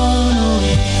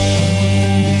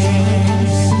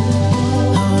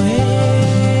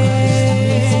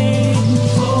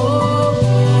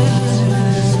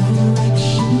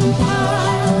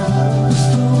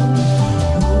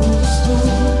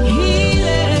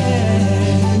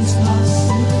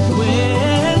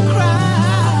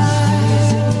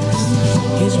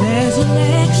 His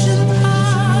resurrection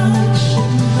power.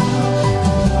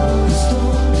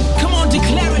 Come on,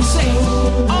 declare it, say,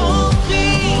 all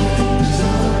things,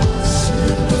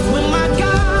 when my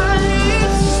God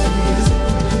lives,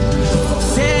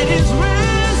 said his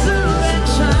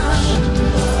resurrection,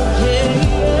 yeah,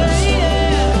 yeah, yeah.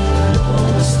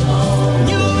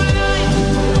 You're right.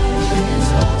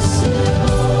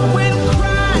 When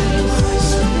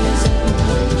Christ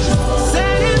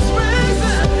said his resurrection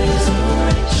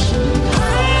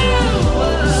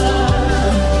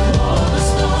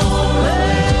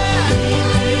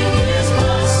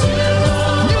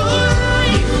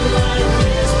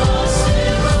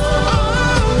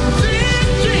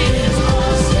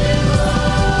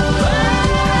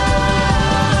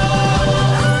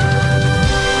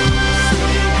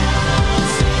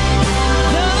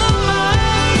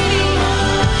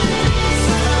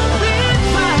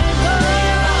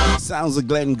Sounds of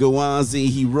Glenn Gawazi.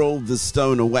 He rolled the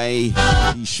stone away.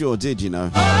 He sure did, you know.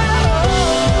 All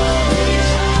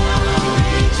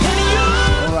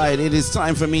right, it is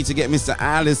time for me to get Mr.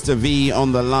 Alistair V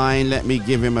on the line. Let me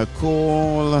give him a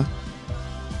call.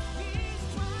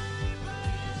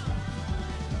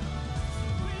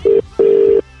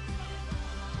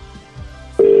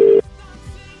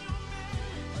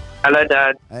 Hello,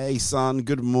 Dad. Hey, son.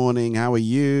 Good morning. How are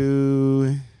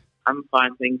you? I'm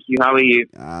fine, thank you. How are you?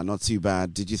 Not too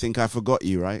bad. Did you think I forgot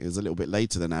you, right? It was a little bit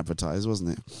later than advertised,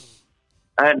 wasn't it?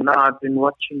 No, I've been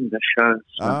watching the show.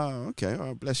 So. Oh, okay.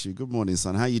 Oh, bless you. Good morning,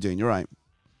 son. How you doing? You all right?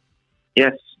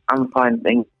 Yes, I'm fine,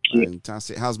 thank you.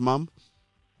 Fantastic. How's Mum?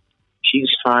 She's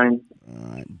fine.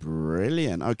 All right,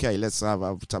 brilliant. Okay,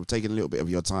 I've taken a little bit of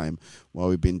your time while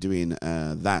we've been doing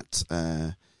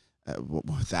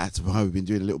while we've been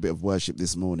doing a little bit of worship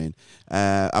this morning.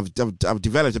 I've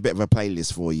developed a bit of a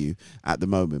playlist for you at the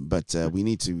moment, but we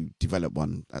need to develop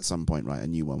one at some point, right? A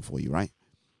new one for you, right?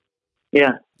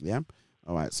 Yeah. Yeah.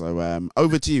 All right, so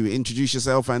over to you. Introduce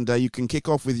yourself, and you can kick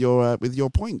off with your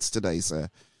points today, sir.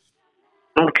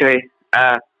 Okay.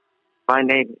 My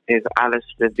name is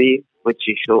Alistair V, which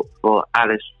is short for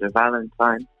Alistair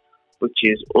Valentine, which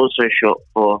is also short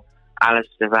for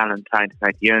Alistair Valentine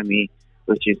Fadiomi,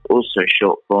 which is also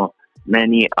short for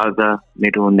many other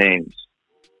middle names.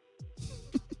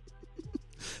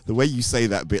 The way you say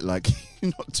that bit, like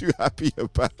you're not too happy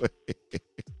about it.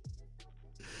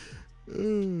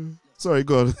 Sorry,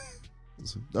 go on.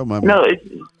 Don't mind me. No, it's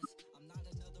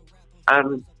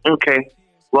okay.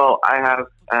 Well, I have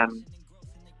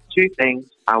two things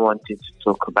I wanted to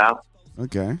talk about.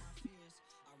 Okay.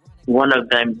 One of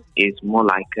them is more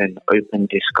like an open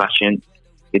discussion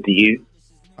with you.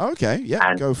 Okay,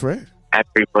 yeah, go for it.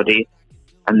 Everybody.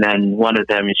 And then one of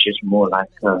them is just more like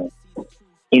an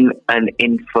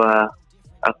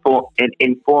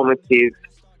informative,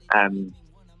 I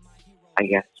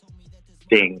guess,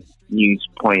 thing, news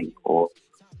point, or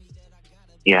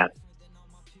yeah.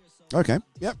 Okay,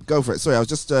 yep, go for it. Sorry, I was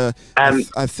just, I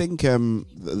think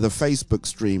the Facebook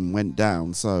stream went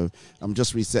down, so I'm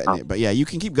just resetting it. But yeah, you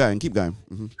can keep going.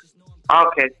 Mm-hmm.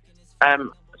 Okay.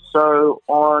 So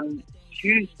on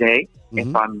Tuesday,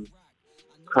 if I'm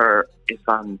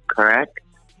correct,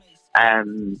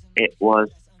 it was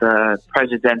the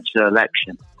presidential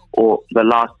election, or the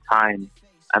last time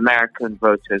American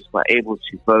voters were able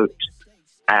to vote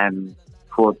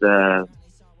for the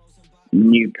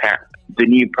new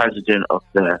president of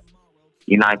the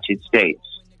United States.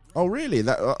 Oh, really?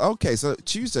 Okay, so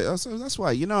Tuesday. Oh, so that's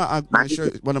why. You know,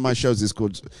 one of my shows is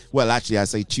called. Well, actually, I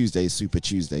say Tuesday is Super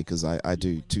Tuesday because I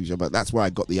do two shows, but that's where I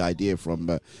got the idea from.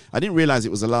 But I didn't realize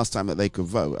it was the last time that they could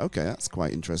vote. Okay, that's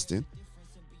quite interesting.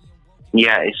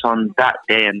 Yeah, it's on that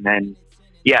day, and then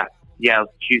it was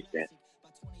Tuesday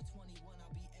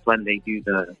when they do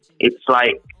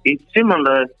it's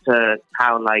similar to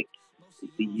how like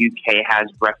the UK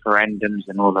has referendums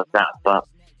and all of that, but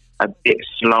a bit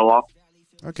slower.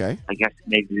 Okay. I guess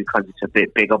maybe because it's a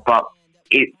bit bigger, but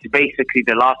it's basically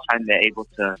the last time they're able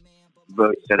to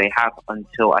vote, so they have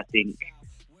until I think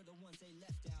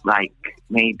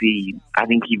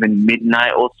even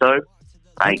midnight or so.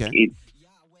 It's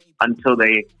until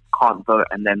they can't vote,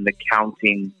 and then the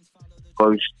counting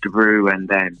goes through, and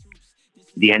then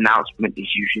the announcement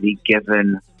is usually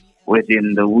given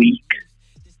within the week,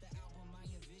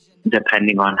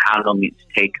 depending on how long it's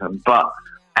taken. But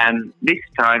this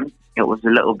time it was a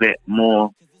little bit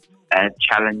more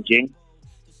challenging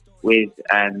with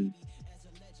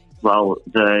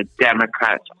the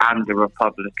Democrats and the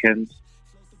Republicans,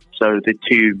 so the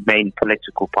two main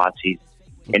political parties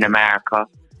in America.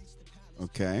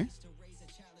 Okay.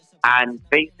 And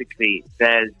basically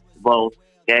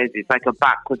it's like a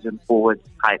backwards and forwards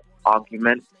type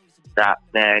argument that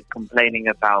they're complaining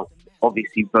about,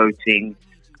 obviously voting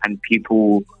and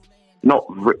people not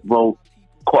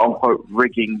quote unquote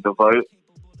rigging the vote,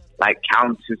 like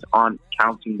counters aren't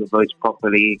counting the votes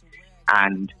properly,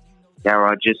 and there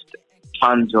are just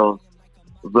tons of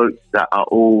votes that are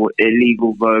all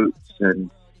illegal votes, and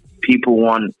people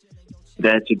want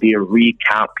there to be a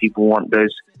recount. People want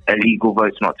those illegal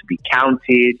votes not to be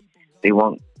counted. They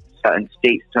want certain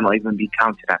states to not even be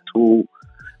counted at all.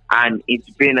 And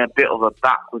it's been a bit of a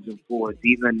backwards and forwards.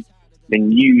 Even the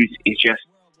news is just,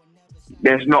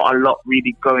 there's not a lot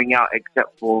really going out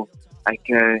except for like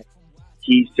a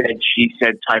he said, she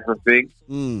said type of thing.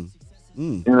 And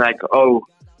like, oh,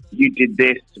 you did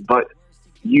this, but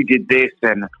you did this,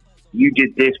 and you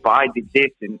did this, but I did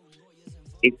this. And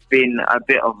it's been a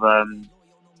bit of a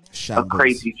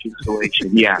crazy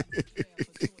situation. Yeah.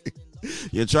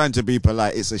 You're trying to be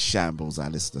polite. It's a shambles,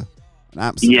 Alistair. An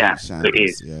absolute shambles. It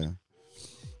is. Yeah.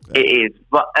 It is.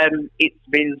 But it's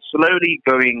been slowly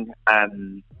going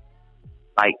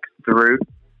through.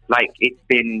 Like, it's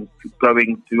been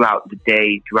going throughout the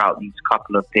day, throughout these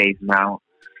couple of days now.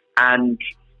 And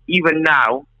even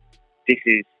now, this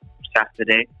is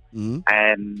Saturday,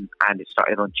 and it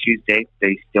started on Tuesday.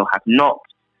 They still have not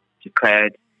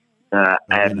declared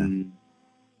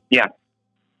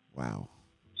Wow.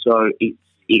 So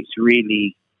it's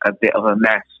really a bit of a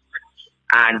mess.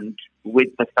 And with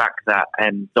the fact that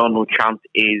Donald Trump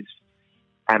is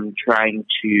trying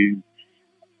to,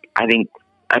 I think,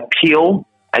 appeal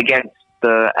against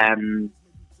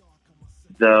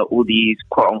all these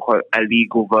quote unquote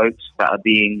illegal votes that are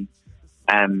being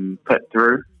put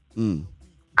through.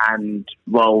 And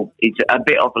well, it's a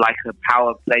bit of like a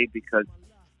power play because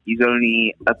he's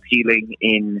only appealing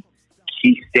in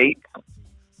key states.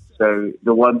 So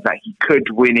the ones that he could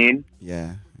win in,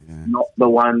 not the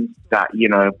ones that,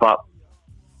 but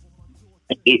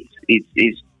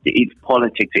it's it's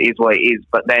politics. It is what it is.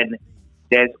 But then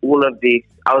there's all of this.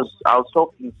 I was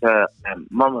talking to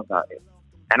Mum about it,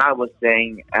 and I was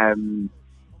saying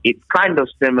it's kind of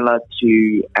similar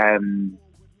to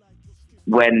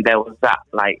when there was that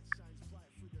like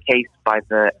case by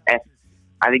the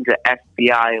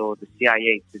FBI or the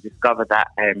CIA to discover that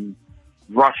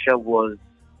Russia was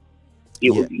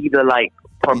either like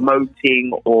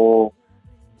promoting or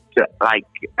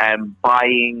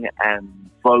buying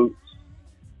votes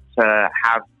to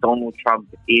have Donald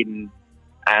Trump in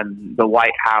the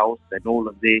White House and all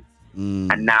of this.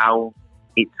 And now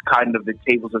it's kind of the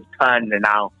tables have turned, and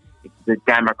now it's the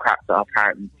Democrats that are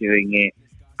apparently doing it,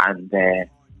 and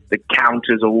the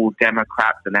counters are all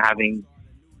Democrats, and they're having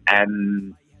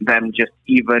them just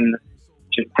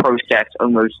process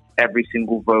almost every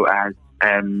single vote as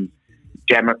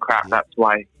Democrat. That's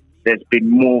why there's been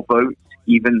more votes,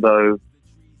 even though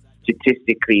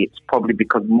statistically it's probably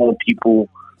because more people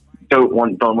don't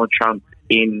want Donald Trump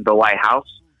in the White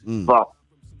House. But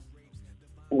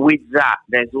with that,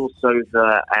 there's also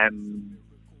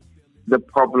the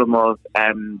problem of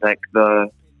I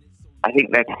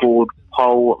think they're called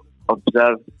poll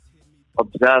observers.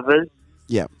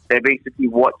 Yeah, they basically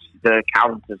watch the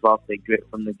counters whilst they do it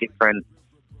from the different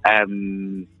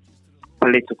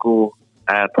political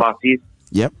parties.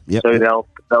 Yep. So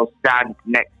they'll stand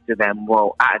next to them,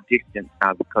 well, at a distance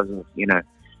now because of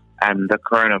the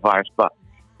coronavirus, but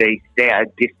they stay at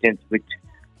a distance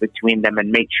between them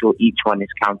and make sure each one is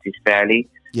counted fairly.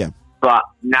 Yeah. But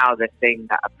now they're saying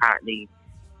that apparently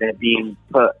they're being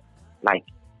put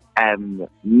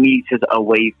meters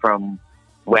away from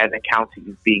where the counting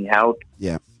is being held.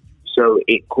 Yeah. So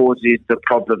it causes the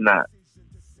problem that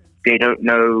they don't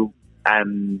know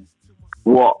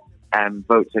what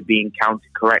votes are being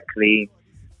counted correctly.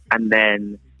 And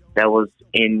then there was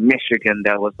in Michigan,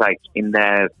 there was in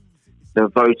the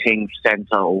voting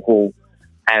center or hall,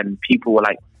 and people were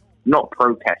not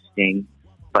protesting,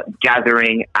 but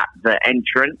gathering at the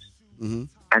entrance,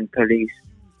 and police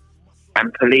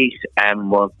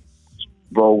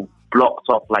were blocked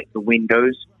off the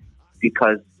windows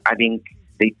because I think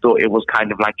they thought it was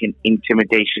kind of like an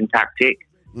intimidation tactic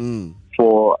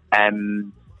for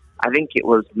I think it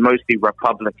was mostly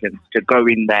Republicans to go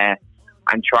in there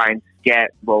and try and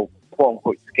quote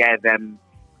unquote scare them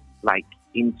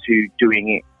into doing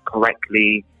it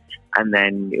correctly. And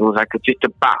then it was just a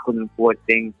backward and forward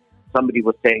thing. Somebody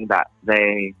was saying that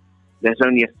there's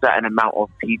only a certain amount of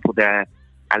people they're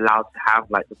allowed to have,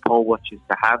 the poll watchers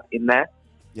to have in there.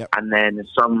 Yep. And then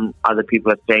some other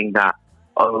people are saying that,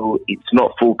 it's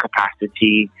not full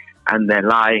capacity, and they're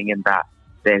lying, and that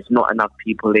there's not enough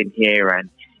people in here, and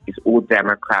it's all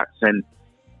Democrats. And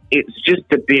it's just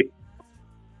a bit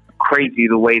crazy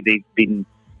the way they've been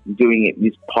doing it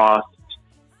this past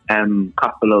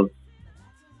couple of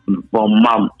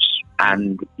months,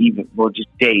 and even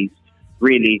just days,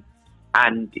 really.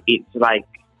 And it's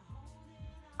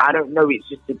I don't know, it's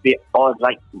just a bit odd.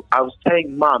 I was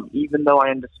telling Mum, even though I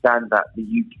understand that the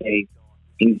UK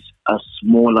is a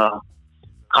smaller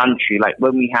country,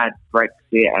 when we had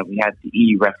Brexit and we had the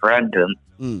EU referendum,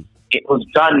 it was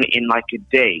done in a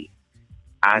day,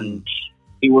 and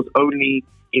it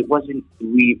wasn't.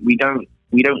 We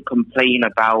don't complain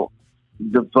about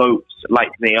the votes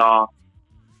like they are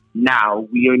now.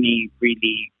 We only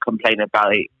really complain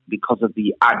about it because of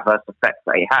the adverse effects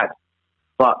that it had.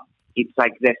 But it's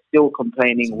they're still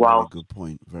complaining while the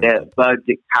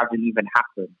verdict hasn't even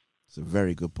happened. It's a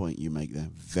very good point you make there.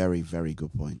 Very, very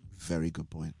good point. Very good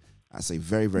point. That's a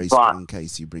very, very strong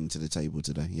case you bring to the table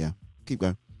today. Yeah. Keep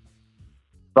going.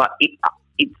 But it's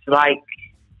it's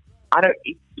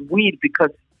weird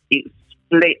because it's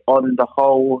split on the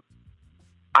whole.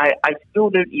 I still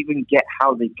don't even get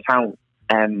how they count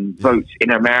votes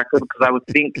in America, because I would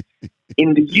think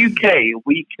in the UK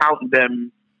we count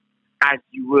them as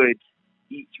you would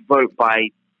each vote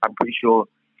by, I'm pretty sure,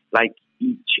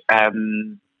 each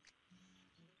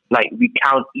we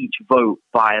count each vote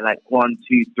by 1,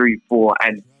 2, 3, 4,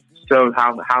 and so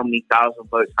how many thousand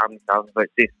votes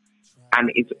this,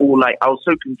 and it's all I was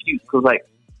so confused because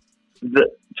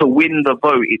to win the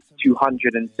vote it's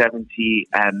 270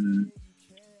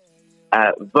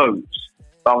 votes.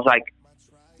 But I was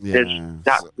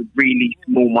that's a really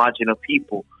small margin of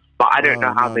people, but I don't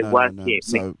know how they work it.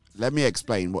 So let me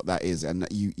explain what that is, and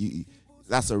you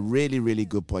that's a really, really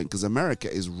good point, because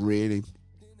America is really,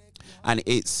 and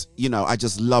it's, I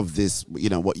just love this,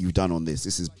 what you've done on this.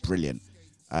 This is brilliant.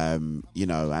 And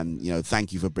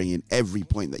thank you for bringing every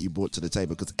point that you brought to the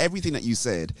table, because everything that you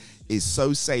said is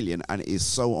so salient and is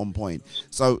so on point.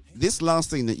 So this last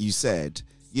thing that you said,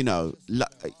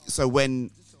 so when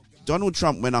Donald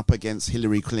Trump went up against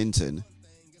Hillary Clinton,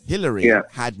 Hillary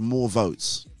had more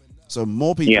votes. So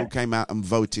more people came out and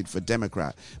voted for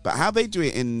Democrat. But how they do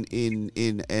it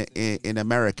in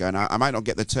America, and I might not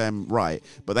get the term right,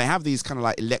 but they have these kind of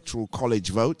like electoral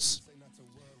college votes.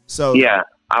 So yeah,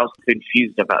 I was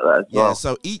confused about that as well. Yeah,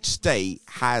 so each state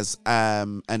has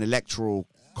an electoral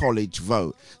college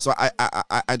vote. So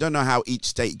I don't know how each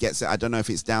state gets it. I don't know if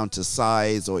it's down to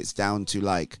size or it's down to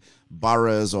like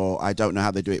boroughs, or I don't know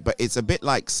how they do it. But it's a bit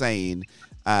like saying,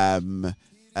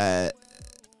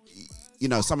 you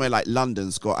know, somewhere like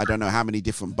London's got I don't know how many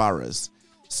different boroughs.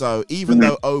 So even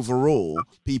though overall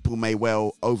people may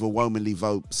well overwhelmingly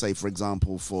vote, say for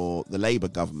example, for the Labour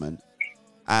government,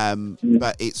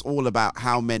 but it's all about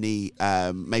how many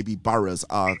maybe boroughs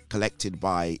are collected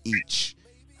by each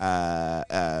party.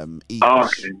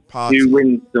 Who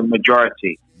wins the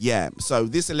majority? Yeah, so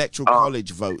this electoral college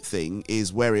vote thing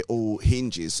is where it all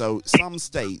hinges. So some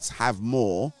states have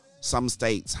more, some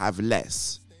states have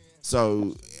less.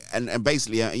 So, and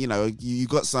basically, you know, you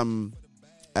got some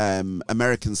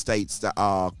American states that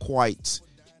are quite,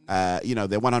 you know,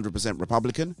 they're 100%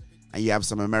 Republican, and you have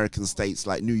some American states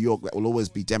like New York that will always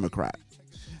be Democrat.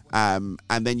 And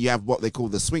then you have what they call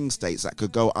the swing states that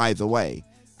could go either way.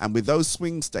 And with those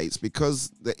swing states,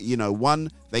 because, you know,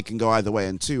 one, they can go either way,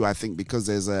 and two, I think because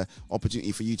there's an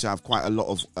opportunity for you to have quite a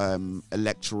lot of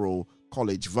electoral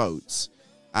college votes.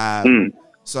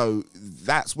 So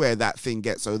that's where that thing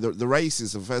gets. So the race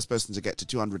is the first person to get to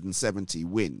 270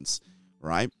 wins,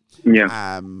 right?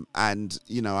 Yeah. And,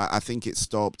 you know, I think it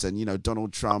stopped, and, you know,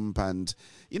 Donald Trump, and,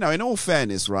 you know, in all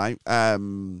fairness, right,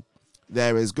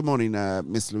 there is, good morning,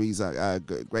 Miss Louisa,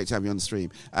 great to have you on the stream.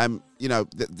 You know,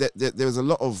 there's a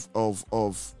lot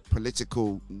of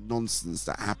political nonsense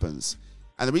that happens.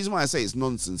 And the reason why I say it's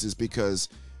nonsense is because,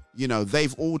 you know,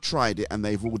 they've all tried it and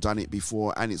they've all done it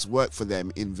before, and it's worked for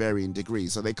them in varying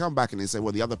degrees. So they come back and they say,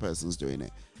 well, the other person's doing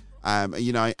it.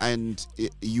 You know, and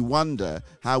you wonder,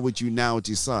 how would you now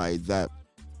decide that,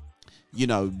 you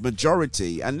know,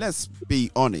 majority, and let's be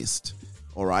honest,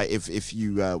 all right, if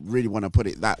you really want to put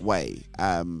it that way,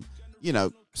 you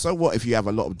know, so what if you have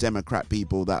a lot of Democrat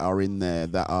people that are in there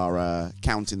that are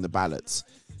counting the ballots?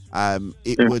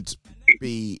 It would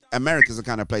be, America's the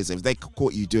kind of place that if they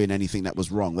caught you doing anything that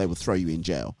was wrong, they would throw you in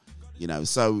jail, you know.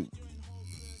 So,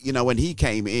 you know, when he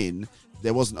came in,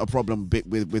 there wasn't a problem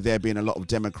with there being a lot of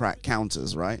Democrat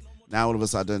counters, right? Now all of a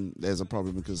sudden there's a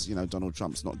problem because, you know, Donald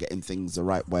Trump's not getting things the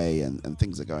right way, and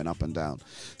things are going up and down.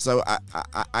 So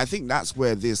I think that's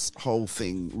where this whole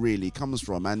thing really comes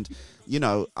from. And, you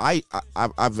know,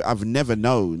 I've never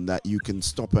known that you can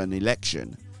stop an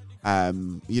election,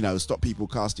 you know, stop people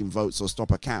casting votes or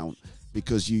stop a count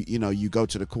because you know, you go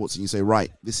to the courts and you say,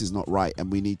 right, this is not right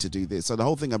and we need to do this. So the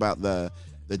whole thing about the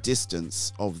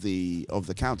distance of the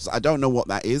counters, I don't know what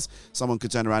that is. Someone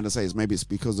could turn around and say maybe it's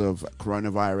because of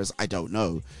coronavirus. I don't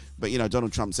know. But, you know,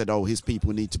 Donald Trump said, oh, his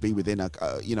people need to be within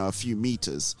a few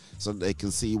meters so that they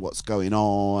can see what's going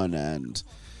on. And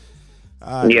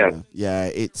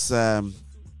it's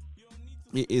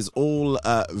it is all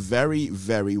very,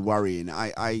 very worrying.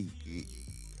 I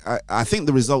think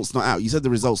the result's not out. You said the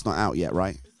result's not out yet,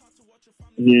 right?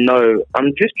 No,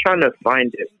 I'm just trying to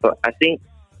find it, but I think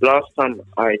last time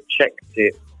I checked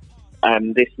it,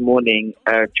 this morning,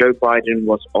 Joe Biden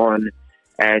was on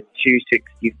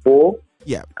 264.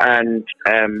 Yeah. And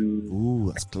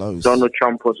that's close. Donald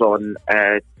Trump was on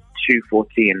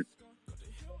 214.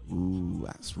 Ooh,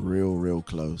 that's real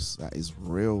close. That is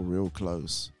real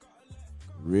close.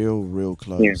 Real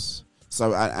close. Yeah.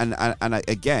 So and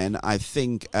again, I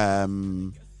think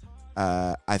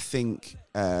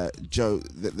Joe,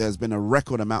 there's been a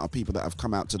record amount of people that have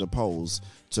come out to the polls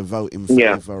to vote in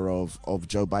favor of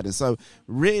Joe Biden. So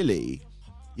really,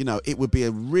 you know, it would be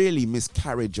a really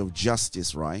miscarriage of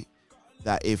justice, right?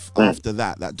 That if after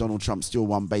that Donald Trump still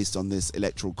won based on this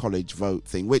electoral college vote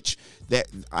thing, which they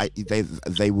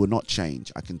will not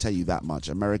change. I can tell you that much.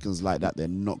 Americans like that, they're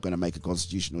not going to make a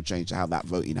constitutional change to how that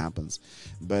voting happens.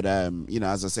 But you know,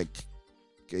 as I said,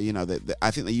 you know,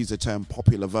 I think they use the term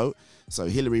popular vote. So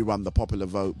Hillary won the popular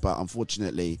vote, but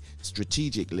unfortunately,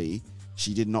 strategically,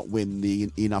 she did not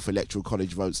win enough electoral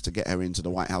college votes to get her into the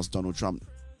White House. Donald Trump,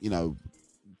 you know,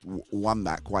 won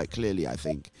that quite clearly, I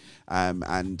think. You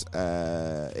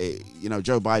know,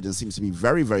 Joe Biden seems to be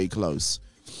very close.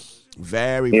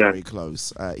 Very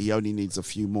close. He only needs a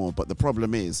few more. But the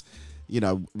problem is, you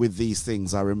know, with these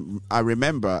things, I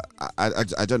remember, I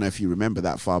don't know if you remember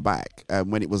that far back,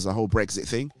 when it was the whole Brexit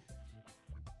thing.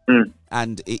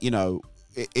 And,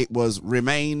 it was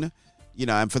Remain, you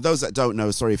know, and for those that don't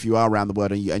know, sorry if you are around the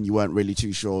world and you weren't really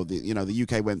too sure, the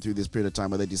UK went through this period of time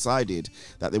where they decided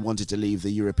that they wanted to leave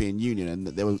the European Union and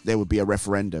that there would be a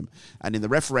referendum. And in the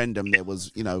referendum, there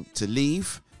was, to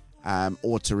leave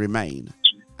or to remain.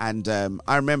 And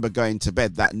I remember going to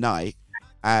bed that night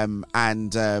and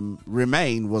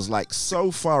remain was like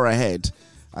so far ahead.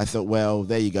 I thought, well,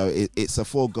 there you go. It's a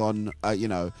foregone,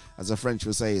 as a French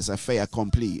would say, it's a fait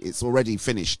accompli. It's already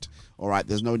finished. All right,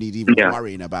 there's no need even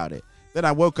worrying about it. Then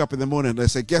I woke up in the morning and they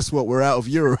said, guess what? We're out of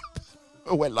Europe.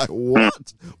 I went like,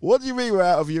 what? What do you mean we're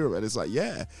out of Europe? And it's like,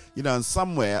 yeah. And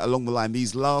somewhere along the line,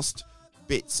 these last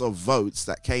bits of votes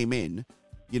that came in,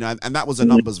 and that was a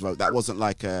numbers vote. That wasn't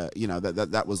like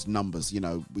that was numbers,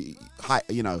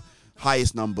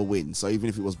 highest number wins. So even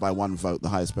if it was by one vote, the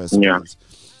highest person wins.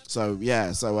 So,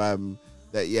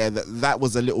 that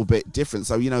was a little bit different.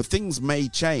 So, things may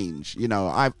change.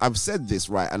 I've said this,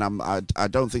 right, and I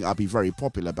don't think I'll be very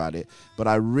popular about it, but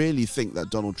I really think that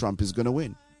Donald Trump is going to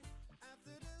win.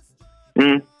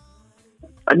 No,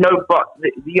 but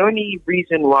the only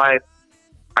reason why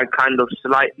I kind of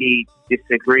slightly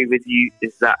disagree with you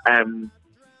is that,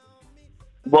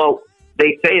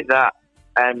 they say that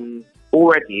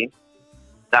already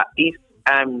that if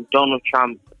Donald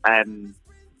Trump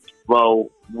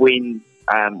wins,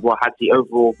 had the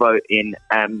overall vote in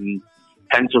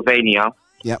Pennsylvania,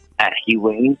 he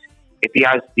wins. If he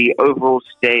has the overall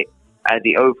state,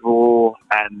 the overall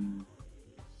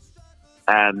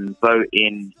vote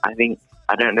in, I think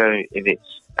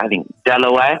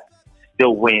Delaware,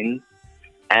 still wins.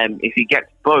 If he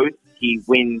gets both, he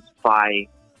wins by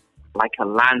like a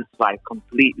landslide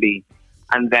completely.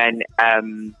 And then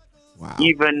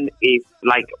even if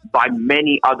like by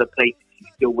many other places, he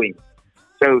still wins.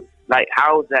 So like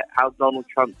how Donald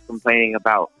Trump's complaining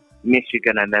about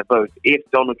Michigan and their votes. If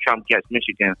Donald Trump gets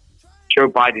Michigan, Joe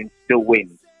Biden still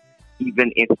wins,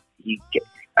 even if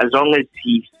as long as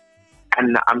he's.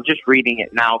 And I'm just reading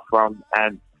it now from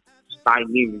Sky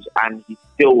News, and he's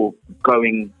still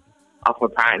going up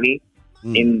apparently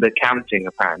in the counting.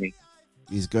 Apparently,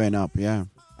 he's going up, yeah.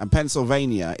 And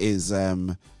Pennsylvania is.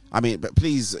 But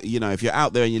please, if you're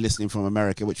out there and you're listening from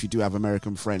America, which we do have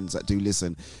American friends that do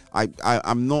listen,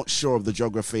 I'm not sure of the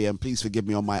geography, and please forgive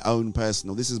me on my own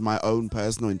personal. This is my own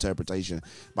personal interpretation,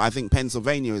 but I think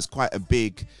Pennsylvania is quite a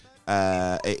big.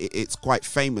 It's quite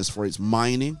famous for its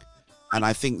mining. And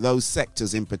I think those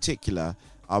sectors in particular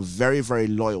are very, very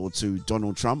loyal to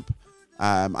Donald Trump.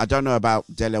 I don't know about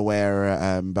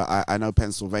Delaware, but I know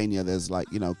Pennsylvania, there's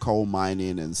coal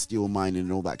mining and steel mining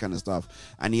and all that kind of stuff.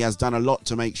 And he has done a lot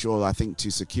to make sure, I think, to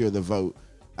secure the vote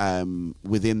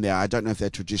within there. I don't know if they're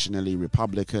traditionally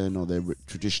Republican or they're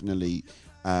traditionally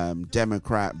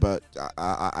Democrat, but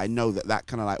I know that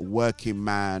kind of like working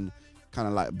man, kind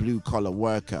of like blue collar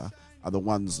worker are the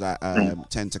ones that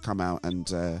tend to come out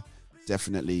and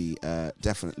definitely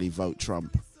vote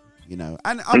Trump,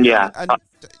 and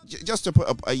just to put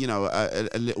a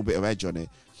little bit of edge on it,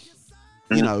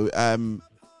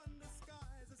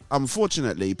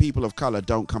 unfortunately, people of color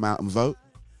don't come out and vote,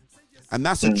 and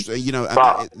that's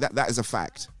that is a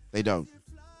fact. They don't.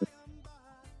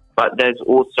 But there's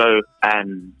also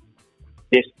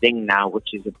this thing now,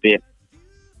 which is a bit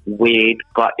weird,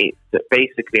 but it's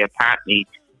basically apparently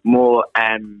more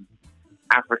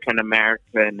African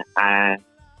American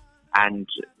and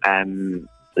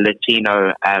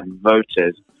Latino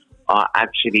voters are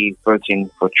actually voting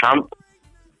for Trump.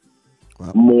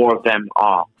 Wow. More of them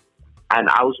are. And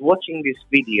I was watching this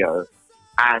video,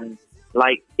 and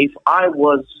like if I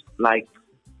was like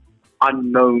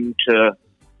unknown to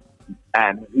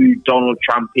who Donald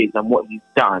Trump is and what he's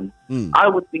done, I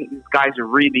would think this guy's a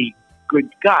really good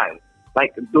guy.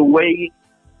 Like the way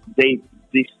it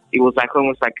was like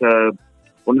almost like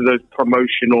one of those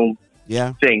promotional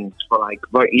things for like,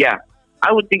 but yeah,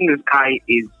 I would think this guy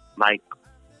is like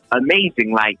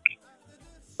amazing, like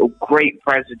a great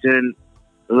president,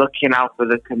 looking out for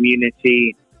the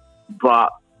community, but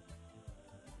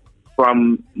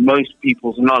from most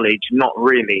people's knowledge, not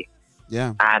really.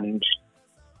 Yeah. And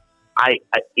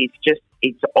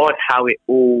it's odd how it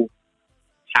all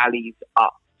tallies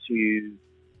up to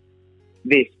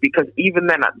this, because even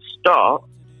then at the start,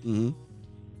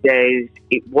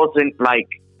 it wasn't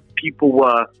like people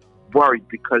were worried,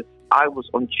 because I was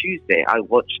on Tuesday, I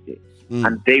watched it,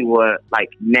 and they were like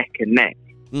neck and neck.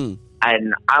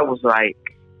 And I was like,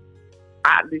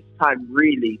 at this time,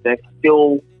 really, they're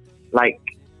still like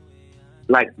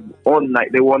on,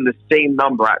 like they were on the same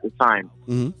number at the time.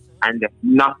 And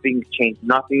nothing's changed,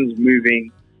 nothing's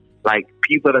moving. Like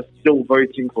people are still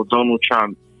voting for Donald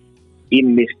Trump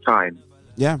in this time.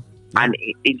 Yeah. And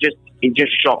it just, it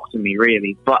just shocked me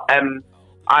really. But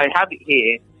I have it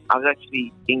here. I was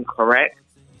actually incorrect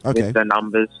with the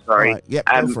numbers. Sorry. Right. Yep,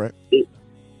 go for it.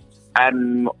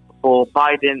 For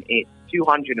Biden, it's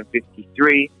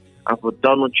 253, and for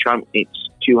Donald Trump, it's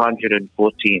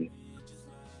 214.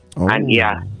 Oh, and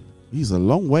yeah, he's a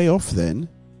long way off then.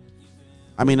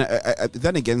 I mean,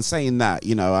 then again, saying that,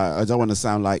 you know, I don't want to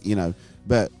sound like, you know,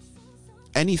 but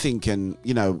anything can,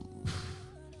 you know,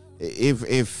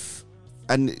 if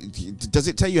and does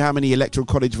it tell you how many electoral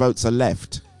college votes are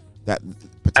left that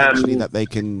potentially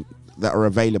that are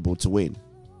available to win?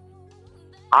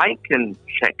 I can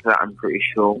check that. I'm pretty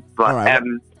sure, but all right,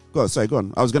 go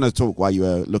on. I was going to talk while you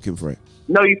were looking for it.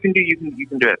 No, you can do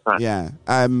it first. Yeah,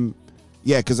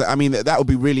 because I mean that would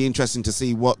be really interesting to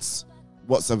see what's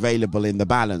available in the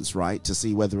balance, right? To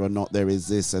see whether or not there is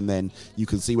this, and then you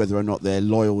can see whether or not they're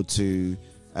loyal to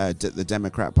the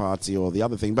Democrat Party or the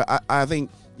other thing. But I think,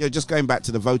 you know, just going back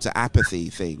to the voter apathy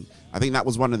thing, I think that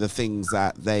was one of the things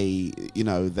that they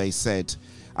said,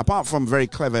 apart from very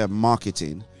clever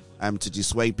marketing, to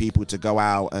dissuade people to go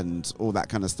out and all that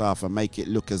kind of stuff and make it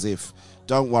look as if,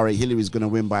 don't worry, Hillary's going to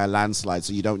win by a landslide,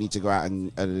 so you don't need to go out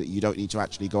and you don't need to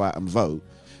actually go out and vote.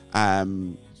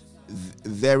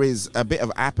 There is a bit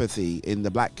of apathy in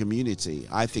the black community,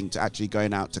 I think, to actually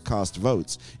going out to cast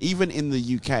votes, even in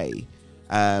the UK.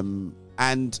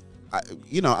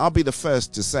 You know, I'll be the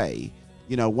first to say,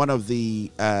 you know, one of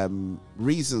the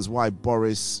reasons why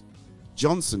Boris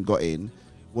Johnson got in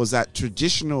was that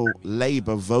traditional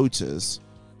Labour voters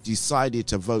decided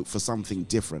to vote for something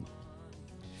different.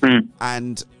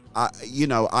 And, you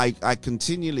know, I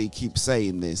continually keep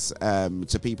saying this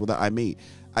to people that I meet.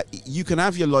 You can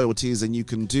have your loyalties and you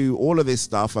can do all of this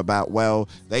stuff about, well,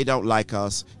 they don't like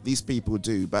us, these people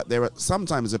do. But there are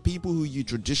sometimes the people who you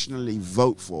traditionally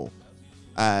vote for.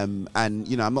 And,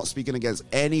 you know, I'm not speaking against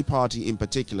any party in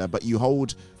particular, but you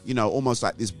hold, you know, almost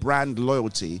like this brand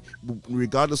loyalty,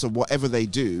 regardless of whatever they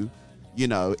do. You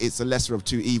know, it's the lesser of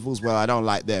two evils. Well, I don't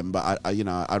like them, but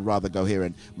I'd rather go here.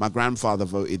 And my grandfather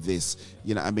voted this,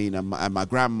 you know what I mean, and my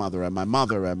grandmother and my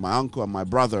mother and my uncle and my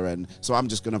brother, and so I'm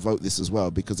just going to vote this as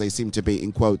well because they seem to be,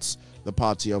 in quotes, the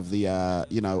party of the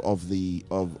you know, of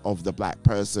the black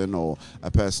person or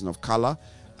a person of color,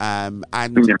 and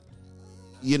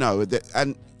you know,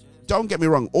 and don't get me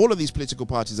wrong, all of these political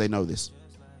parties, they know this,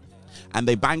 and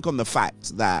they bank on the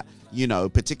fact that, you know,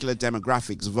 particular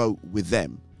demographics vote with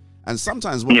them. And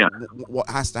sometimes what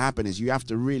has to happen is you have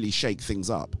to really shake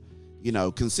things up. You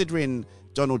know, considering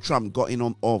Donald Trump got in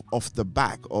off the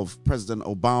back of President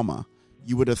Obama,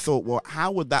 you would have thought, well,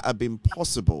 how would that have been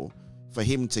possible for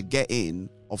him to get in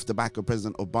off the back of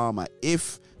President Obama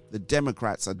if the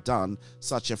Democrats had done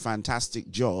such a fantastic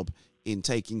job in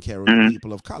taking care of the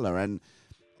people of color? And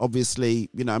obviously,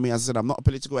 you know, I mean, as I said, I'm not a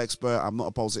political expert. I'm not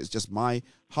a pollster. It's just my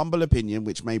humble opinion,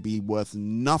 which may be worth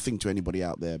nothing to anybody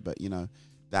out there. But, you know,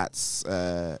 that's,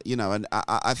 you know, and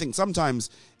I think sometimes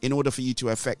in order for you to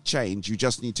affect change, you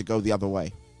just need to go the other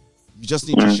way. You just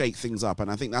need to shake things up. And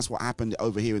I think that's what happened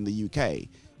over here in the UK,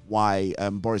 why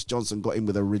Boris Johnson got in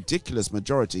with a ridiculous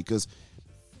majority, because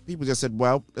people just said,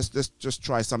 well, let's just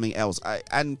try something else.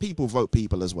 And people vote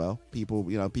people as well.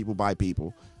 People, you know, people buy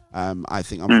people. I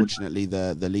think, unfortunately,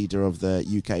 the leader of the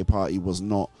UK party was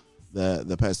not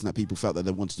the person that people felt that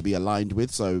they wanted to be aligned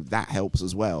with. So that helps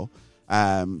as well.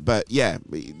 But yeah,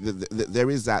 there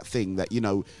is that thing that, you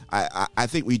know, I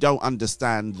think we don't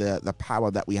understand the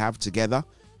power that we have together,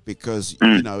 because,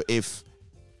 you know, if,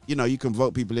 you know, you can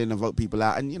vote people in and vote people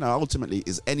out, and, you know, ultimately,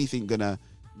 is anything gonna,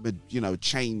 you know,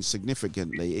 change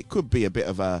significantly? It could be a bit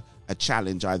of a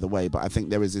challenge either way, but I think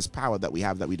there is this power that we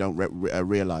have that we don't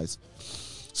realize.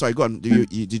 Sorry, go on. Were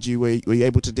you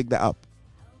able to dig that up?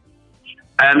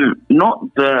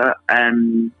 Not the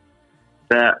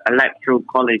electoral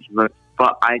college vote,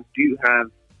 but I do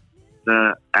have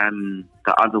the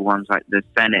other ones, like the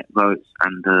Senate votes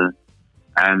and the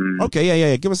Okay,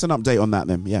 yeah. Give us an update on that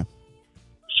then. Yeah.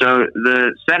 So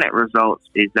the Senate results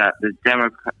is that the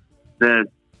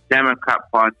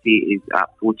Democrat Party is at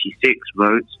 46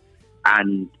 votes,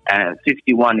 and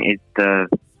 51 is the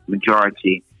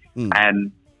majority.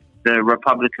 The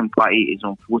Republican Party is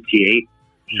on 48.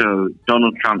 So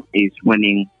Donald Trump is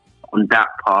winning on that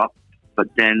part. But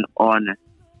then on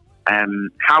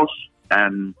House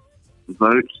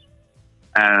votes,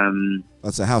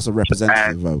 that's a House of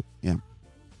Representatives vote. Yeah,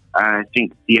 I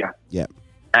think. Yeah.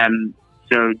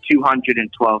 So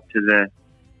 212 to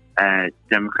the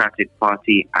Democratic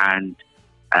Party and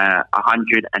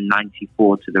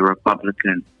 194 to the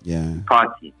Republican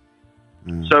Party.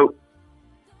 So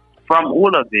from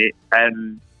all of it,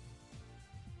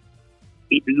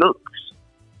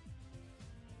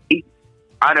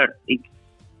 I don't.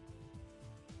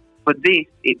 For this,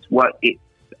 it's what it's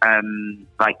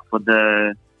like for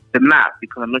the map,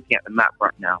 because I'm looking at the map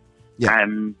right now. Yeah.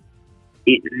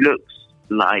 It looks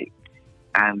like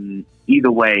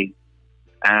either way,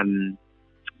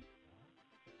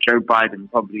 Joe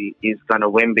Biden probably is going to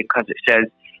win, because it says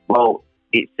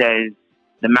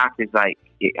the map is like,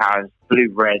 it has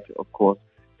blue, red, of course,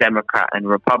 Democrat and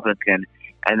Republican,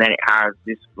 and then it has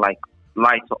this like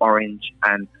lighter orange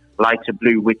and lighter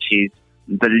blue, which is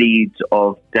the leads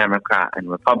of Democrat and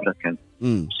Republican.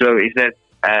 So it says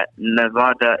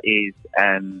Nevada is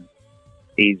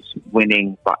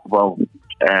winning, but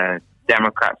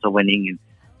Democrats are winning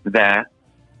there,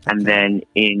 and then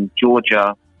in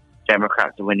Georgia,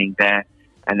 Democrats are winning there,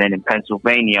 and then in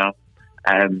Pennsylvania,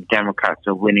 Democrats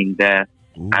are winning there,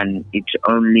 and it's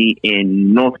only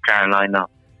in North Carolina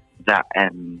that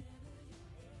the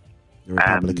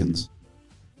Republicans.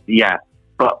 Yeah,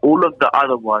 but all of the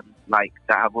other ones like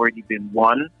that have already been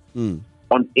won.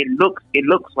 It looks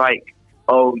like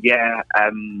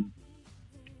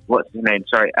what's his name?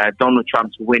 Sorry, Donald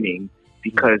Trump's winning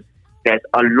because there's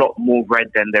a lot more red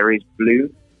than there is blue.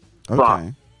 Okay.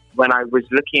 But when I was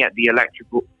looking at the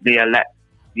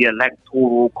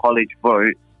electoral college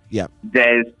vote,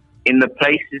 there's in the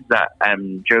places that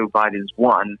Joe Biden's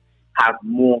won have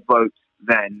more votes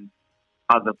than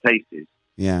other places.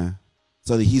 Yeah.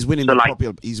 So he's winning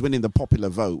he's winning the popular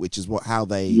vote, which is how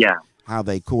they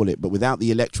call it. But without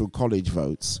the electoral college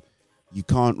votes, you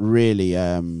can't really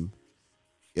you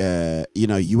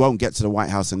won't get to the White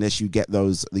House unless you get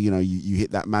those, you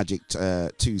hit that magic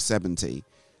 270.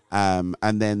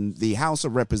 And then the House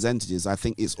of Representatives, I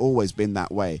think it's always been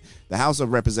that way. The House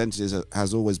of Representatives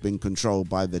has always been controlled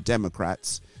by the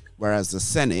Democrats, whereas the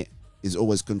Senate is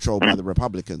always controlled by the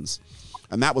Republicans.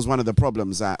 And that was one of the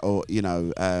problems that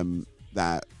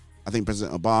I think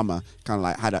President Obama kind of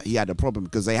like had a problem,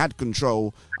 because they had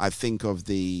control, I think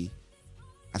they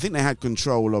had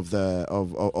control of the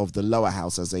lower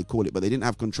house, as they call it, but they didn't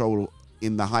have control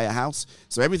in the higher house.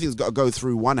 So everything's got to go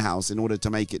through one house in order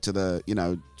to make it to the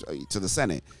to the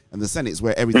Senate, and the Senate is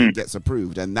where everything gets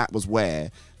approved. And that was where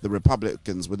the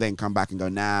Republicans would then come back and go,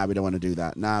 nah, we don't want to do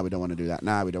that. Nah, we don't want to do that.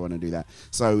 Nah, we don't want to do that.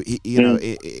 So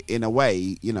in a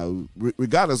way,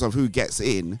 regardless of who gets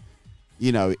in,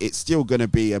 it's still going to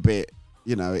be a bit,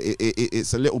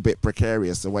 it's a little bit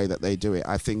precarious the way that they do it.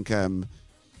 I think to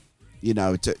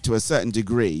a certain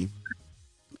degree,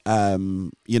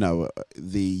 the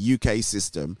UK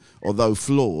system, although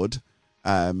flawed,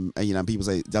 and people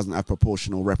say it doesn't have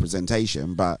proportional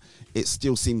representation, but it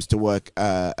still seems to work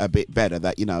a bit better.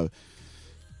 That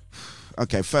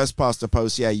okay, first past the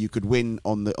post, you could win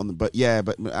on the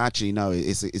but actually no,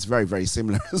 it's very, very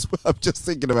similar as well. I'm just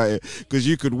thinking about it, because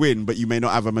you could win, but you may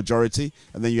not have a majority,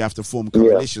 and then you have to form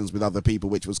coalitions with other people,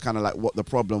 which was kind of like what the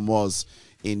problem was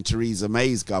in Theresa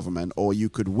May's government. Or you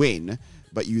could win,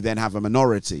 but you then have a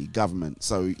minority government.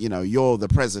 So, you're the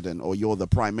president or you're the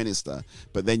prime minister,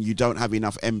 but then you don't have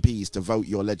enough MPs to vote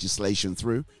your legislation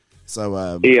through.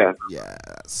 So,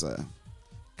 that's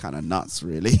kind of nuts,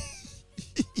 really.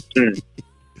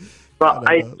 But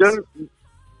I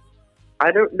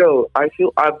don't know. I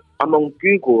feel I'm on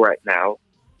Google right now,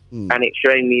 and it's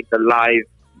showing me the live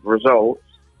results.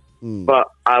 But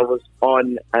I was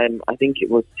on, I think it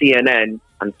was CNN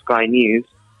and Sky News.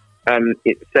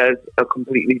 It says a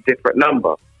completely different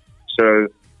number. So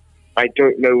I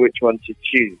don't know which one to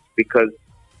choose, because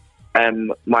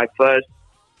my first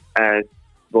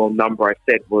number I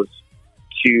said was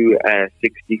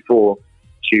 264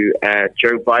 to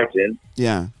Joe Biden,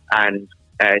 and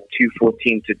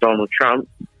 214 to Donald Trump.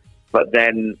 But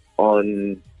then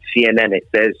on CNN it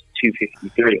says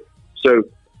 253. So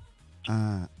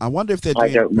I wonder if they're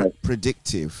doing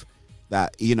predictive.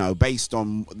 That, based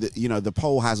on the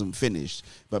poll hasn't finished,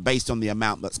 but based on the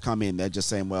amount that's come in, they're just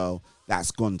saying, well,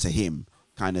 that's gone to him,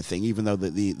 kind of thing, even though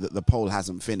the poll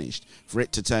hasn't finished, for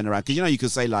it to turn around. Because, you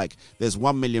could say, like, there's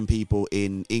 1 million people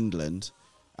in England,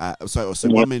 so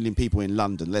 1 million people in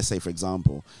London, let's say, for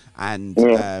example, and,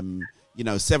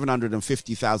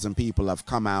 750,000 people have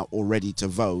come out already to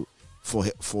vote for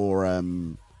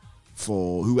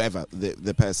whoever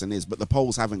the person is, but the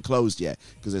polls haven't closed yet,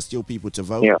 because there's still people to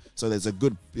vote. So there's a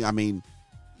good, you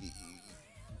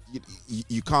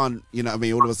can't,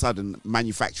 all of a sudden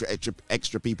manufacture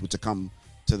extra people to come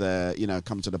to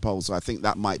the polls. So I think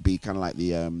that might be kind of like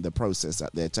the process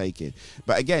that they're taking.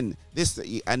 But again, this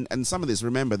and some of this,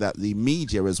 remember that the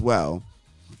media as well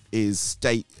is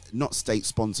not state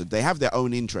sponsored. They have their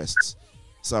own interests.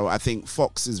 So I think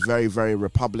Fox is very, very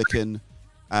Republican.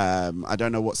 I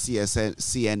don't know what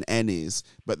CNN is,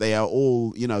 but they are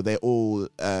all, they're all,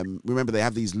 remember they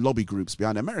have these lobby groups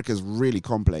behind. America's really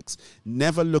complex.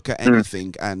 Never look at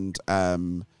anything and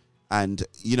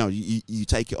you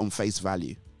take it on face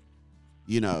value.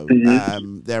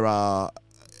 There are,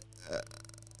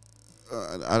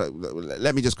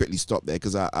 let me just quickly stop there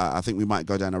because I think we might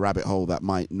go down a rabbit hole that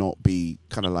might not be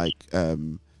kind of like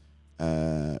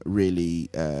really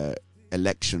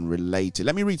election related.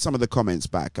 Let me read some of the comments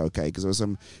back, okay? Because there were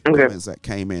some comments that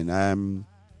came in.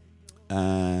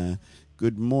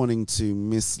 Good morning to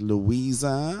Miss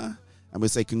Louisa. And we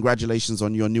say congratulations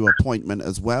on your new appointment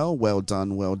as well. Well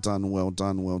done, well done, well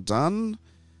done, well done.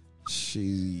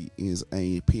 She is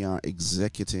a PR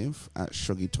executive at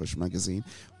Shoggy Tosh magazine.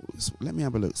 So let me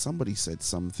have a look. Somebody said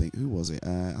something. Who was it?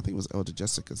 I think it was Elder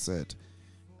Jessica said.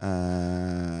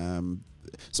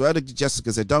 So Elder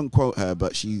Jessica said, don't quote her,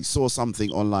 but she saw something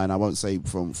online. I won't say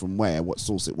from where, what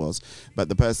source it was. But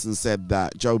the person said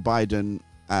that Joe Biden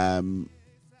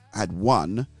had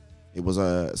won. It was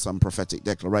some prophetic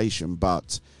declaration,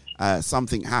 but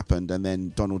something happened and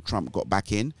then Donald Trump got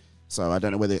back in. So I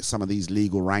don't know whether it's some of these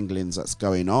legal wranglings that's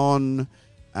going on.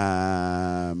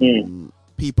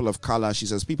 People of color, she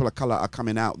says, people of color are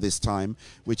coming out this time,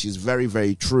 which is very,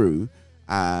 very true.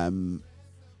 Well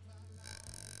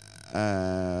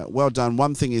done.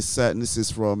 One thing is certain. This is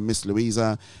from Miss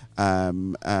Louisa.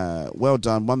 Well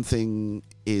done. One thing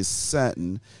is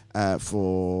certain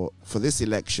for this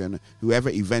election, whoever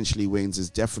eventually wins is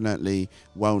definitely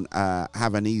won't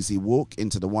have an easy walk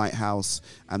into the White House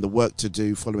and the work to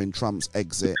do following Trump's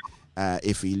exit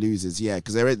if he loses. Yeah,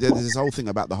 because there's this whole thing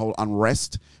about the whole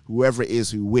unrest. Whoever it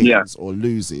is who wins or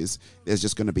loses, there's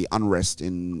just going to be unrest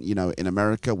in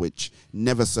America, which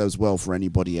never serves well for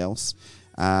anybody else.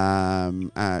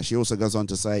 She also goes on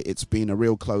to say it's been a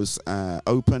real close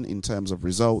open in terms of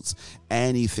results.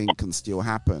 Anything can still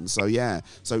happen. So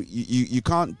you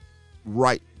can't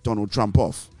write Donald Trump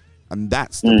off, and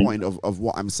that's the point of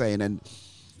what I'm saying. And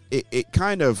it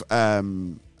kind of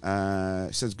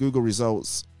says Google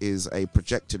results is a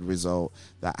projected result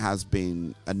that has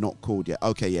been not called yet.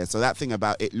 Okay, yeah. So that thing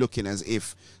about it looking as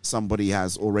if somebody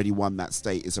has already won that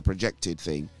state is a projected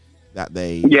thing. That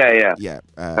they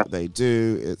they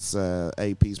do. It's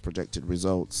AP's projected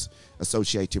results,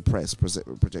 Associated Press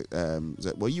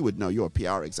well, you would know, you're a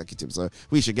PR executive, so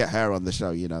we should get her on the show,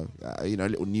 a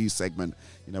little news segment,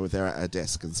 with her at her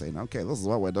desk and saying, okay, this is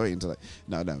what we're doing today.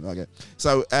 No, okay.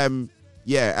 So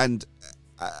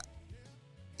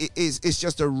it's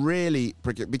just a really,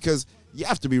 because you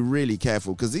have to be really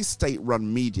careful, because this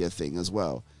state-run media thing as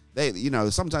well, they,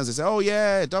 sometimes they say, oh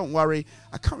yeah, don't worry.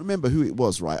 I can't remember who it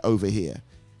was right over here.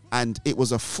 And it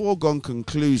was a foregone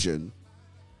conclusion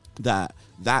that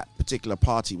particular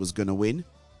party was going to win.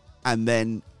 And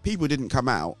then people didn't come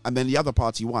out, and then the other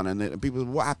party won. And then people,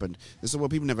 what happened? They said, well,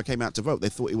 people never came out to vote. They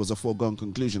thought it was a foregone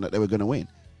conclusion that they were going to win.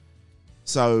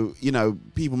 So,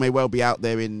 people may well be out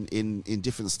there in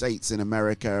different states in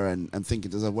America and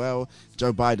thinking to themselves, well,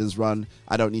 Joe Biden's run,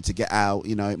 I don't need to get out.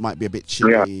 It might be a bit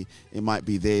chilly. Yeah. It might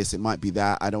be this, it might be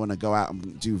that. I don't want to go out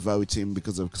and do voting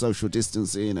because of social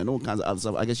distancing and all kinds of other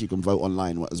stuff. I guess you can vote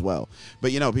online as well.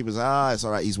 But, people say, it's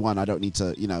all right, he's won. I don't need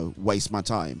to, waste my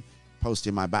time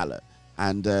posting my ballot.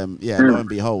 And, lo and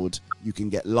behold, you can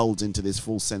get lulled into this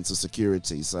false sense of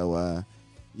security. So,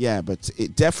 but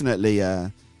it definitely...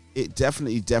 It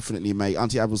definitely may.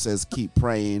 Auntie Abel says, keep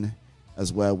praying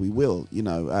as well. We will. We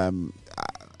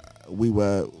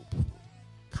were,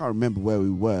 can't remember where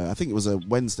we were. I think it was a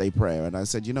Wednesday prayer. And I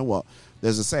said, you know what?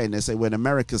 There's a saying. They say when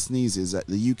America sneezes, that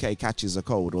the UK catches a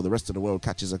cold, or the rest of the world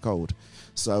catches a cold.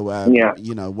 So,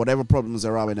 whatever problems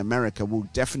there are in America will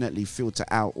definitely filter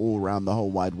out all around the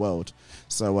whole wide world.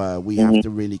 So we have to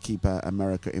really keep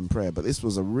America in prayer. But this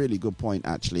was a really good point,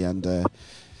 actually. And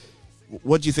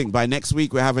what do you think? By next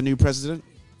week, we'll have a new president?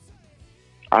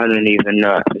 I don't even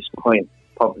know at this point.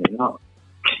 Probably not.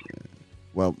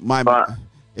 Well,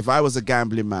 if I was a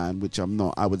gambling man, which I'm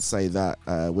not, I would say that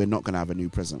we're not going to have a new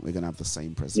president. We're going to have the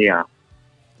same president. Yeah.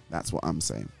 That's what I'm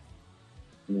saying.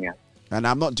 Yeah. And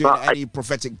I'm not doing any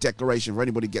prophetic declaration. If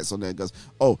anybody gets on there and goes,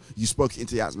 oh, you spoke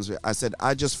into the atmosphere. I said,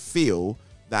 I just feel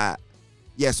that...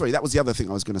 Yeah, sorry, that was the other thing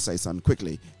I was going to say, son,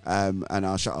 quickly. And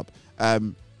I'll shut up.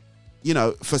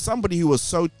 For somebody who was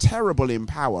so terrible in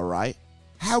power, right?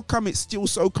 How come it's still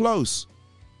so close?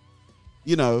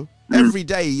 Every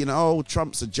day, oh,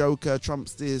 Trump's a joker,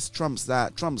 Trump's this, Trump's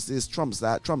that, Trump's this, Trump's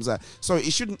that, Trump's that. So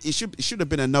it should have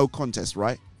been a no contest,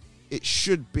 right? It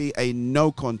should be a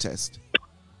no contest.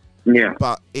 Yeah.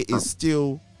 But it is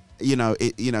still,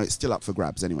 it's still up for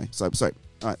grabs anyway. So sorry.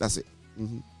 All right, that's it.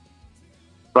 Mm-hmm.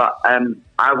 But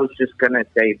I was just gonna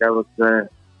say there was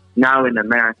now in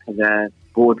America they're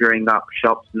bordering up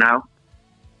shops now.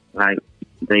 Like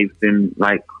they've been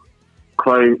like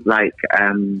closed, like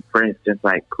for instance,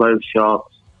 like clothes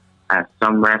shops at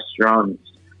some restaurants.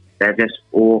 They're just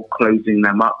all closing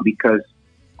them up because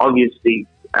obviously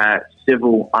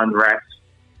civil unrest.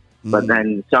 But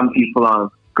then some people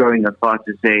are going as far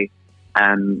to say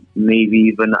maybe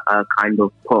even a kind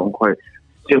of quote unquote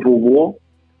civil war.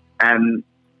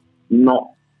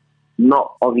 Not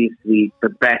obviously the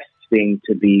best thing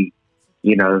to be,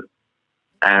 not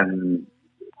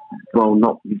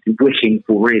wishing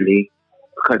for really,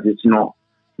 because it's not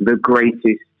the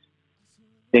greatest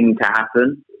thing to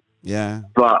happen. Yeah.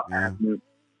 But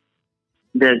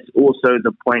there's also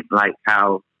the point like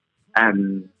how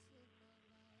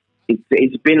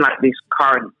it's been like this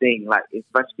current thing, like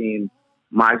especially in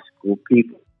my school,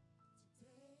 people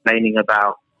complaining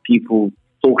about people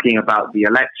talking about the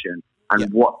election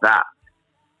and what that.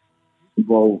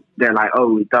 Well, they're like,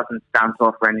 oh, it doesn't stand to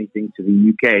offer anything to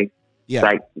the UK. Yeah.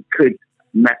 Like, it could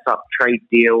mess up trade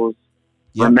deals.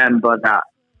 Yeah. Remember that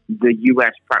the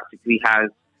US practically has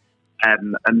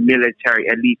a military,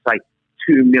 at least like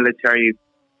 2 military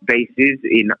bases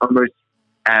in almost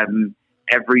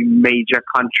every major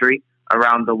country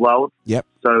around the world. Yep.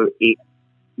 So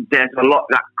there's a lot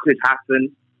that could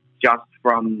happen just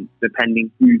from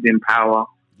depending who's in power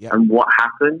and what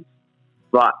happens.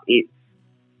 But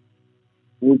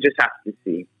we'll just have to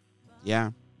see.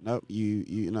 Yeah. No,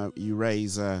 you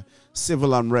raise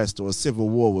civil unrest or a civil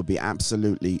war would be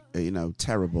absolutely,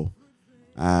 terrible.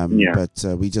 But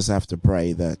we just have to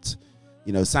pray that,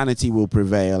 sanity will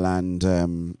prevail. And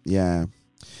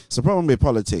it's a problem with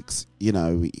politics. You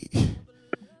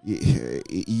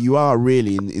are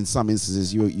really, in some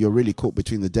instances, you're really caught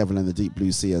between the devil and the deep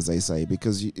blue sea, as they say,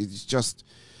 because it's just,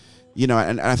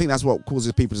 and I think that's what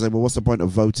causes people to say, well, what's the point of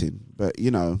voting? But,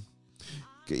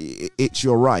 it's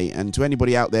your right. And to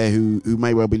anybody out there who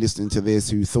may well be listening to this,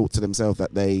 who thought to themselves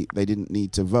that they didn't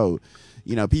need to vote,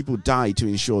 people die to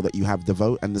ensure that you have the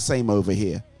vote. And the same over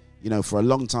here. For a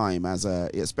long time,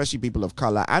 especially people of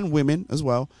color and women as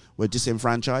well, were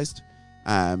disenfranchised.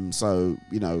 So,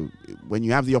 when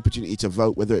you have the opportunity to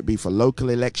vote, whether it be for local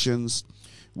elections,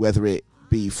 whether it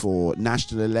be for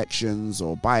national elections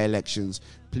or by-elections,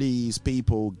 please,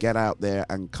 people, get out there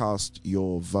and cast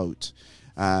your vote.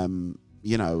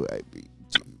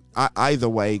 Either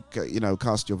way,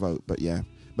 cast your vote. But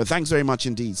thanks very much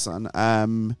indeed, son.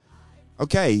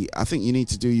 Okay, I think you need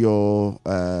to do your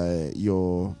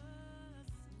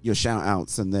shout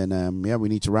outs, and then we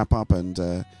need to wrap up and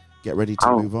get ready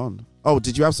to move on. Oh,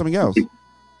 did you have something else?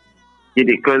 Did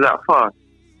it go that far?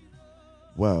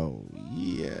 Well,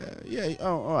 yeah.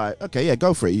 Oh, all right. Okay, yeah,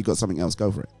 go for it. You got something else?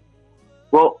 Go for it.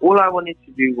 Well, all I wanted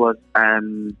to do was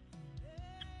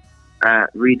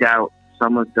read out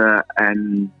some of the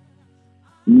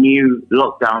new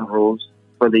lockdown rules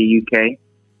for the UK.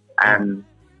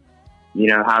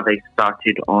 How they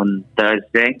started on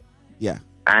Thursday. Yeah.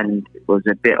 And it was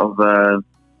a bit of a...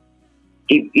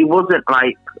 It wasn't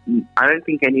like... I don't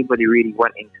think anybody really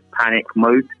went into panic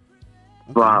mode,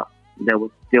 but there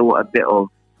was still a bit of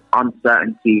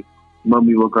uncertainty when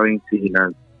we were going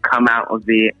to, come out of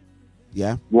it.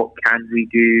 Yeah. What can we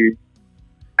do?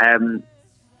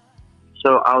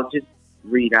 So I'll just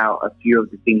read out a few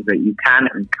of the things that you can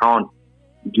and can't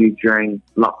do during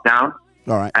lockdown.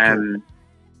 All right.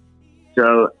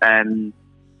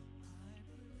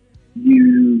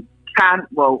 You can,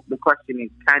 the question is,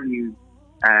 can you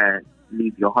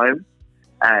leave your home?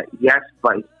 Yes,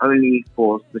 but it's only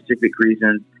for specific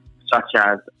reasons, such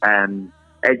as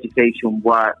education,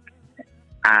 work,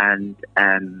 and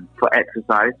for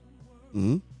exercise.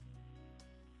 Mm-hmm.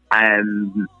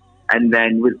 And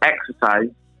then with exercise,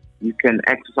 you can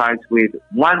exercise with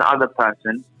one other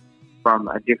person from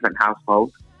a different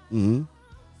household. Mm-hmm.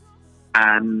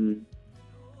 And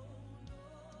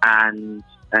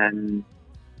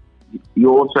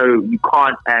you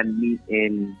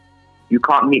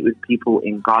can't meet with people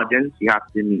in gardens. You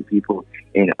have to meet people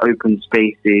in open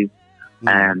spaces,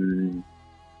 and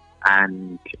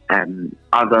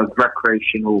other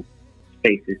recreational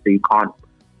spaces. So you can't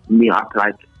meet up,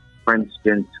 like, for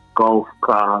instance, golf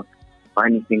clubs or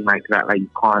anything like that. Like, you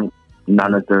can't,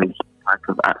 none of those type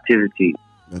of activities.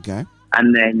 Okay.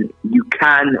 And then you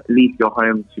can leave your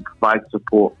home to provide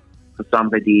support for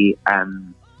somebody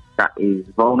that is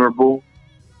vulnerable.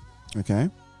 Okay.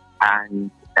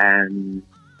 And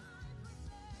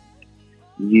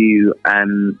you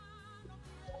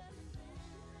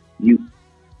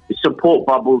support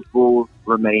bubbles will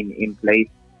remain in place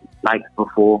like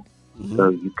before, so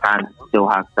you can still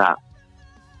have that.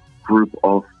 group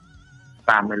of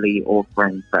family or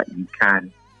friends that you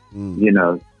can,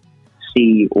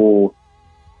 see or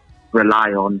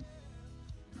rely on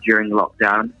during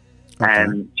lockdown.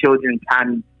 Children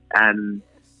can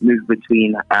move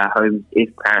between homes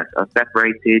if parents are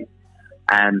separated.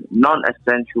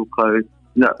 Non-essential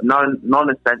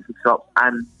shops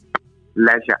and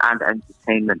leisure and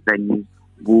entertainment venues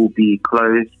will be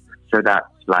closed. So that's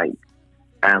like,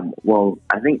 I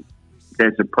think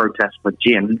there's a protest for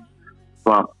gyms,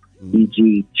 but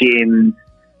e.g. gyms,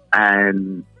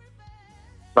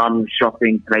 some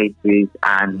shopping places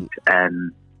and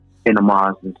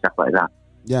cinemas and stuff like that.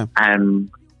 Yeah.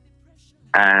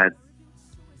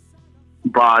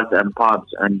 Bars and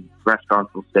pubs and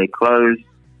restaurants will stay closed.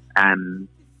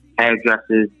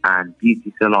 Hairdressers and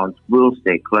beauty salons will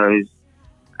stay closed.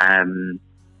 Oh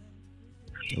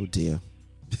dear.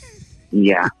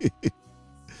 Yeah.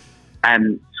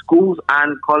 Schools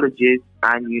and colleges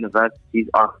and universities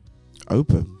are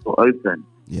open.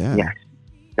 Yeah. Yes.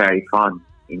 Very fun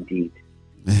indeed.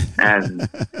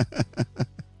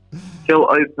 Still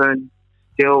open,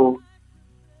 still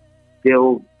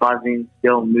buzzing,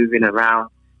 still moving around.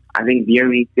 I think the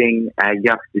only thing you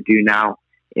have to do now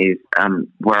is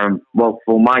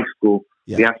for my school,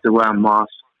 you have to wear a mask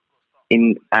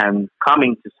in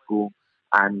coming to school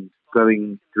and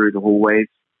going through the hallways.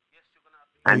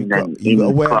 And then you got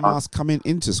to wear a mask coming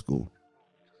into school?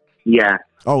 Yeah.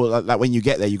 Oh, like when you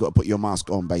get there, you got to put your mask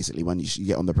on basically when you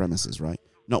get on the premises, right?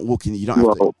 Not walking. You don't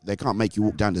have to. They can't make you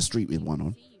walk down the street with one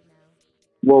on.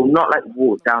 Well, not like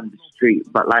walk down the street,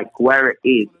 but like where it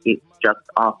is, it's just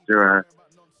after a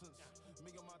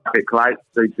traffic light,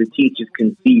 so the teachers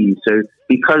can see you. So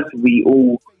because we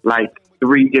all, like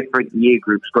 3 different year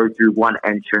groups go through one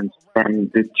entrance,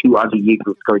 and the 2 other year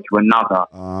groups go to another.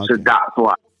 Okay. So that's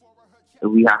why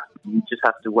you just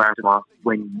have to wear a mask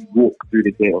when you walk through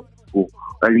the gate of school,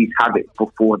 or at least have it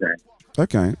before then.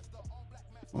 Okay.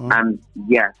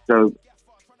 So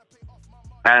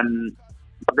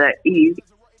there is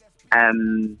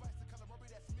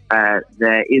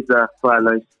a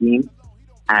furlough scheme.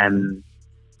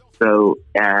 So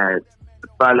the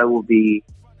furlough will be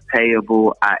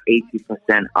payable at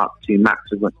 80% up to a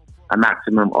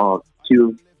maximum of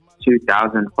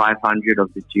 2,500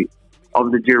 of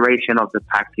the duration of the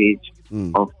package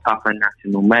of tougher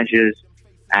national measures,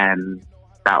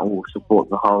 that will support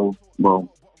the whole,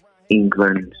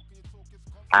 England,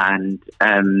 and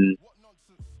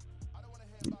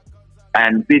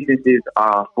businesses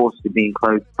are forced to be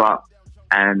closed, but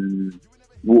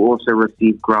will also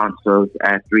receive grants of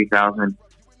 £3,000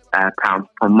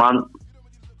 per month,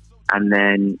 and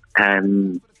then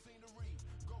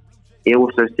it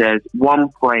also says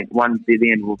 1.1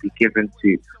 billion will be given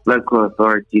to local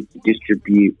authorities to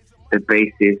distribute the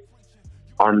basis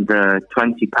on the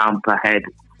 £20 per head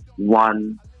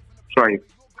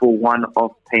for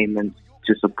one-off payments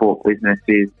to support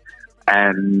businesses.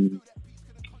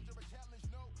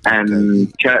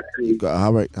 Church. You got to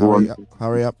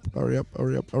hurry up.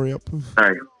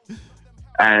 Sorry.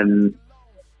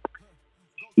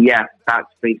 Yeah,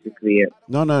 that's basically it.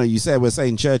 No. You said we're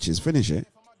saying churches. Finish it.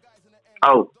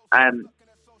 Oh,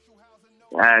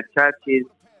 churches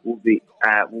will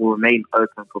remain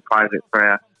open for private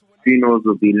prayer. Funerals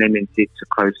will be limited to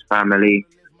close family,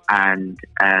 and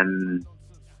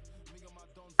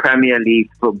Premier League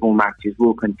football matches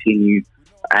will continue.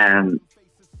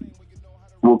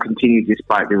 Will continue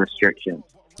despite the restrictions.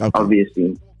 Okay.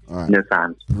 Obviously, all right. No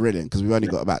fans. Brilliant, because we've only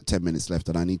got about 10 minutes left,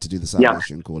 and I need to do the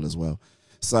salvation call as well.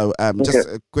 So, just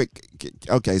a quick.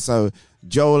 Okay, so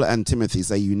Joel and Timothy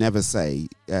say you never say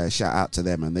shout out to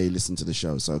them, and they listen to the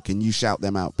show. So, can you shout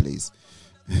them out, please?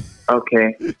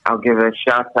 Okay, I'll give a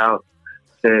shout out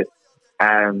to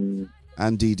and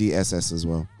DDSS as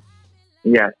well.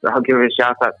 Yes, I'll give a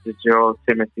shout out to Joel,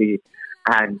 Timothy,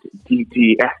 and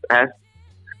DDSS.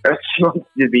 She wants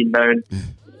to be known.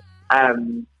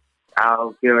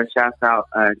 I'll give a shout out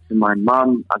to my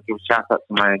mum. I'll give a shout out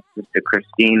to my sister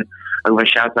Christine. I'll give a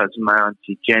shout out to my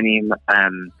auntie Jenny,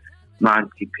 my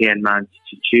auntie P, and my auntie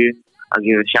Chichu. I'll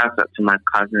give a shout out to my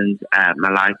cousins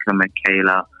Malika,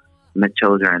 Michaela,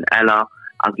 Matilda, and Ella.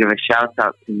 I'll give a shout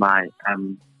out to my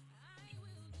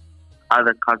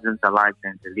other cousins Elijah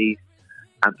and Delise.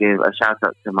 I'll give a shout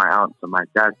out to my aunts on my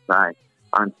dad's side,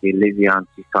 Auntie Olivia,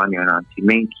 Auntie Sonia, and Auntie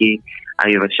Minky.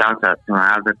 I give a shout out to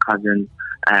my other cousins,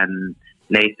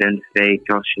 Nathan, Faye,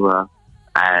 Joshua,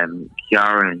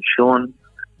 Kiara, and Sean.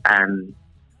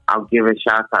 I'll give a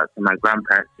shout out to my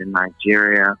grandparents in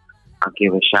Nigeria. I'll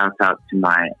give a shout out to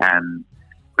my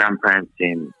grandparents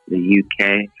in the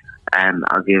UK.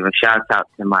 I'll give a shout out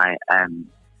to my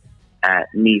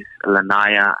niece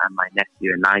Lanaya and my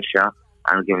nephew Elisha.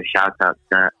 I'll give a shout out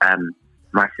to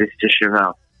my sister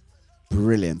Chevelle.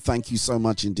 Brilliant. Thank you so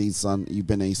much indeed, son. You've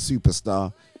been a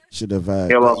superstar. Should have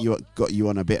got you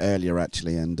on a bit earlier,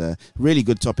 actually, and really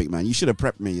good topic, man. You should have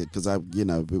prepped me because I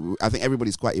think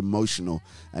everybody's quite emotional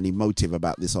and emotive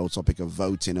about this whole topic of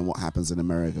voting and what happens in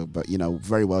America. But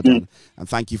very well done, and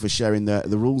thank you for sharing the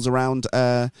rules around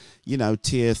tier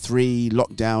 3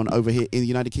 lockdown over here in the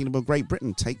United Kingdom of Great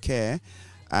Britain. Take care,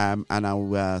 and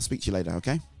I'll speak to you later.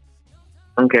 Okay.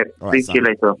 Okay. All right, speak to you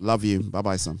later. Love you. Bye,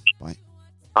 bye, son. Bye.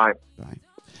 Bye. Bye.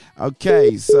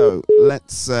 Okay, so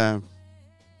let's.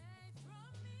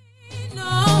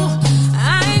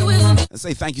 Let's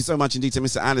say thank you so much indeed to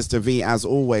Mr. Alistair V, as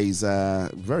always.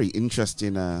 Very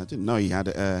interesting. I didn't know he had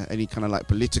any kind of like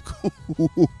political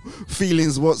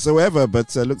feelings whatsoever,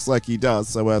 but looks like he does.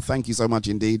 So thank you so much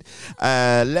indeed.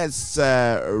 Let's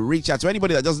reach out to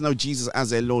anybody that doesn't know Jesus as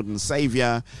their Lord and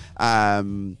Savior.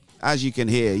 As you can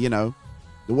hear,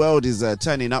 the world is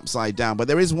turning upside down, but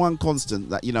there is one constant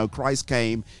that, Christ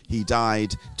came, he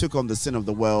died, took on the sin of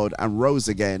the world and rose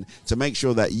again to make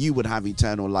sure that you would have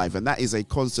eternal life. And that is a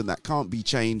constant that can't be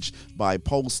changed by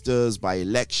pollsters, by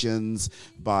elections,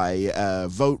 by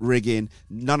vote rigging.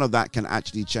 None of that can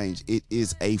actually change. It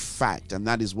is a fact, and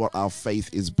that is what our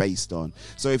faith is based on.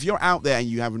 So if you're out there and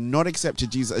you have not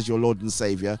accepted Jesus as your Lord and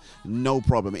Savior, no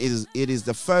problem. It is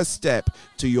the first step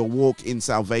to your walk in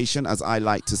salvation, as I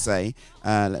like to say.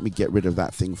 Let me get rid of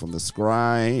that thing from the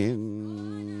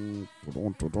screen. Didn't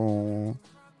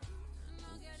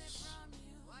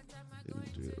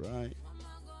do it right.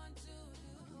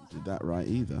 Did that right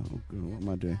either. Oh, God, what am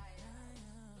I doing?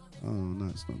 Oh, no,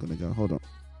 it's not going to go. Hold on.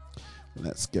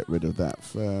 Let's get rid of that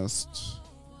first.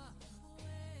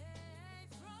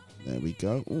 There we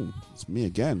go. Oh, it's me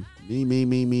again.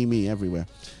 Me everywhere.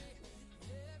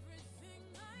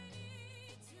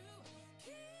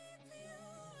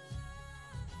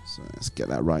 So let's get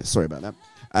that right. Sorry about that.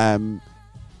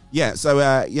 So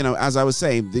as I was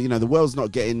saying, the world's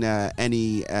not getting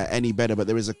any better, but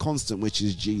there is a constant, which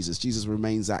is Jesus. Jesus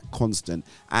remains that constant,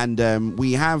 and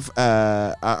we have.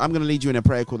 I'm going to lead you in a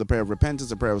prayer called the prayer of repentance,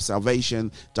 a prayer of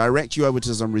salvation. Direct you over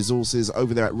to some resources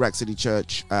over there at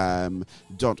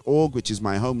RackCityChurch.org, which is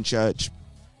my home church.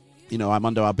 I'm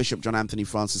under our Bishop John Anthony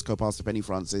Francis, co-pastor Penny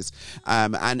Francis.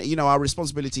 And our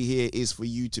responsibility here is for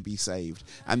you to be saved.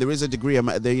 And there is a degree of,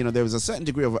 there is a certain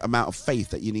degree of amount of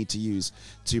faith that you need to use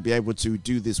to be able to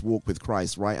do this walk with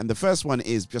Christ, right? And the first one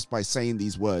is just by saying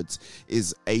these words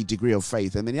is a degree of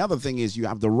faith. And then the other thing is you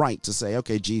have the right to say,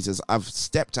 okay, Jesus, I've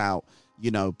stepped out.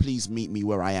 Please meet me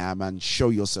where I am and show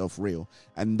yourself real.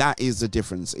 And that is the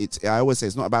difference. I always say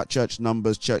it's not about church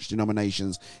numbers, church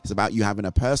denominations. It's about you having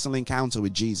a personal encounter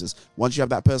with Jesus. Once you have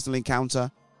that personal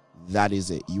encounter, that is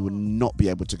it. You will not be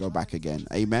able to go back again.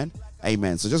 Amen.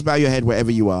 Amen. So just bow your head wherever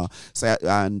you are. Say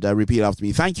and repeat after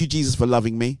me. Thank you, Jesus, for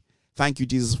loving me. Thank you,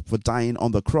 Jesus, for dying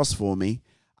on the cross for me.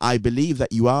 I believe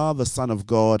that you are the Son of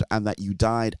God and that you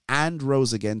died and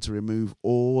rose again to remove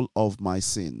all of my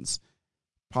sins,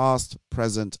 past,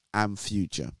 present, and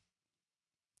future.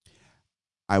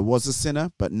 I was a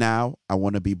sinner, but now I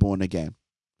want to be born again.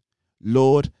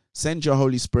 Lord, send your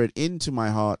Holy Spirit into my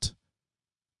heart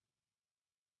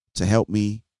to help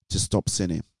me to stop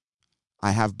sinning.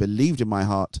 I have believed in my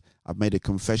heart. I've made a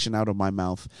confession out of my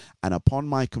mouth. And upon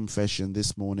my confession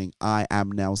this morning, I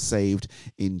am now saved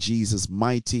in Jesus'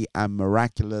 mighty and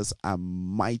miraculous and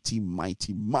mighty,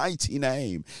 mighty, mighty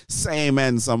name. Say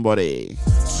amen, somebody.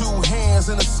 2 hands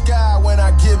in the sky when I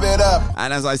give it up.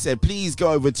 And as I said, please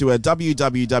go over to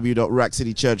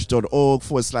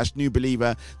www.rackcitychurch.org/new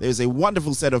believer. There's a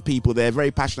wonderful set of people there, very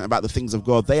passionate about the things of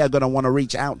God. They are going to want to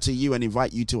reach out to you and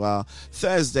invite you to our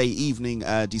Thursday evening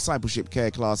discipleship care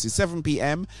classes, 7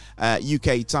 p.m.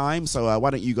 UK time. So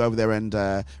why don't you go over there and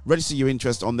register your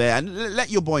interest on there and let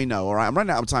your boy know. All right, I'm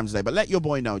running out of time today, but let your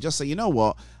boy know. Just say, you know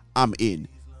what, I'm in.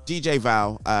 DJ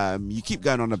Val, you keep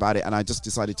going on about it, and I just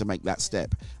decided to make that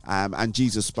step. And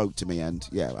Jesus spoke to me, and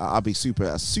yeah, I'll be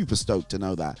super stoked to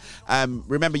know that.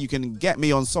 Remember, you can get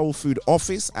me on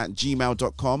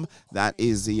soulfoodoffice@gmail.com. That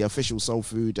is the official Soul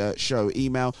Food Show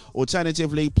email.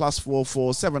 Alternatively,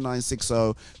 +44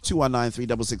 7960 219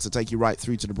 366 to take you right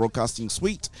through to the broadcasting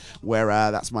suite,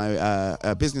 where that's my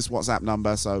business WhatsApp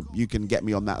number, so you can get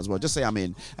me on that as well. Just say I'm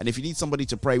in, and if you need somebody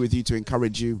to pray with you, to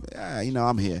encourage you,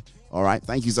 I'm here. All right,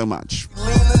 thank you so much.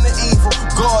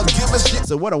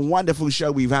 So what a wonderful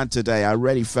show we've had today. I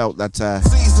really felt that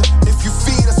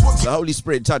The Holy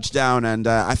Spirit touched down, and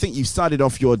I think you started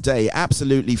off your day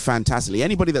absolutely fantastically.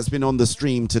 Anybody that's been on the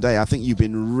stream today, I think you've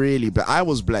been really blessed. I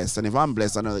was blessed, and if I'm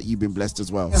blessed, I know that you've been blessed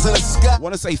as well. I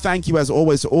want to say thank you, as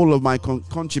always, to all of my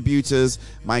contributors,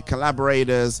 my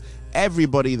collaborators,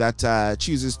 everybody that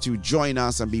chooses to join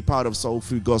us and be part of Soul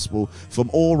Food Gospel from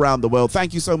all around the world.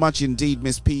 Thank you so much indeed,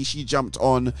 Miss P. She jumped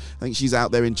on. I think she's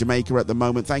out there in Jamaica at the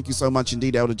moment. Thank you so much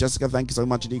indeed, Elder Jessica. Thank you so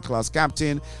much indeed, Class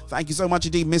Captain. Thank you so much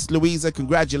indeed, Miss Louisa.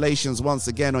 Congratulations once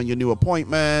again on your new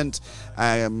appointment.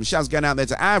 Shouts going out there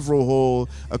to Avril Hall,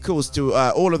 of course, to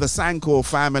all of the Sancor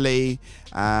family.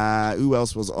 Who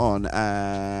else was on?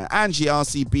 Angie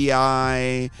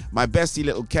RCBI, my bestie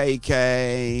little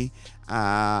KK.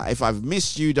 If I've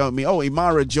missed you, don't mean... Oh,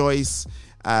 Imara Joyce.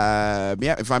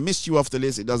 Yeah, if I missed you off the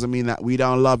list, it doesn't mean that we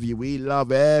don't love you. We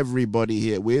love everybody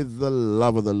here with the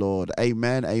love of the Lord.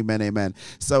 Amen, amen, amen.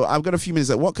 So I've got a few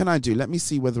minutes. What can I do? Let me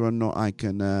see whether or not I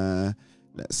can...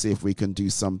 let's see if we can do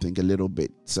something a little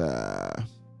bit...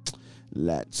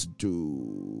 let's do...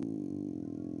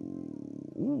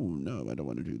 Ooh, no, I don't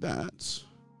want to do that.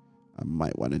 I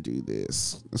might want to do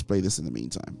this. Let's play this in the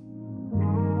meantime.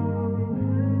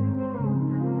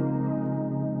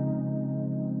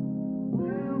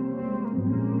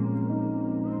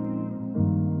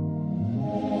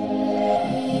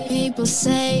 People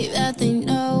say that they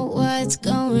know what's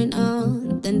going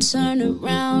on, then turn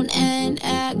around and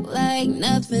act like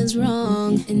nothing's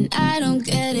wrong. And I don't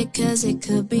get it, cause it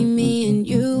could be me and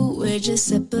you. We're just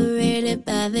separated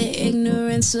by the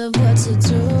ignorance of what to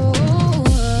do.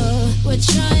 We're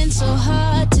trying so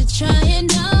hard to try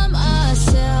and numb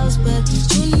ourselves, but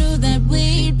who knew that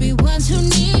we'd be ones who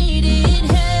needed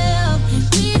help?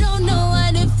 We don't know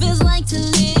what it feels like to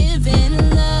live in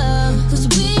love, cause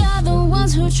we are the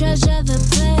ones who treasure the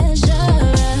pleasure.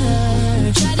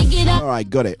 Try to get out. All right,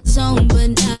 got it. Zone, but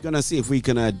not Gonna see if we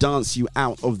can dance you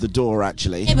out of the door,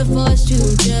 actually. before it's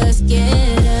to just get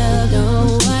up.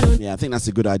 No, I don't. Yeah, I think that's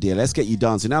a good idea. Let's get you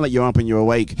dancing. Now that you're up and you're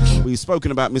awake, we've spoken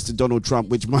about Mr. Donald Trump,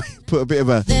 which might put a bit of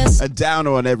a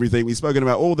downer on everything. We've spoken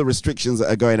about all the restrictions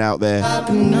that are going out there.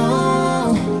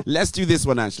 Let's do this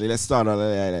one, actually. Let's start.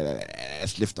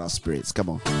 Let's lift our spirits. Come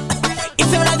on.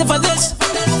 If you're ready for this,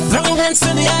 throw your hands to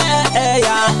the air,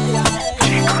 yeah.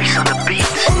 Chris on the beat.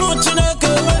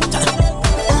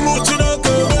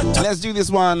 Let's do this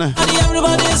one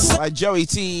by Joey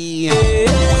T.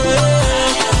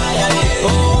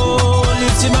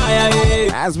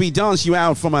 As we dance you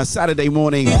out from a Saturday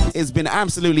morning, it's been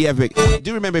absolutely epic.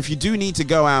 Do remember, if you do need to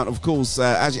go out, of course,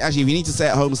 actually, if you need to stay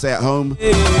at home, stay at home.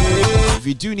 If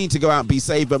you do need to go out, be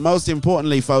safe. But most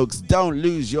importantly, folks, don't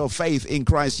lose your faith in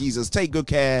Christ Jesus. Take good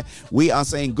care. We are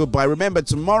saying goodbye. Remember,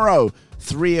 tomorrow,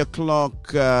 3 o'clock,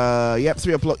 3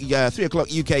 o'clock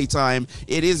UK time.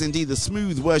 It is indeed the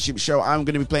Smooth Worship Show. I'm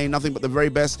going to be playing nothing but the very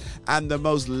best and the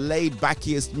most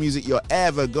laid-backiest music you're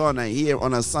ever gonna hear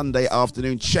on a Sunday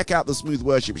afternoon. Check out the Smooth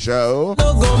Worship Show.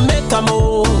 Go make a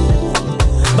move,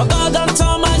 but God don't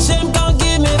tell my shame, can't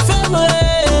give me family.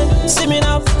 See me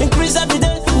now, increase every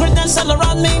day, greatness all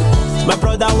around me. My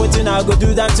brother, what you now go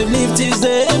do that to lift his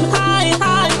name high,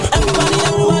 high. Everybody,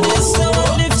 so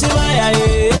lift him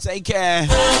high. Take care.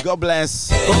 God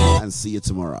bless. And see you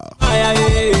tomorrow.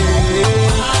 Everybody,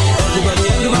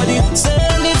 say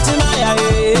lift him high.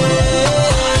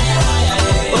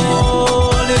 Oh,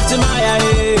 lift him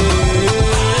high.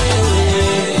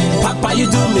 Papa, you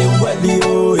do me well,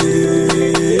 oh,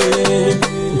 yeah.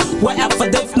 Why up for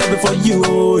death, not before you,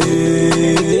 oh,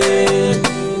 yeah.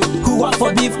 Who up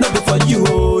for beef, not before you,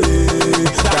 oh, yeah.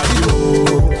 Daddy,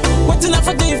 oh. What's enough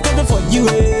for death, not before you,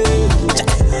 eh.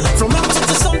 From mountain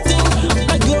to something,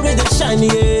 my glory they shiny,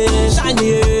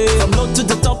 shiny. From low to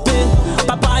the top,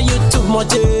 Papa, you too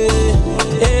much,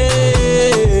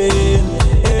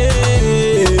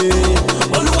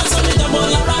 Always on it, I'm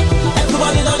all around.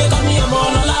 Everybody know they call me, I'm all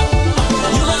alive.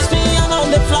 You lost me, I'm on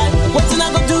the fly. What did I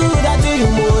go do that do you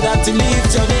more than to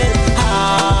lift your name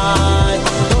high?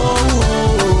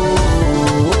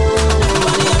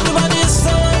 Everybody,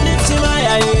 so lift him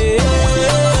high.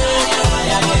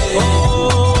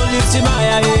 Lift him high,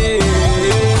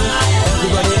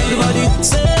 everybody,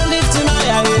 say lift him high,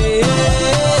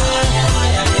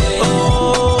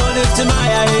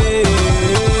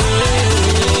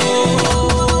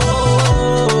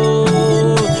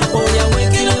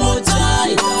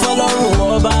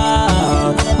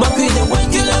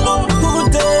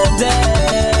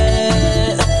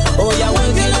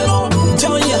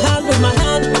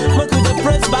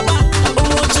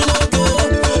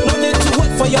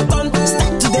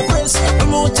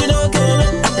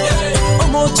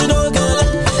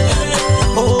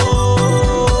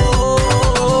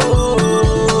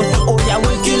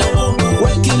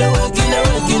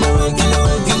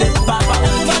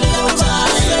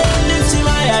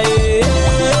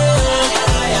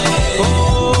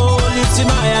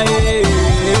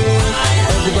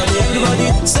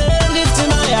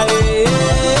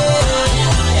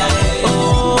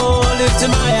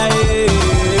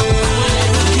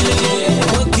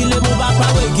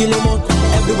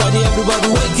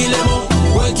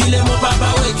 Wekilemo,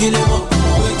 papa, wekilemo,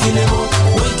 wekilemo,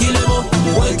 wekilemo,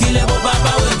 wekilemo,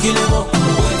 papa, wekilemo,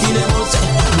 wekilemo.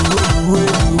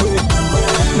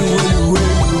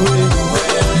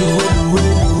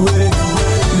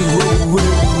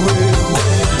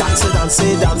 Dance, dance,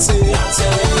 dance, dance,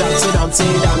 dance, dance,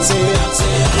 dance,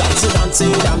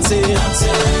 dance,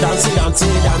 dance, dance,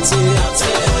 dance, dance.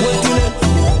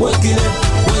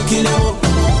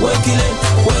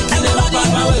 Wekilemo,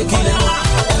 papa, wekilemo.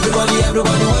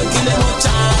 Everybody, wekilemo,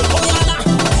 child. Oh yana,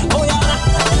 oh yana,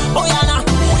 oh yana,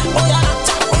 oh yana.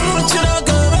 Chuna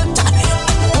girl,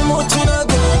 chuna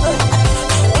girl,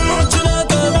 chuna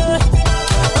girl,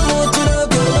 chuna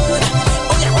girl.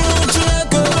 Oh yeah, chuna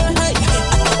girl, hey,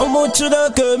 chuna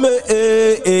girl,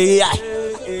 hey, hey.